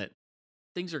 but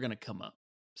things are going to come up.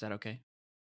 Is that okay?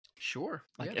 Sure.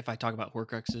 Like, if I talk about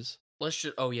Horcruxes? Let's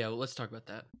talk about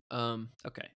that.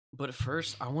 Okay. But at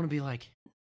first, I want to be like,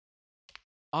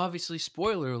 obviously,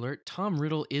 spoiler alert, Tom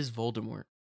Riddle is Voldemort.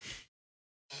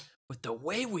 But the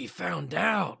way we found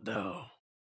out, though,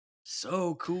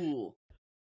 so cool.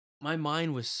 My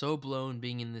mind was so blown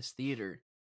being in this theater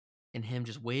and him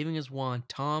just waving his wand,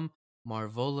 Tom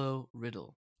Marvolo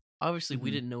Riddle. Obviously, we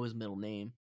didn't know his middle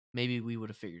name. Maybe we would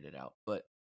have figured it out. But,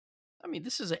 I mean,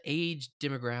 this is an age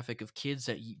demographic of kids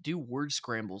that do word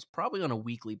scrambles probably on a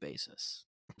weekly basis.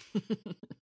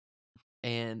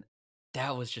 And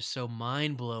that was just so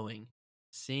mind-blowing,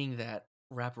 seeing that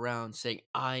wrap around saying,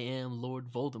 I am Lord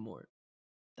Voldemort.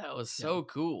 That was so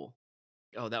cool.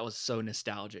 Oh, that was so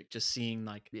nostalgic. Just seeing,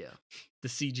 like, the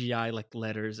CGI, like,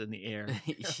 letters in the air.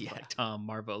 Like Tom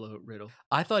Marvolo Riddle.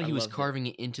 I thought he was carving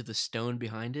it into the stone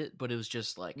behind it, but it was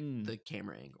just, like, the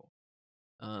camera angle.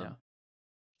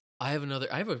 I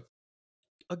have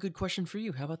a good question for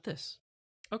you. How about this?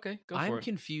 Okay, go for it. I'm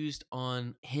confused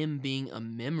on him being a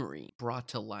memory brought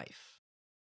to life.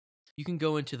 You can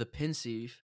go into the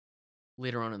Pensieve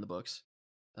later on in the books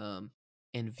and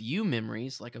view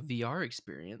memories like a VR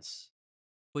experience.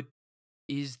 But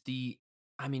he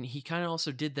kind of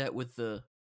also did that with the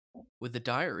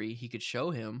diary. He could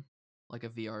show him like a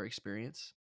VR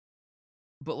experience.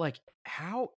 But like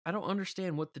how, I don't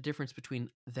understand what the difference between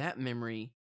that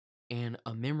memory and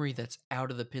a memory that's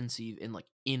out of the Pensieve in like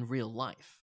in real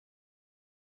life.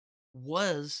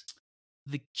 Was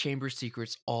the Chamber of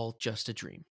Secrets all just a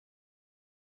dream?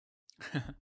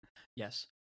 Yes.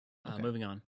 Okay. Moving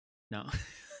on. No.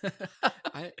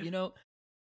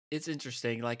 It's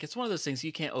interesting. Like, it's one of those things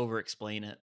you can't over-explain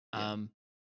it. Yeah.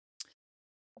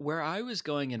 Where I was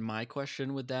going in my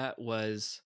question with that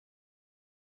was,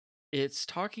 it's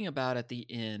talking about at the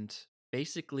end,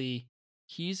 basically,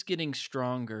 he's getting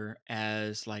stronger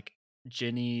as, like,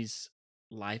 Ginny's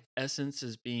life essence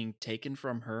is being taken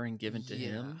from her and given to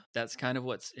him. That's kind of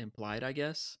what's implied, I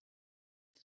guess.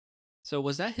 So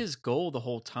was that his goal the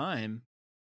whole time,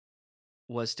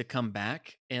 was to come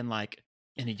back and like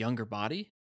in a younger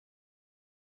body?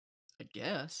 I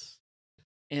guess.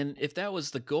 And if that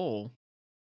was the goal,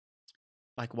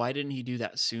 like why didn't he do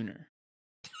that sooner?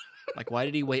 Like why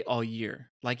did he wait all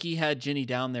year? Like he had Ginny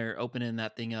down there opening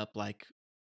that thing up like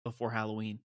before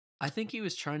Halloween. I think he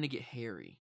was trying to get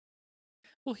Harry.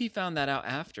 Well, he found that out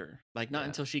after, like not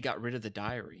until she got rid of the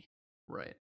diary.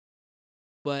 Right.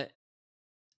 But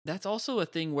that's also a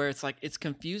thing where it's like, it's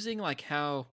confusing, like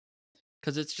how,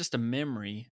 because it's just a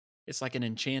memory. It's like an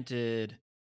enchanted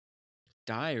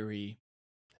diary.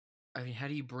 I mean, how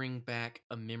do you bring back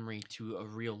a memory to a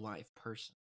real life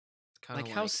person? It's kind of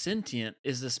Like, how sentient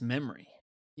is this memory?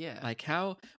 yeah. Like,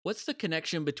 what's the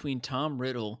connection between Tom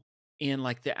Riddle and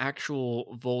like the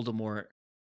actual Voldemort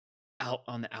out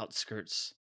on the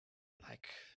outskirts? Like,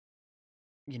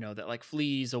 that like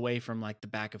flees away from like the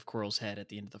back of Quirrell's head at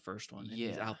the end of the first one. And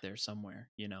he's Yeah. out there somewhere,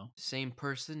 Same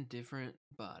person, different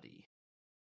body.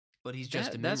 But he's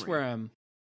just a memory.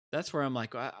 That's where I'm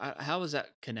like, how is that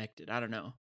connected? I don't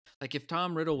know. Like, if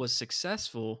Tom Riddle was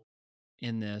successful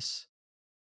in this,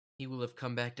 he will have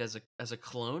come back as a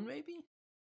clone, maybe?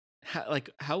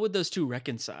 how would those two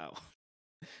reconcile?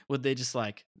 Would they just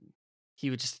like,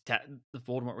 the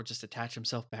Voldemort would just attach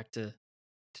himself back to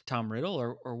Tom Riddle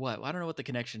or what? I don't know what the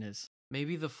connection is.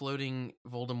 Maybe the floating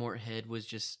Voldemort head was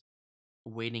just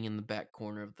waiting in the back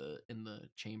corner in the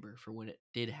chamber for when it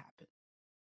did happen.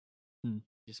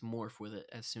 Just morph with it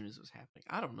as soon as it was happening.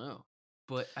 I don't know.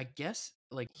 But I guess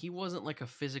like he wasn't like a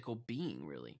physical being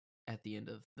really at the end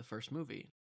of the first movie.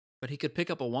 But he could pick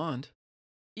up a wand.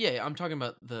 Yeah, I'm talking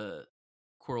about the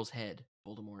Quirrell's head,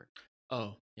 Voldemort.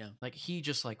 Oh, yeah. Like he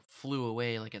just like flew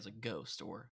away like as a ghost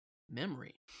or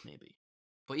memory, maybe.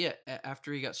 But yeah,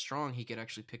 after he got strong, he could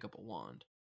actually pick up a wand.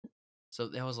 So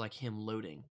that was like him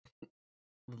loading.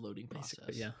 The loading process.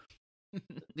 Basically, yeah.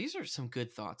 These are some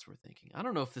good thoughts we're thinking. I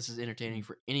don't know if this is entertaining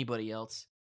for anybody else,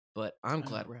 but I'm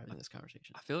glad we're having this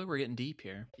conversation. I feel like we're getting deep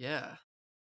here. Yeah.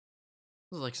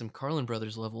 This is like some Carlin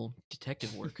Brothers level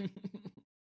detective work.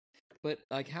 But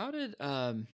like, how did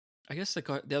I guess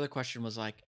the other question was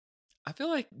like, I feel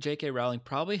like J.K. Rowling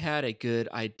probably had a good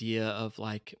idea of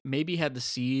like, maybe had the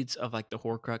seeds of like the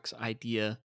Horcrux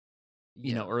idea,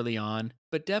 early on,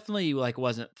 but definitely like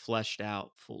wasn't fleshed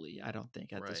out fully. I don't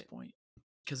think at this point.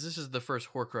 Because this is the first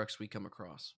Horcrux we come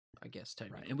across, I guess,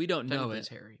 technically. Right. And we don't know it. It's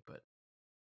Harry, but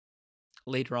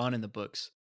later on in the books,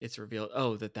 it's revealed,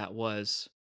 that was.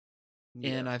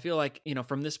 Yeah. And I feel like,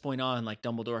 from this point on, like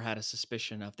Dumbledore had a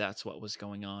suspicion of that's what was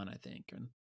going on, I think. And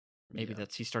maybe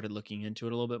he started looking into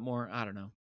it a little bit more. I don't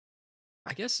know.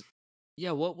 I guess,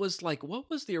 what was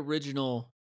the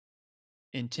original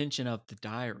intention of the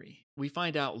diary? We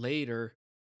find out later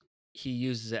he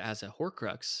uses it as a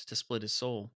Horcrux to split his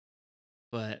soul.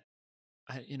 But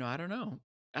I don't know.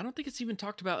 I don't think it's even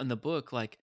talked about in the book.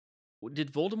 Like,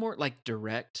 did Voldemort like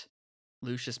direct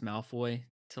Lucius Malfoy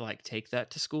to like take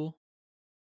that to school?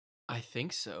 I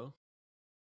think so.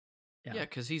 Yeah,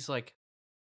 because he's like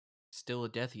still a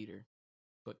Death Eater,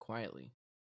 but quietly.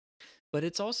 But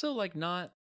it's also like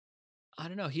not. I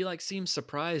don't know. He like seems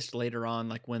surprised later on,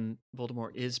 like when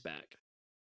Voldemort is back.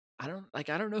 I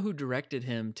don't know who directed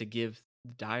him to give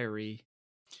the diary.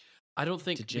 I don't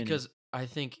think I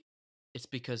think it's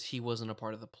because he wasn't a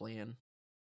part of the plan.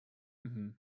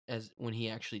 As when he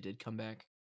actually did come back.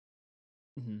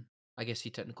 I guess he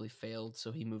technically failed,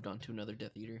 so he moved on to another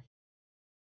Death Eater.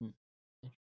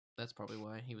 That's probably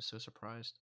why he was so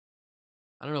surprised.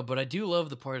 I don't know, but I do love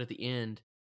the part at the end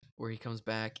where he comes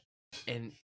back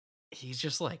and he's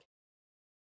just like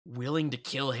willing to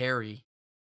kill Harry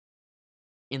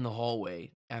in the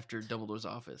hallway after Dumbledore's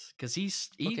office because he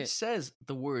says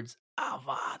the words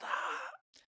Avada.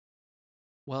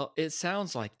 Well, it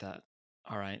sounds like that.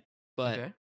 All right,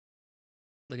 but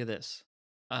look at this.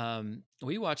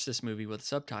 We watched this movie with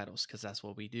subtitles because that's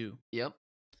what we do. Yep.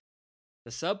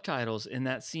 The subtitles in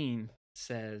that scene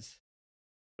says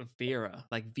Vera,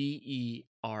 like Vera.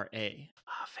 Vera.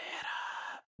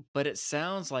 But it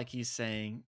sounds like he's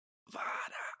saying Vada,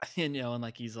 and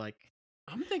like he's like.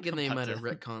 I'm thinking they might have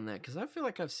retconned that because I feel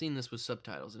like I've seen this with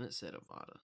subtitles and it said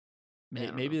Avada.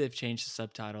 Maybe they've changed the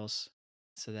subtitles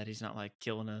so that he's not like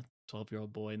killing a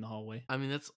 12-year-old boy in the hallway. I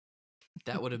mean,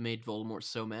 that would have made Voldemort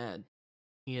so mad.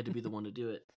 He had to be the one to do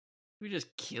it. We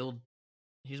just killed.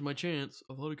 Here's my chance.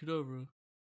 Avada Kedavra.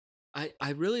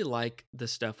 I really like the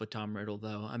stuff with Tom Riddle,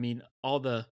 though. I mean, all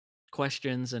the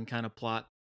questions and kind of plot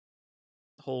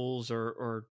holes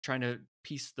or trying to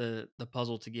piece the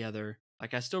puzzle together.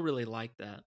 Like, I still really like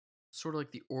that. Sort of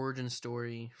like the origin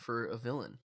story for a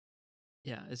villain.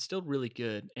 Yeah, it's still really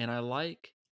good. And I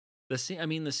like the scene. I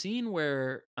mean, the scene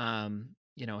where,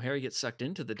 Harry gets sucked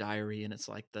into the diary and it's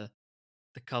like the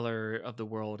color of the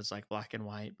world is like black and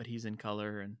white, but he's in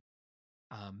color and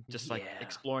just like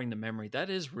exploring the memory.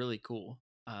 That is really cool.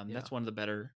 That's one of the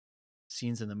better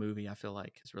scenes in the movie. I feel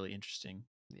like is really interesting.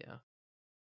 Yeah,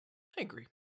 I agree.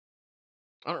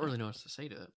 I don't really know what to say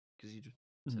to that because you just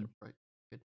said it right.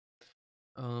 Good.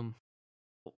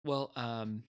 Well,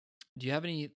 do you have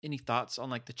any thoughts on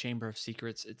like the Chamber of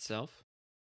Secrets itself?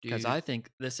 Because I think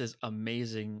this is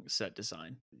amazing set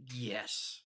design.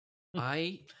 Yes.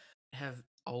 I have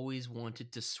always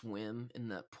wanted to swim in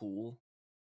that pool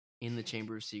in the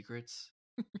Chamber of Secrets.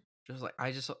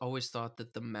 I just always thought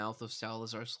that the mouth of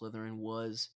Salazar Slytherin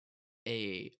was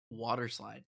a water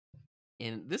slide.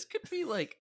 And this could be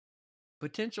like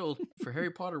potential for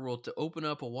Harry Potter World to open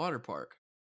up a water park.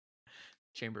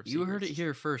 Chamber of You heard it Secrets.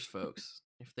 here first, folks.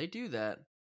 If they do that,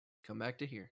 come back to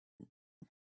here.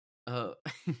 I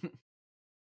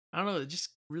don't know, it's just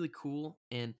really cool.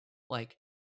 And like,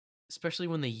 especially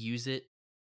when they use it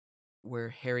where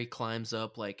Harry climbs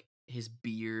up like his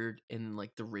beard and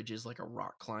like the ridges, like a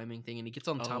rock climbing thing, and he gets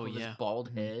on top Oh, of his yeah.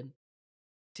 bald Mhm. head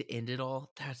to end it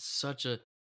all. That's such a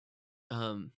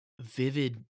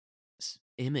vivid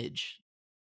image.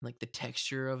 Like the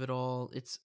texture of it all,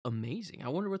 it's amazing. I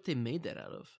wonder what they made that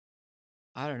out of.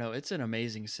 I don't know. It's an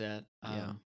amazing set.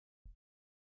 Yeah.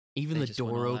 Even they the just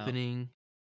went door all out. opening,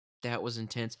 that was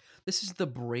intense. This is the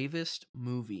bravest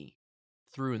movie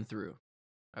through and through,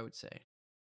 I would say.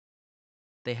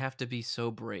 They have to be so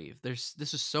brave. This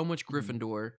is so much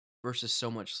Gryffindor versus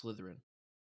so much Slytherin.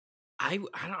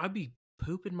 I'd be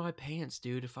pooping my pants,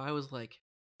 dude, if I was like,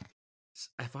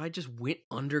 if I just went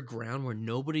underground where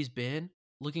nobody's been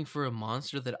looking for a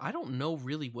monster that I don't know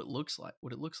really what it looks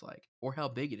like or how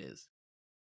big it is.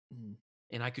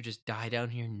 And I could just die down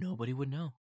here and nobody would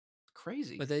know. It's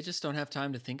crazy. But they just don't have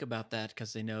time to think about that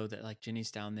because they know that like Ginny's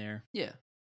down there. Yeah.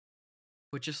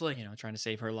 But just like, trying to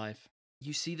save her life.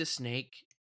 You see the snake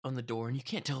on the door and you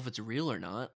can't tell if it's real or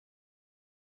not.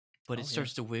 But it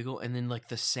starts to wiggle, and then like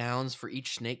the sounds for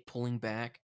each snake pulling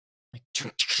back, like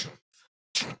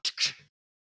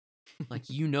like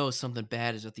you know something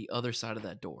bad is at the other side of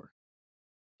that door.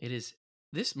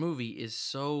 This movie is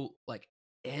so like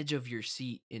edge of your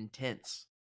seat intense,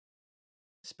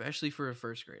 especially for a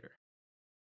first grader.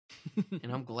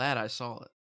 And I'm glad I saw it.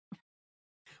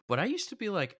 But I used to be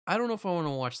like, I don't know if I want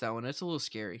to watch that one. It's a little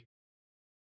scary.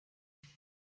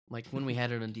 Like when we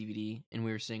had it on DVD and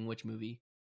we were saying which movie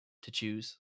to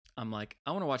choose. I'm like,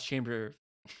 I want to watch Chamber.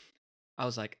 I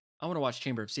was like, I want to watch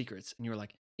Chamber of Secrets, and you were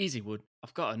like, easy, Wood.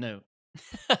 I've got a note.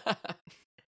 I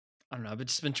don't know. I've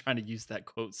just been trying to use that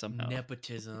quote somehow.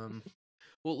 Nepotism.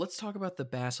 Well, let's talk about the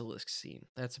basilisk scene.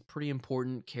 That's a pretty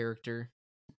important character.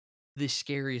 The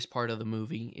scariest part of the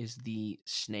movie is the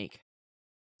snake.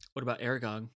 What about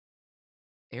Aragog?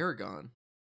 Aragog.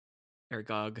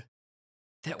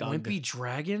 That Gog. wimpy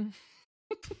dragon?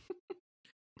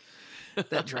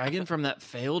 That dragon from that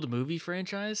failed movie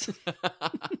franchise?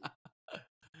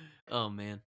 Oh,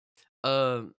 man.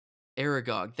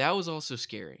 Aragog. That was also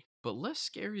scary, but less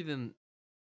scary than...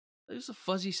 There's a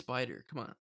fuzzy spider. Come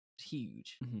on. It's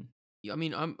huge. I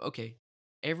mean, okay.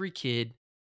 Every kid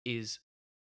is...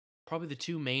 Probably the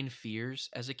two main fears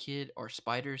as a kid are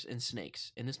spiders and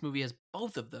snakes. And this movie has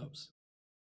both of those.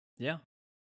 Yeah.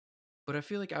 But I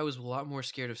feel like I was a lot more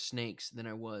scared of snakes than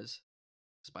I was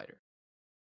spider.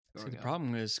 See, the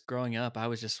problem is growing up, I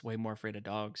was just way more afraid of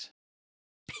dogs.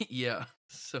 Yeah.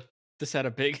 So this had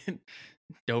a big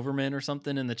Doberman or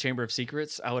something in the Chamber of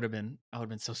Secrets. I would have been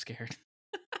so scared.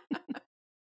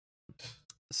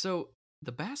 So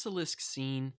the basilisk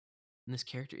scene in this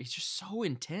character is just so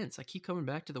intense. I keep coming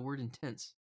back to the word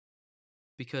intense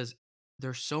because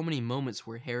there's so many moments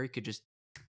where Harry could just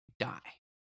die,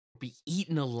 be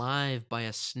eaten alive by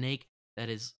a snake that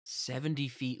is 70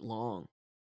 feet long.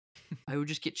 I would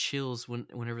just get chills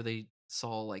whenever they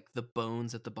saw like the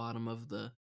bones at the bottom of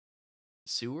the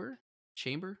sewer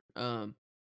chamber. And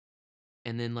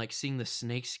then like seeing the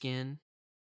snake skin.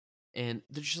 And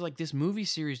they're just like, this movie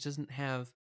series doesn't have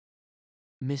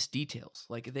missed details.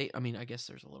 Like I guess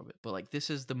there's a little bit, but like this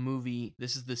is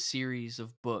the series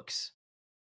of books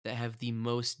that have the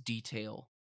most detail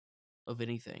of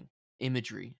anything.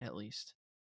 Imagery, at least.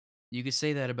 You could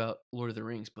say that about Lord of the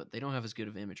Rings, but they don't have as good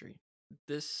of imagery.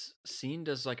 This scene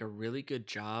does like a really good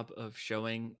job of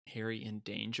showing Harry in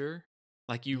danger.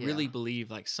 Like you really believe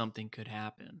like something could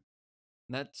happen. And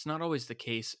that's not always the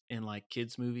case in like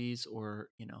kids movies or,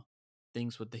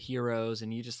 things with the heroes,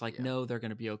 and you just like know they're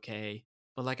going to be okay.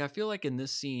 But like I feel like in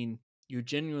this scene you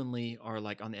genuinely are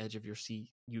like on the edge of your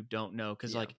seat. You don't know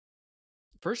cuz like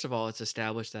first of all it's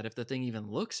established that if the thing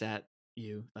even looks at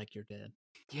you, like you're dead.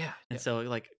 Yeah. And so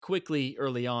like quickly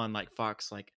early on like Fox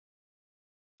like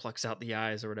plucks out the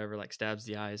eyes or whatever, like stabs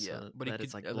the eyes so but that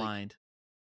it's like blind.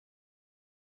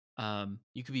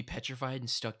 You could be petrified and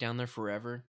stuck down there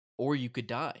forever, or you could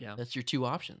die. Yeah. That's your two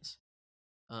options.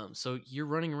 So you're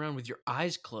running around with your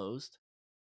eyes closed.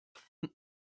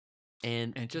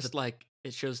 and just like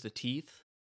it shows the teeth.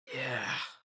 Yeah.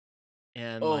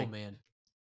 And man.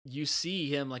 You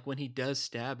see him like when he does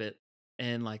stab it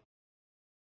and like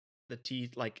the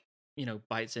teeth like,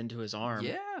 bites into his arm.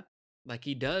 Yeah. Like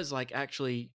he does like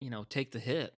actually, take the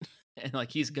hit. And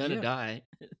like he's gonna Yeah. die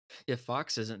if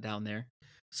Fox isn't down there.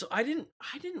 So I didn't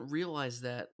realize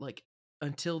that like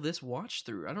until this watch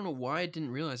through. I don't know why I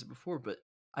didn't realize it before, but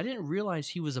I didn't realize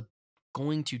he was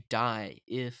going to die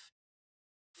if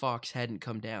Fox hadn't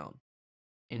come down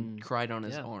and cried on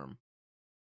his yeah. arm.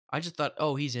 I just thought,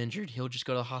 oh, he's injured. He'll just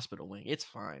go to the hospital wing. It's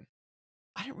fine.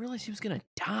 I didn't realize he was gonna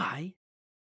die.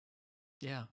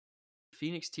 Yeah.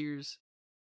 Phoenix Tears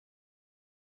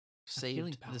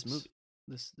healing saved this powers. movie.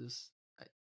 This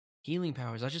healing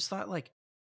powers. I just thought like,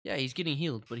 yeah, he's getting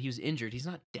healed, but he was injured. He's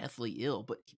not deathly ill,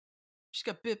 but he just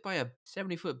got bit by a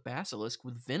 70-foot basilisk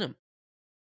with venom.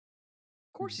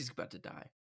 Of course he's about to die.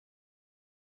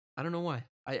 I don't know why.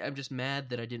 I'm just mad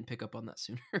that I didn't pick up on that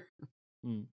sooner.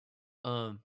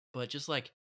 But just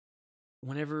like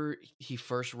whenever he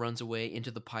first runs away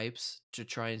into the pipes to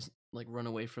try and like run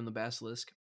away from the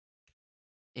basilisk,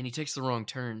 and he takes the wrong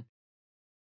turn,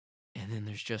 and then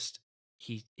there's just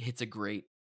he hits a grate,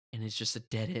 and it's just a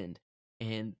dead end,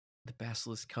 and the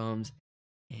basilisk comes,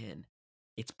 and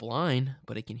it's blind,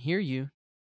 but it can hear you,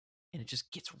 and it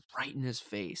just gets right in his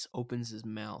face, opens his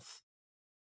mouth,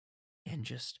 and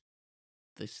just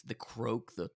the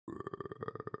croak, the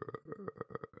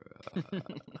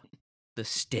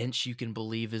stench you can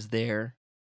believe is there,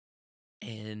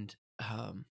 and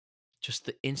just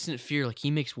the instant fear. Like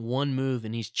he makes one move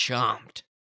and he's chomped.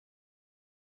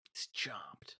 He's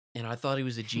chomped. And I thought he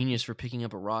was a genius for picking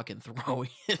up a rock and throwing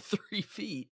it 3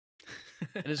 feet.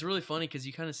 And it's really funny because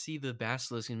you kind of see the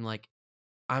basilisk and like,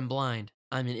 I'm blind.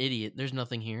 I'm an idiot. There's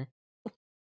nothing here.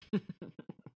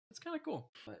 It's kind of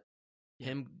cool. But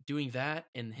him doing that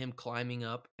and him climbing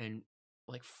up and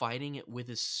like fighting it with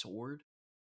his sword,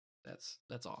 that's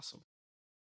awesome.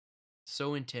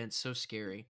 So intense, so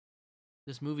scary.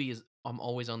 This movie is, I'm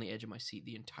always on the edge of my seat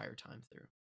the entire time through.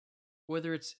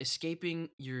 Whether it's escaping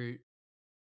your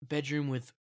bedroom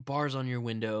with bars on your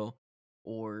window,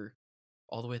 or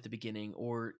all the way at the beginning,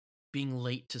 or being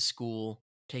late to school,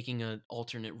 taking an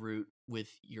alternate route with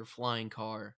your flying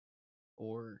car,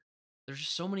 or there's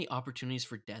just so many opportunities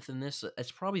for death in this.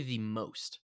 It's probably the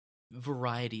most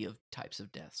variety of types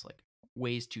of deaths, like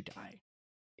ways to die,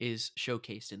 is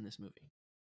showcased in this movie.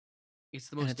 It's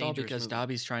the most And it's all dangerous because movie.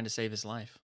 Dobby's trying to save his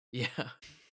life. Yeah.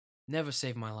 Never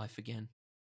save my life again.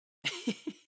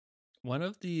 One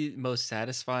of the most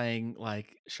satisfying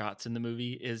like shots in the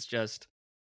movie is just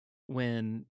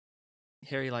when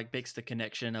Harry like makes the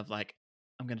connection of like,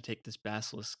 I'm gonna take this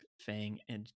basilisk fang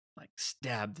and like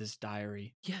stab this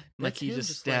diary. Yeah. Like he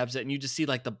just stabs it and you just see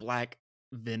like the black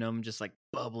venom just like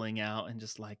bubbling out and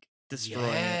just like destroying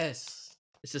it. Yes.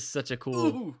 It's just such a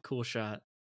Ooh. cool shot.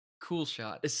 Cool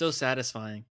shot. It's so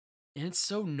satisfying. And it's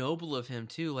so noble of him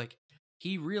too. Like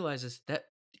he realizes that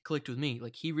clicked with me.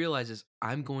 Like he realizes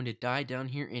I'm going to die down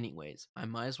here anyways. I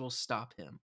might as well stop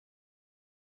him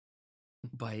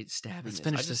by stabbing. Let's this.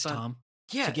 finish this, Tom.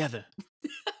 Yeah. Together.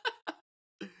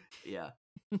 Yeah.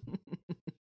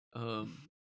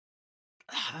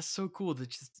 That's so cool. The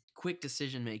just quick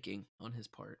decision making on his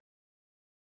part.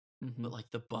 Mhm. But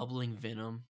like the bubbling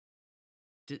venom.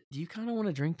 Do you kind of want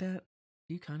to drink that?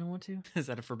 Do you kind of want to? Is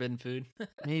that a forbidden food?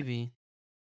 Maybe.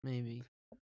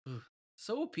 Ugh.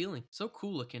 So appealing. So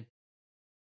cool looking.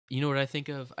 You know what I think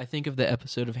of? I think of the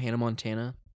episode of Hannah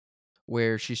Montana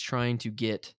where she's trying to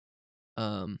get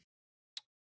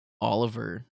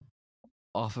Oliver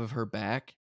off of her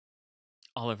back.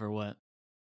 Oliver what?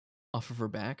 Off of her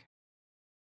back?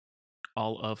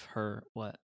 All of her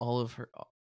what? All of her.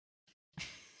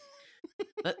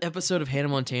 That episode of Hannah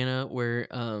Montana where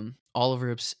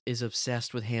Oliver is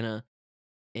obsessed with Hannah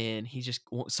and he just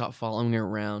won't stop following her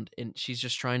around, and she's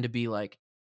just trying to be like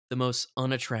the most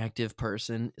unattractive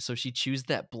person, so she chews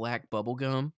that black bubble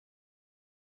gum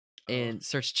and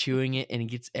starts chewing it, and it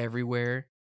gets everywhere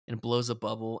and blows a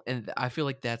bubble, and I feel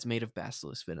like that's made of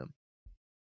basilisk venom.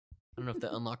 I don't know if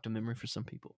that unlocked a memory for some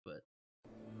people, but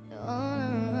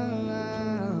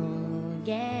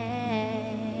Yay.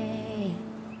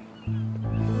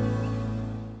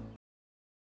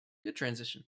 good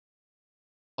transition.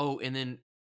 Oh, and then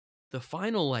the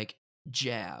final like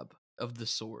jab of the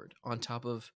sword on top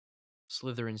of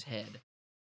Slytherin's head,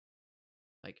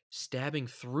 like stabbing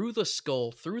through the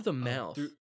skull, through the mouth,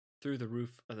 through the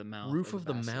roof of the mouth. roof of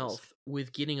the mouth,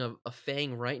 with getting a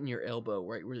fang right in your elbow,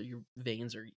 right where your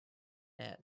veins are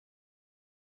at.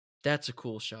 That's a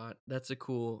cool shot. That's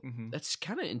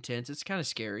kind of intense. It's kind of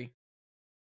scary.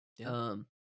 Yeah.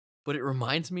 But it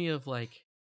reminds me of like,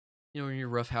 you know, when you're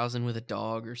roughhousing with a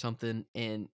dog or something,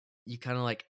 and you kind of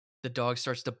like the dog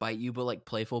starts to bite you, but like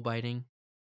playful biting,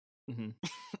 Mm-hmm.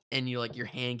 and you like your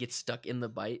hand gets stuck in the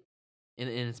bite. in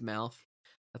its mouth.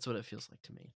 That's what it feels like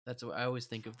to me. That's what I always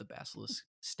think of, the basilisk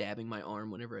stabbing my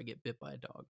arm whenever I get bit by a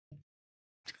dog.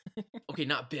 Okay,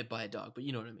 not bit by a dog, but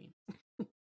you know what I mean.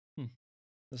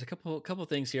 There's a couple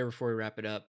things here before we wrap it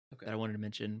up that I wanted to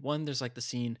mention. One, there's like the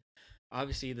scene,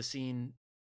 obviously the scene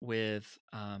with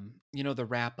the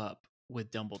wrap up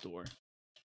with Dumbledore,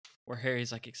 where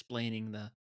Harry's like explaining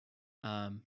the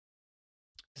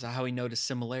is how he noticed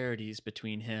similarities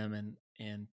between him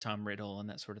and Tom Riddle and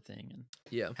that sort of thing, and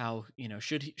Yeah. how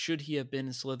should he have been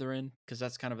in Slytherin, because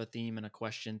that's kind of a theme and a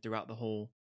question throughout the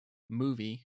whole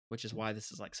movie, which is why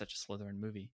this is like such a Slytherin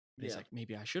movie. He's like,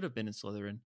 maybe I should have been in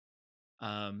Slytherin.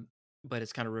 But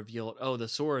it's kind of revealed, the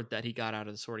sword that he got out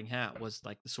of the Sorting Hat was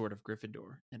like the sword of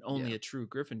Gryffindor, and only a true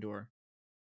Gryffindor,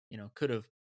 could have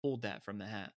pulled that from the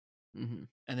hat. Mm-hmm.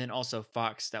 And then also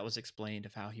Fox, that was explained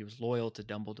of how he was loyal to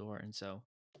Dumbledore, and so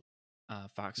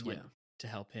Fox went to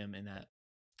help him in that.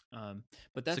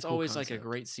 But that's cool always concept. like a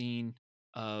great scene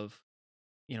of,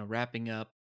 wrapping up.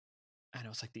 I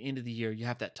know it's like the end of the year. You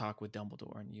have that talk with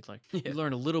Dumbledore, and you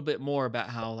learn a little bit more about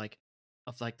how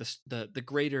the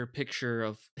greater picture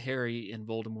of Harry and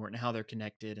Voldemort and how they're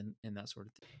connected and that sort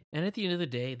of thing. And at the end of the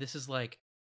day, this is like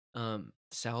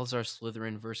Salazar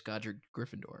Slytherin versus Godric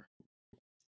Gryffindor.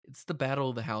 It's the battle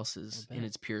of the houses in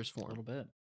its purest form. A little bit.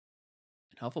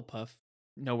 And Hufflepuff,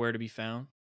 nowhere to be found,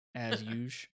 as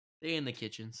usual. They in the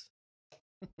kitchens.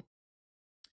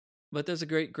 But there's a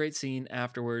great scene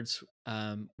afterwards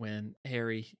when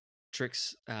Harry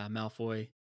tricks Malfoy,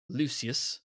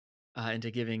 Lucius, into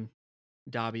giving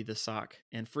Dobby the sock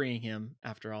and freeing him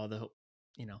after all the,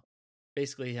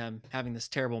 basically him having this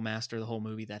terrible master the whole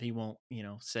movie that he won't,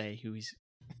 say who he's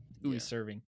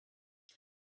serving.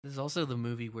 This is also the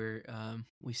movie where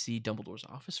we see Dumbledore's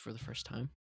office for the first time.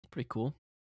 Pretty cool.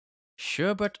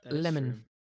 Sherbet lemon.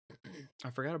 I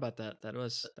forgot about that. That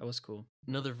was cool.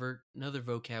 Another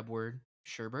vocab word.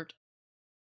 Sherbet.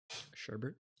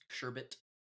 Sherbet.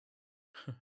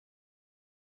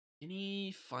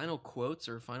 Any final quotes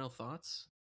or final thoughts?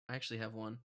 I actually have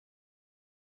one.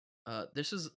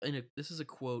 This is a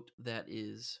quote that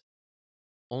is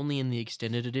only in the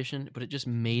extended edition, but it just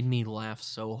made me laugh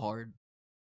so hard.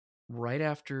 Right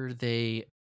after they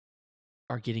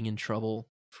are getting in trouble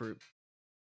for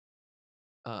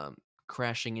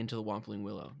crashing into the Whompling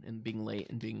Willow and being late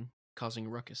and causing a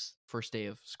ruckus first day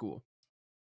of school.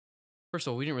 First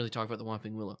of all, we didn't really talk about the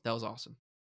Whomping Willow. That was awesome.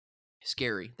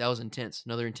 Scary. That was intense.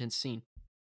 Another intense scene.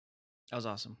 That was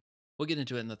awesome. We'll get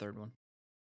into it in the third one.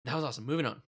 That was awesome. Moving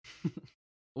on.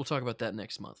 We'll talk about that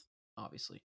next month,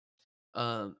 obviously.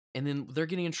 And then they're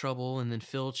getting in trouble, and then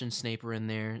Filch and Snape are in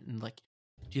there, and like,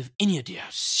 do you have any idea how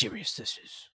serious this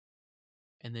is?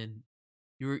 And then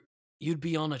you'd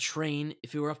be on a train.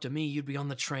 If it were up to me, you'd be on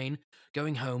the train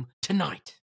going home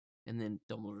tonight. And then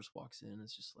Dumbledore just walks in and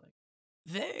it's just like,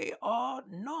 they are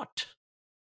not.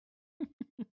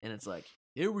 And it's like,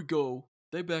 here we go.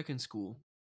 They're back in school.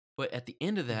 But at the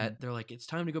end of that, they're like, it's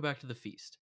time to go back to the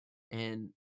feast. And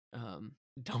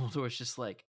Dumbledore's just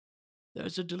like,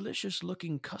 there's a delicious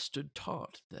looking custard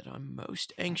tart that I'm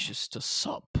most anxious to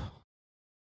sup.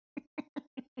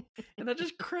 And that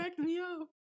just cracked me up.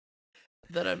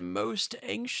 That I'm most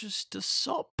anxious to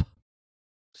sup.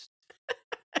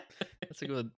 That's a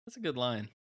good line.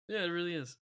 Yeah, it really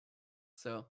is.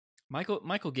 So Michael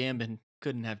Gambon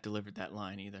couldn't have delivered that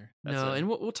line either. And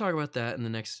we'll talk about that in the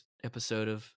next episode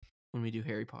of when we do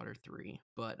Harry Potter 3.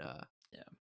 But yeah,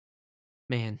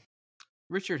 man,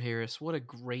 Richard Harris, what a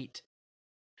great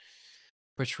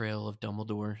portrayal of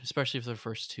Dumbledore, especially for the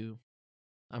first two.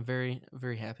 I'm very,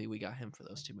 very happy we got him for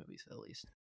those two movies at least.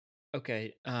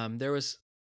 Okay, there was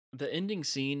the ending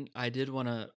scene I did want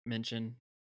to mention.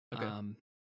 Okay.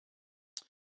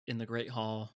 In the Great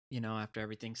Hall, after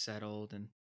everything's settled, and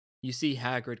you see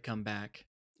Hagrid come back.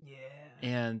 Yeah.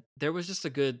 And there was just a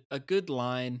good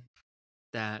line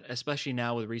that, especially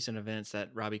now with recent events that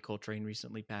Robbie Coltrane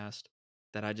recently passed,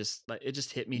 that I just like, it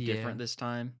just hit me different this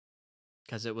time,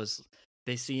 because it was,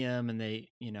 they see him and they,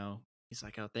 he's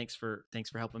like, oh, thanks for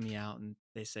helping me out, and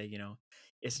they say,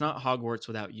 it's not Hogwarts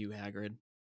without you, Hagrid.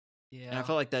 Yeah. And I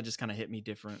felt like that just kind of hit me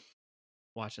different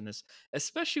watching this,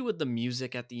 especially with the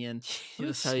music at the end.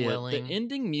 The swelling. The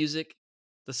ending music,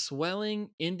 the swelling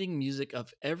ending music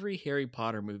of every Harry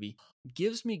Potter movie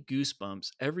gives me goosebumps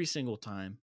every single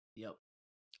time. Yep.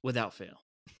 Without fail.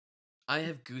 I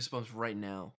have goosebumps right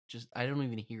now. Just I don't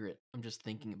even hear it. I'm just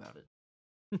thinking about it.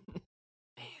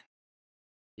 Man.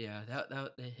 Yeah,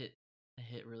 that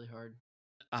hit really hard.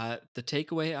 The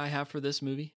takeaway I have for this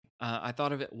movie, I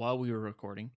thought of it while we were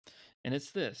recording, and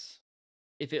it's this.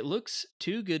 If it looks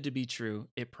too good to be true,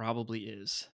 it probably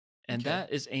is. And Okay.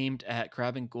 that is aimed at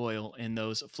Crab and Goyle in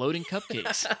those floating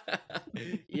cupcakes.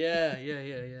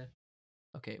 Yeah.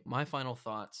 Okay, my final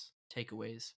thoughts,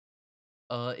 takeaways,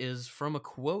 is from a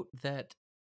quote that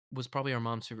was probably our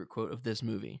mom's favorite quote of this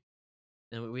movie,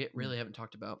 and we really haven't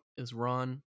talked about. Is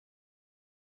Ron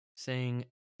saying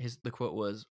the quote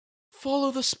was,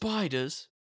 "Follow the spiders.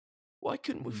 Why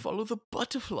couldn't we follow the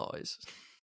butterflies?"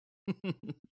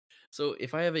 So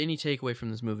if I have any takeaway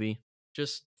from this movie,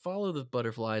 just follow the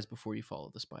butterflies before you follow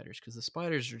the spiders, because the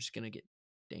spiders are just gonna get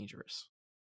dangerous.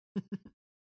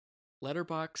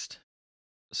 Letterboxed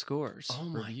scores, Oh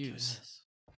my reviews. goodness.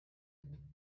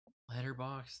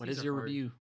 Letterbox. What is your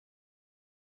review?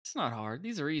 It's not hard.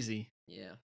 These are easy.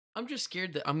 Yeah. I'm just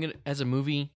scared that as a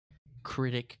movie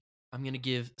critic, I'm gonna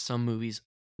give some movies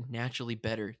naturally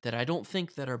better that I don't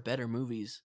think that are better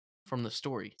movies from the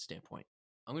story standpoint.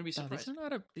 I'm gonna be No, surprised.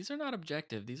 these are not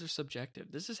objective. These are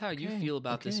subjective. This is how you Okay, feel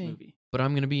about this okay. movie. But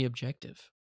I'm gonna be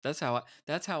objective. That's how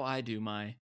I do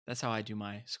my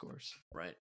scores.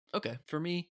 Right. Okay. For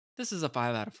me, this is a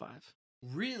 5 out of 5.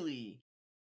 Really?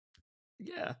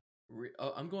 Yeah.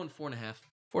 I'm going 4.5.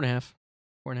 4.5.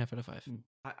 4.5 out of 5. Hmm.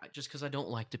 Just because I don't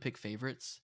like to pick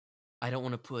favorites, I don't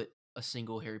want to put a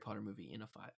single Harry Potter movie in a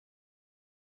 5.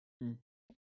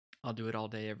 I'll do it all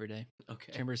day, every day.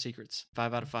 Okay. Chamber of Secrets,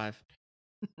 5 out of 5.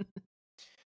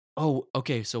 Oh,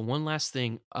 okay. So one last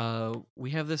thing.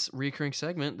 We have this recurring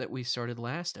segment that we started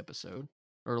last episode,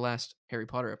 or last Harry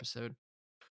Potter episode,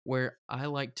 where I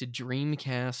like to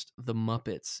dreamcast the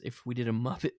Muppets. If we did a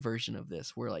Muppet version of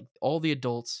this, where like all the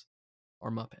adults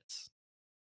are Muppets,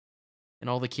 and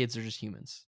all the kids are just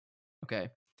humans. Okay.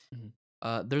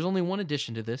 Mhm. There's only one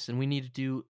addition to this, and we need to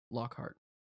do Lockhart.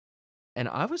 And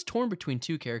I was torn between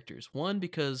two characters. One,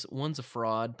 because one's a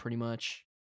fraud, pretty much,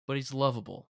 but he's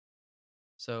lovable.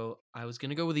 So I was going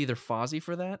to go with either Fozzie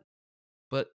for that,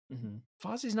 but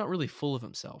Fozzie's not really full of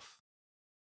himself.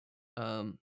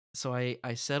 So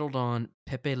I settled on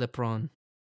Pepe Le Peon.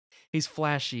 He's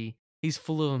flashy, he's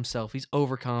full of himself, he's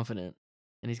overconfident,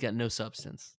 and he's got no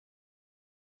substance.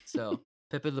 So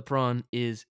Pepe Le Peon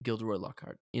is Gilderoy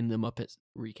Lockhart in the Muppets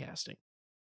recasting.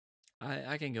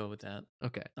 I can go with that.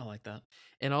 Okay. I like that.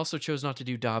 And I also chose not to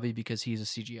do Dobby because he's a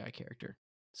CGI character.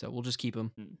 So we'll just keep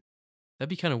him. That'd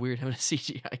be kind of weird having a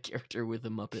CGI character with a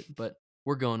Muppet, but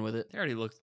we're going with it. He already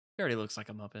looks like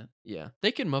a Muppet. Yeah.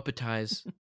 They can Muppetize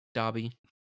Dobby,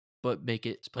 but make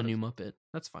it a new Muppet.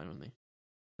 That's fine with me.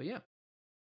 But yeah.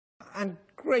 And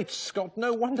great Scott,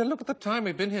 no wonder. Look at the time.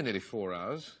 We've been here nearly 4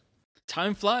 hours.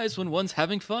 Time flies when one's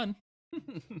having fun.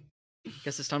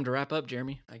 Guess it's time to wrap up,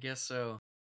 Jeremy. I guess so.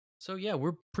 So yeah,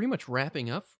 we're pretty much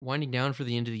wrapping up, winding down for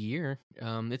the end of the year.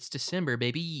 It's December,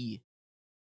 baby.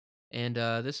 And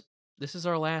this is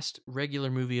our last regular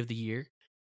movie of the year,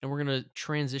 and we're going to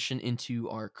transition into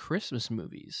our Christmas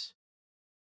movies.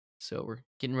 So we're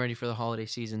getting ready for the holiday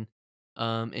season.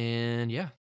 And yeah.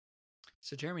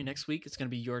 So Jeremy, next week it's going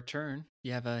to be your turn.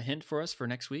 You have a hint for us for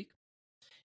next week?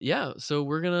 Yeah, so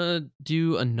we're going to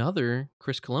do another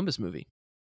Chris Columbus movie,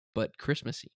 but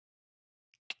Christmassy.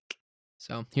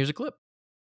 So here's a clip.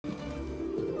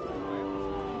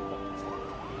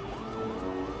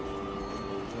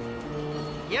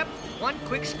 Yep, one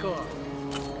quick score.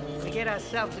 We get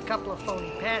ourselves a couple of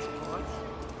phony passports,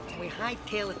 and we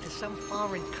hightail it to some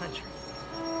foreign country.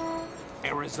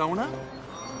 Arizona?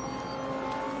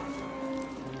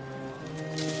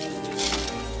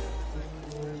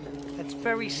 That's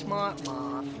very smart,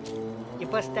 Marv. You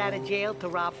bust out of jail to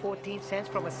rob 14 cents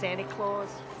from a Santa Claus?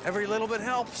 Every little bit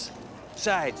helps.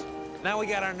 Besides, now we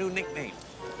got our new nickname.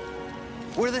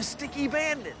 We're the Sticky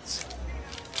Bandits.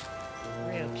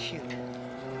 Real cute.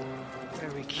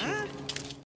 Very cute. Huh?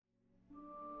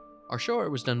 Our show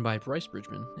art was done by Bryce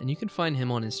Bridgman, and you can find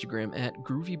him on Instagram at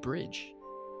GroovyBridge.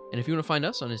 And if you want to find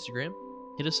us on Instagram,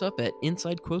 hit us up at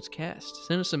Inside Quotes Cast.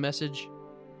 Send us a message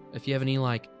if you have any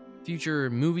future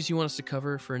movies you want us to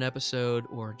cover for an episode,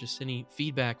 or just any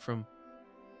feedback from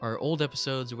our old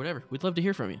episodes or whatever. We'd love to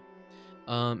hear from you.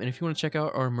 And if you want to check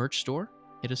out our merch store,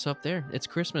 hit us up there. It's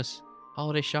Christmas,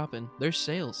 holiday shopping. There's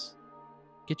sales.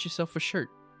 Get yourself a shirt,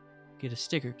 get a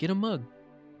sticker, get a mug.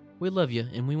 We love you,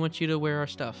 and we want you to wear our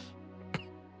stuff.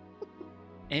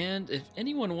 And if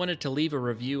anyone wanted to leave a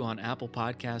review on Apple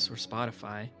Podcasts or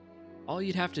Spotify, all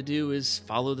you'd have to do is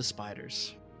follow the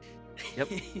spiders. Yep,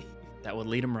 that would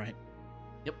lead them right.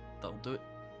 Yep, that'll do it.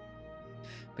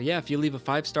 But yeah, if you leave a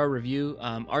 5-star review,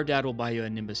 our dad will buy you a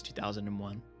Nimbus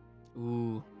 2001.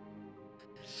 Ooh.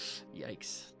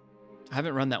 Yikes. I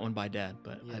haven't run that one by Dad,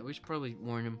 but... Yeah, we should probably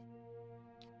warn him.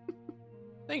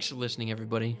 Thanks for listening,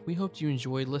 everybody. We hope you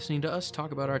enjoyed listening to us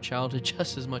talk about our childhood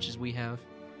just as much as we have.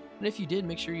 And if you did,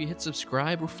 make sure you hit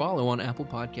subscribe or follow on Apple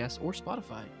Podcasts or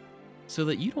Spotify so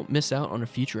that you don't miss out on a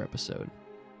future episode.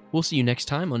 We'll see you next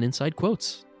time on Inside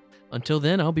Quotes. Until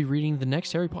then, I'll be reading the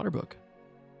next Harry Potter book.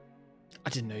 I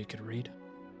didn't know you could read.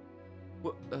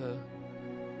 What,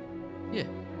 yeah.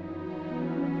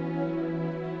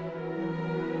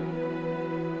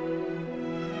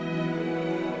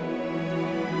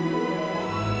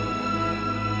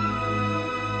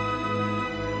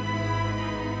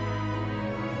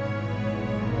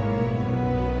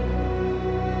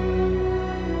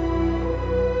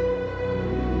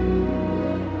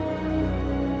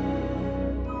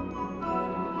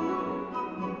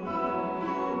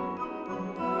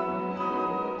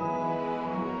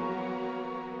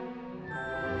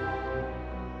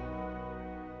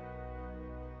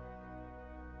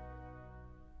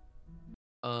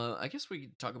 I guess we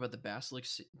could talk about the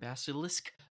basilisk's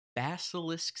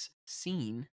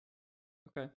scene.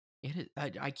 Okay. It is,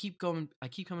 I keep coming.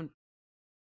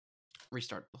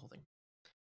 Restart the whole thing.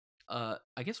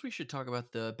 I guess we should talk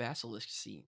about the basilisk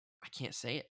scene. I can't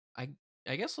say it.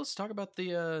 I guess let's talk about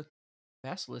the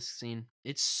basilisk scene.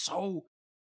 It's so.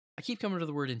 I keep coming to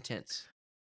the word intense.